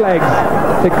 fresh legs,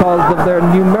 because of their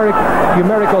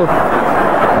numerical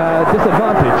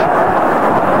disadvantage.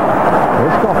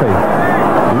 Here's Coffey,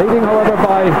 leading, however,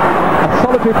 by a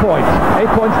solitary point, 8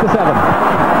 points to 7.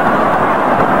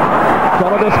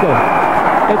 John O'Driscoll.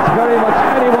 It's very much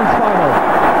anyone's final.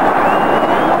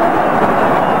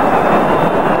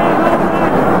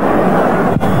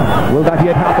 Will that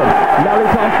yet happen? Larry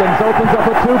Tompkins opens up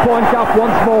a 2-point gap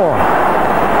once more.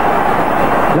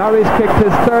 Larry's kicked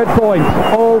his 3rd point,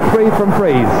 all 3 from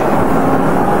frees.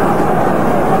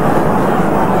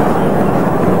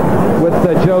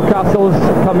 With Joe Castles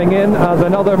coming in as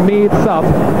another Meath sub.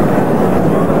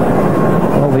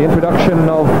 Well, the introduction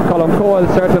of Colin Coyle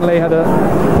certainly had a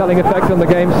telling effect on the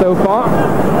game so far.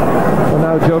 So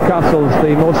now Joe Castles,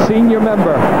 the most senior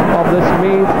member of this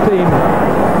Meath team,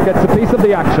 gets a piece of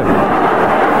the action.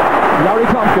 Larry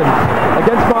Tompkins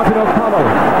against Martin O'Connell.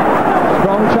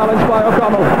 Strong challenge by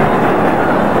O'Connell.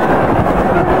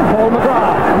 Paul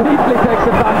McGrath neatly takes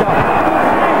it back up.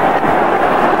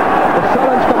 The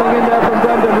challenge coming in there from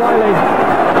Brendan Riley.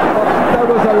 But there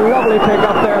was a lovely pick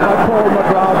up there by Paul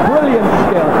McGrath. Brilliant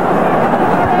skill.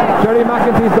 Jerry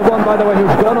McEntee's the one, by the way,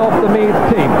 who's gone off the Meath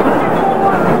team.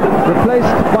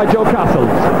 Replaced by Joe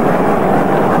Castles.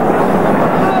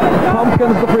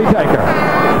 Tompkins the free taker.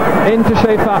 Into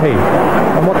Shea Fahy.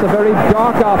 And what's a very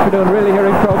dark afternoon really here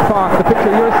in Croke Park. The picture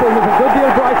you're seeing is a good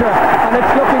deal brighter, and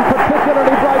it's looking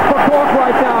particularly bright for Cork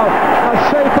right now as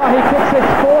Shea Fahy kicks his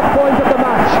 4th point of the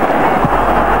match.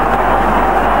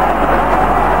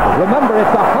 Remember,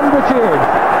 it's 100 years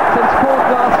since Cork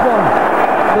last won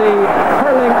the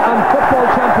hurling and football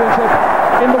championship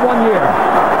in the 1 year.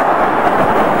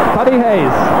 Paddy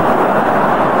Hayes.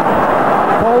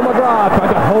 Paul McGrath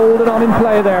trying to hold it on in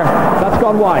play there. That's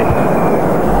gone wide.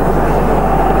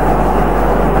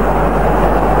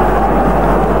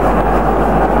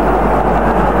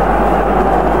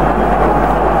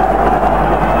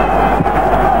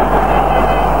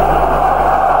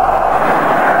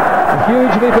 A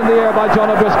huge leap in the air by John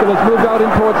O'Driscoll has moved out in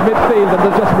towards midfield, and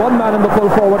there's just one man in the full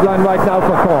forward line right now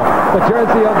for Cork. The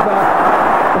jersey of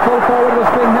the full forward was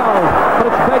being held, but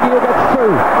it's Beggy who gets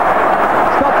through.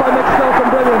 Stopped by Mick Slocum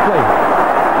brilliantly.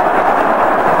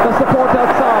 The support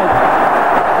outside.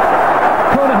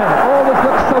 Conahan always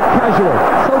looks so casual,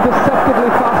 so deceptively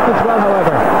fast as well,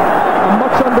 however. A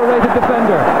much underrated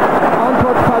defender. On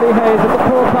towards Paddy Hayes at the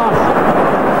poor pass.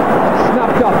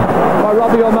 Snapped up by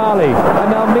Robbie O'Malley. And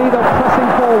now Meath are pressing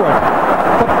forward.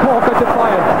 But Cork are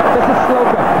defiant. This is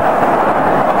Slocum.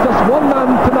 Just one man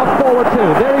to knock forward to.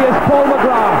 There he is, Paul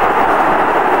McGrath.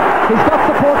 He's got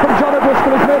support from John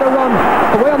O'Driscoll, who's made a run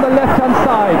away on the left-hand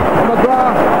side. And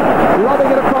McGrath lobbing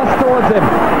it across towards him.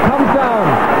 Comes down.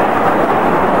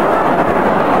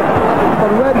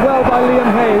 But read well by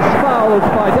Liam Hayes. Fouled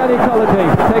by Danny Cullity,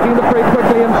 taking the free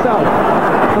quickly himself.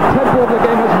 The tempo of the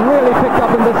game has really picked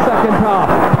up in this second half.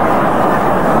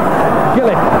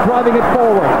 Gaelic driving it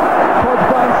forward towards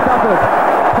Brian Stafford.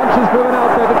 Punches driven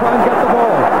out there to try and get the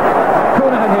ball.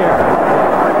 Conahan here.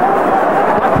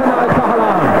 Back to Niall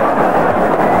Cahalan.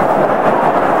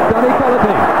 Danny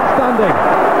Cullity standing,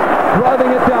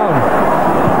 driving it down.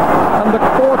 And the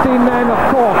 14 men of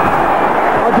Cork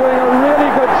are doing a really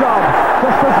good job,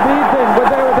 just as Meath did when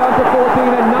they were down to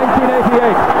 14 in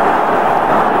 1988.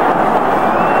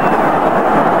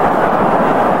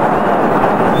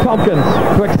 Tompkins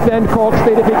to extend Cork's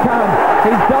lead if he can.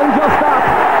 He's done just that.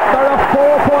 There are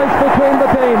 4 points between the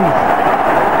teams.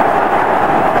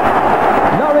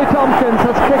 Larry Tompkins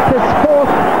has kicked his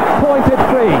 4th pointed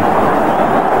free.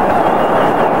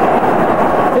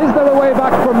 Is there a way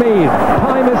back for Meath?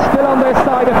 Time is still on their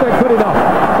side if they're good enough.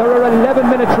 There are 11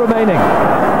 minutes remaining.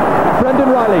 Brendan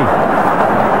Riley.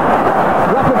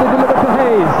 Rapidly delivered to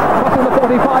Hayes. Crossing the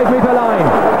 45-metre line.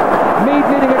 Meath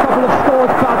needing a couple of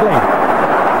scores badly.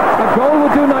 A goal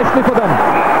would do nicely for them.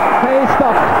 Hayes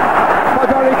stopped by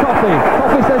Barry Coffey.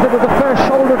 Coffey says it was a fair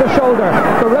shoulder to shoulder.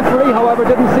 The referee, however,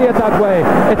 didn't see it that way.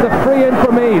 It's a free in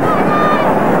for Meath.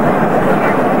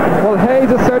 Well, Hayes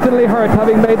is certainly hurt,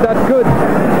 having made that good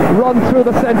run through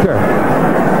the centre.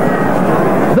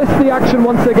 This the action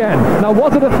once again. Now,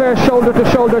 was it a fair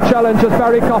shoulder-to-shoulder challenge as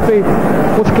Barry Coffey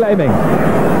was claiming?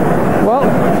 Well,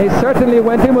 he certainly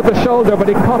went in with the shoulder, but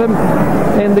he caught him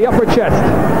in the upper chest.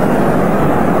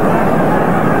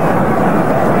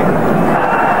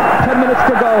 10 minutes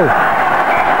to go,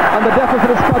 and the deficit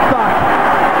is cut back,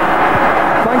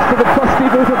 thanks to the trusty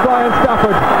boot of Brian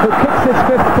Stafford, who kicks his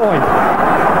 5th point.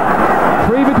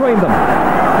 3 between them.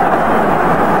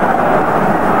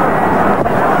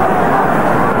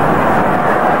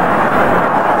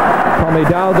 Tommy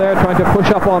Dow there trying to push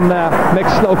up on Mick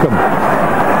Slocum.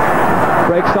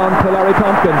 Breaks on to Larry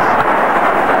Tompkins.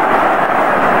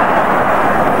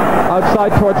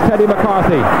 Outside towards Teddy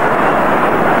McCarthy.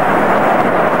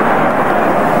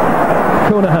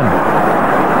 Conahan.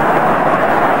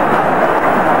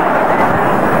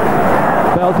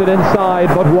 Belted inside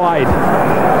but wide.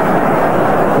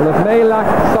 Well, it may lack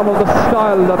some of the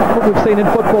style that we've seen in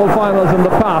football finals in the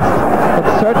past,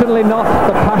 but certainly not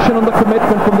the passion and the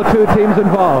commitment from the two teams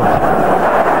involved.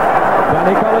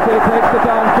 Danny Cullity takes it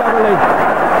down cleverly.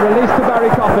 Released to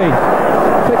Barry Coffey.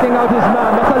 Picking out his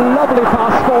man. That's a lovely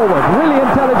pass forward. Really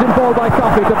intelligent ball by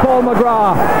Coffey to Paul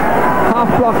McGrath. Half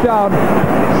blocked down.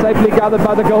 Safely gathered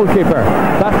by the goalkeeper.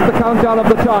 That's the countdown of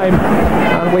the time.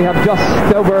 And we have just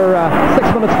over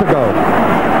 6 minutes to go.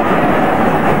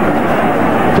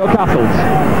 Joe Castles.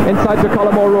 Inside to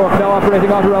Colm O'Rourke, now operating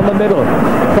out around the middle,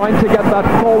 trying to get that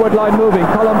forward line moving.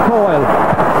 Colm Coyle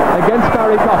against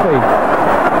Barry Coffey.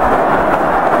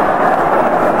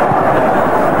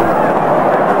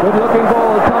 Good looking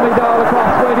ball, Tommy Dow across,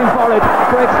 waiting for it,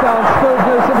 breaks down, spills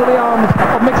loose into the arms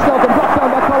of Mick Slocum, brought down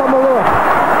by Colm O'Rourke,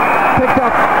 picked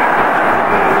up,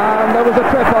 and there was a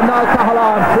trip on Niall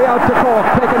Cahalane, 3 out to Cork,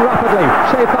 taken rapidly,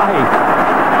 Shea Fahy,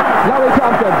 Larry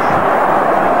Tompkins,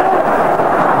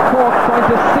 Cork trying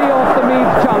to see off the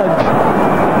Meath challenge.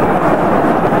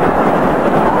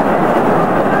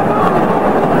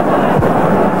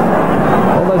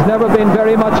 Well, there's never been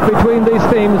very much between these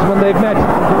teams when they've met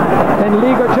in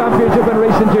League or Championship in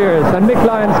recent years, and Mick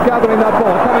Lyons gathering that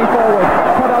ball, coming forward,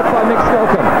 cut out by Mick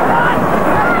Slocum.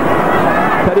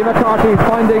 Teddy McCarthy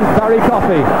finding Barry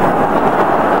Coffey.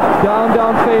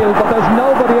 Downfield, but there's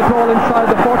nobody at all inside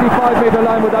the 45-metre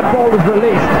line where that ball was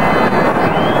released.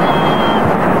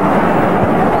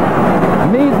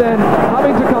 Meath then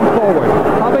having to come forward,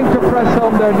 having to press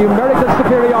home their numerical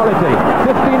superiority,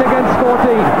 15 against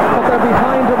 14, but they're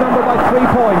behind, remember, by 3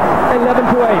 points, 11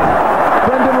 to 8.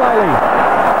 Brendan Riley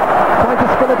trying to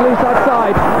spin it loose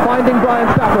outside, finding Brian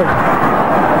Stafford.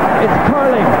 It's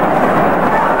curling.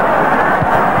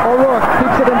 O'Rourke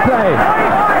keeps it in play.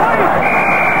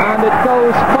 And it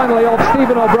goes finally off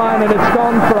Stephen O'Brien, and it's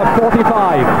gone for a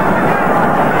 45.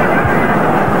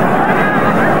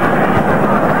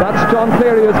 That's John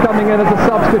Cleary who's coming in as a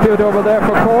substitute over there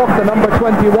for Cork, the number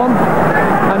 21,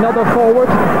 another forward.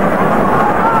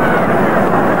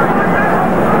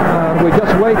 And we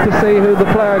just wait to see who the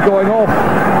player going off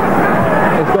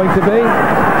is going to be.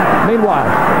 Meanwhile,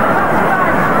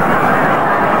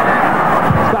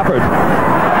 Stafford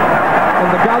in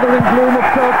the gathering gloom of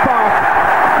Croke Park,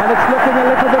 and it's looking a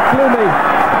little bit gloomy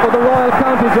for the Royal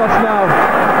County just now.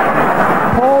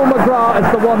 Paul McGrath is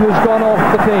the one who's gone off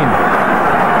the team.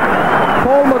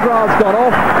 Paul McGrath's gone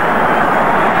off.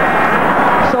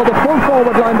 So the full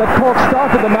forward line that Cork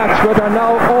started the match with are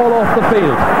now all off the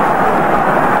field.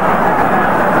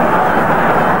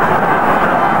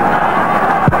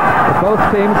 Both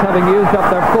teams having used up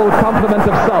their full complement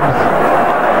of subs.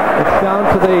 It's down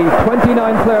to the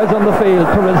 29 players on the field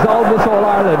to resolve this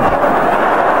All-Ireland.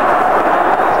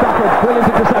 Stafford, brilliant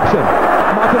interception.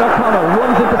 Martin O'Connell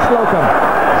runs into Slocum,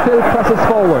 still presses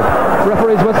forward.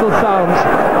 Referee's whistle sounds.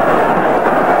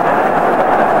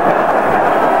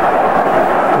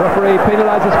 Referee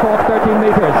penalises Cork 13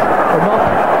 metres for not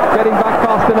getting back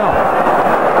fast enough.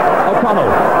 O'Connell.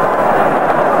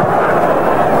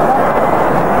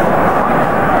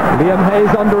 Liam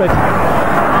Hayes under it.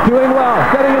 Doing well,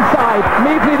 getting inside.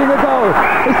 Meath leading the goal.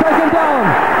 He's taken down.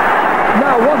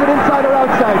 Now, was it inside or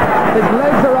outside? His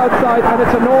legs are outside, and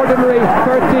it's an ordinary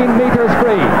 13 metres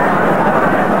free.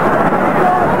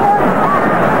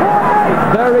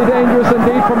 Very dangerous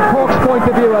indeed from Cork's point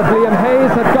of view, as Liam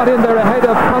Hayes had got in there ahead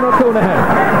of Conor Coonahan.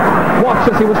 Watch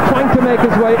as he was trying to make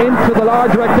his way into the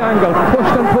large rectangle,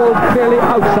 pushed and pulled clearly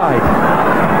outside.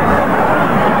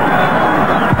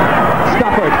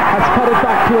 Stafford has cut it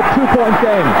back to a 2-point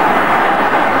game.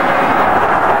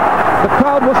 The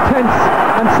crowd was tense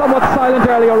and somewhat silent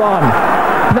earlier on,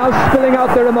 now spilling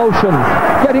out their emotions,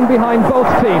 getting behind both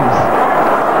teams.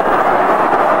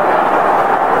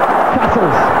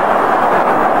 Castles,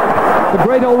 the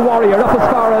great old warrior, up as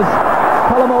far as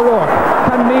Colm O'Rourke.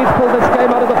 Can Meath pull this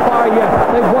game out of the fire yet?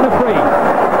 They've won a free.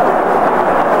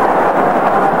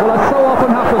 Well, as so often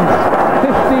happens,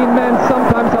 15 men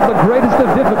sometimes have the greatest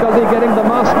of difficulty getting the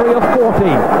mastery of 14.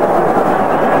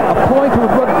 A point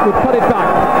would put it back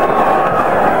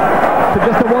to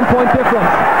just a 1-point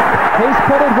difference. He's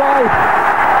put it wide.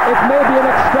 It may be an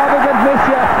extravagant miss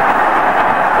yet,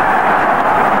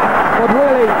 but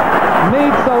really,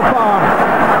 Meath so far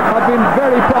have been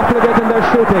very profligate in their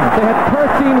shooting. They had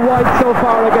 13 wide so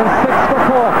far against 6 for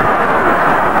Cork.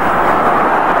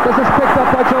 This is picked up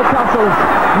by Joe Castles.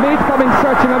 Meath coming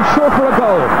searching, I'm sure, for a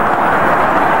goal.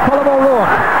 Colm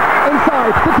O'Rourke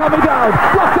inside to Tommy Dowd,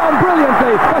 blocked down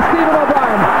brilliantly by Stephen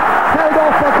O'Brien. Held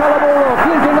off by Colm O'Rourke,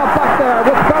 linking up back there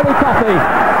with Barry Coffey.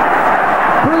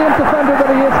 Brilliant defender that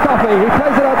he is, Coffey. He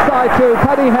plays it outside to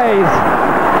Paddy Hayes.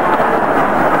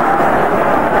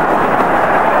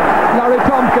 Larry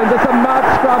Tompkins, it's a mad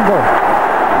scramble.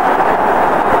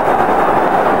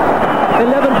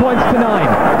 11 points to 9.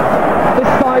 This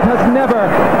side has never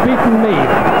beaten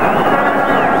Meath.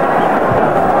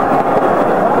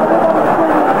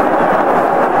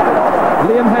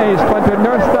 Liam Hayes trying to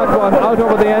nurse that one out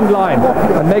over the end line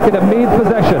and make it a Meath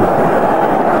possession.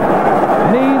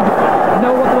 Meath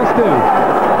know what they must do.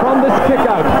 From this kick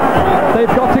out,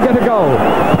 they've got to get a goal.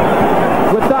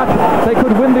 With that, they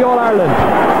could win the All-Ireland.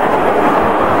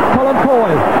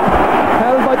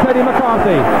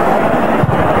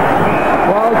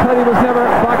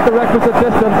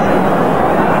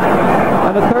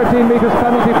 15 metres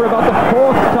penalty for about the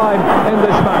 4th time in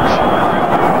this match.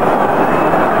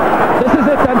 This is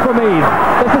it then for Meath.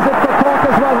 This is it for Cork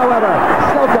as well, however.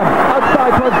 Slocum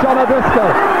outside towards John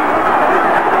O'Driscoll.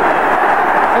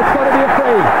 It's going to be a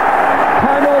free.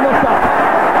 Time almost up.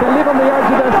 They live on the edge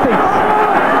of their seats.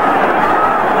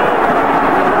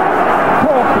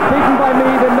 Cork beaten by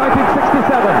Meath in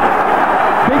 1967.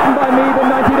 Beaten by Meath in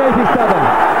 1987.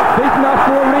 Beaten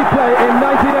after a replay in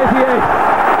 1988.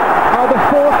 Are the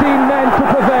 14 men to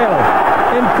prevail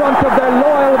in front of their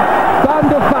loyal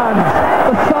band of fans?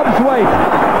 The subs wait.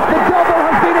 The double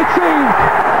has been achieved.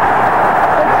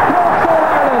 It's Cork's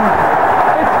All-Ireland.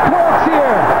 It's Cork's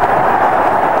year.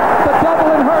 The double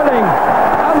in hurling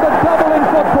and the double in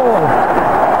football.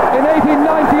 In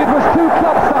 1890 it was 2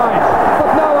 club sides, but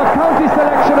now a county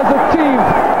selection has achieved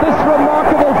this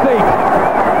remarkable feat.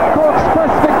 Cork's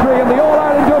first victory in the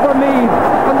All-Ireland over Meath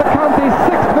and the county's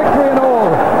 6th victory in all.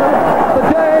 The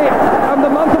day and the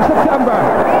month of September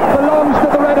belongs to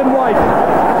the red and white.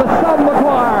 The Sam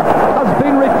Maguire has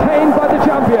been retained by the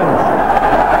champions.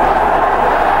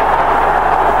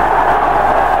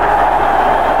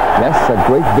 Yes, a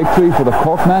great victory for the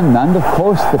Corkmen, and of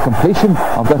course the completion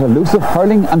of that elusive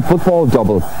hurling and football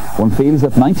double. One feels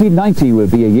that 1990 will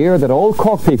be a year that all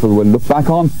Cork people will look back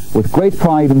on with great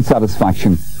pride and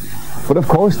satisfaction. But of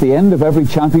course the end of every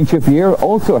championship year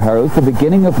also heralds the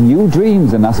beginning of new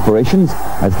dreams and aspirations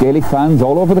as Gaelic fans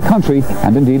all over the country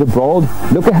and indeed abroad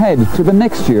look ahead to the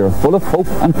next year full of hope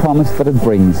and promise that it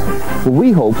brings. But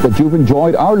we hope that you've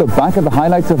enjoyed our look back at the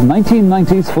highlights of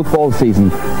 1990's football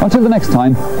season. Until the next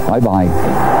time, bye bye.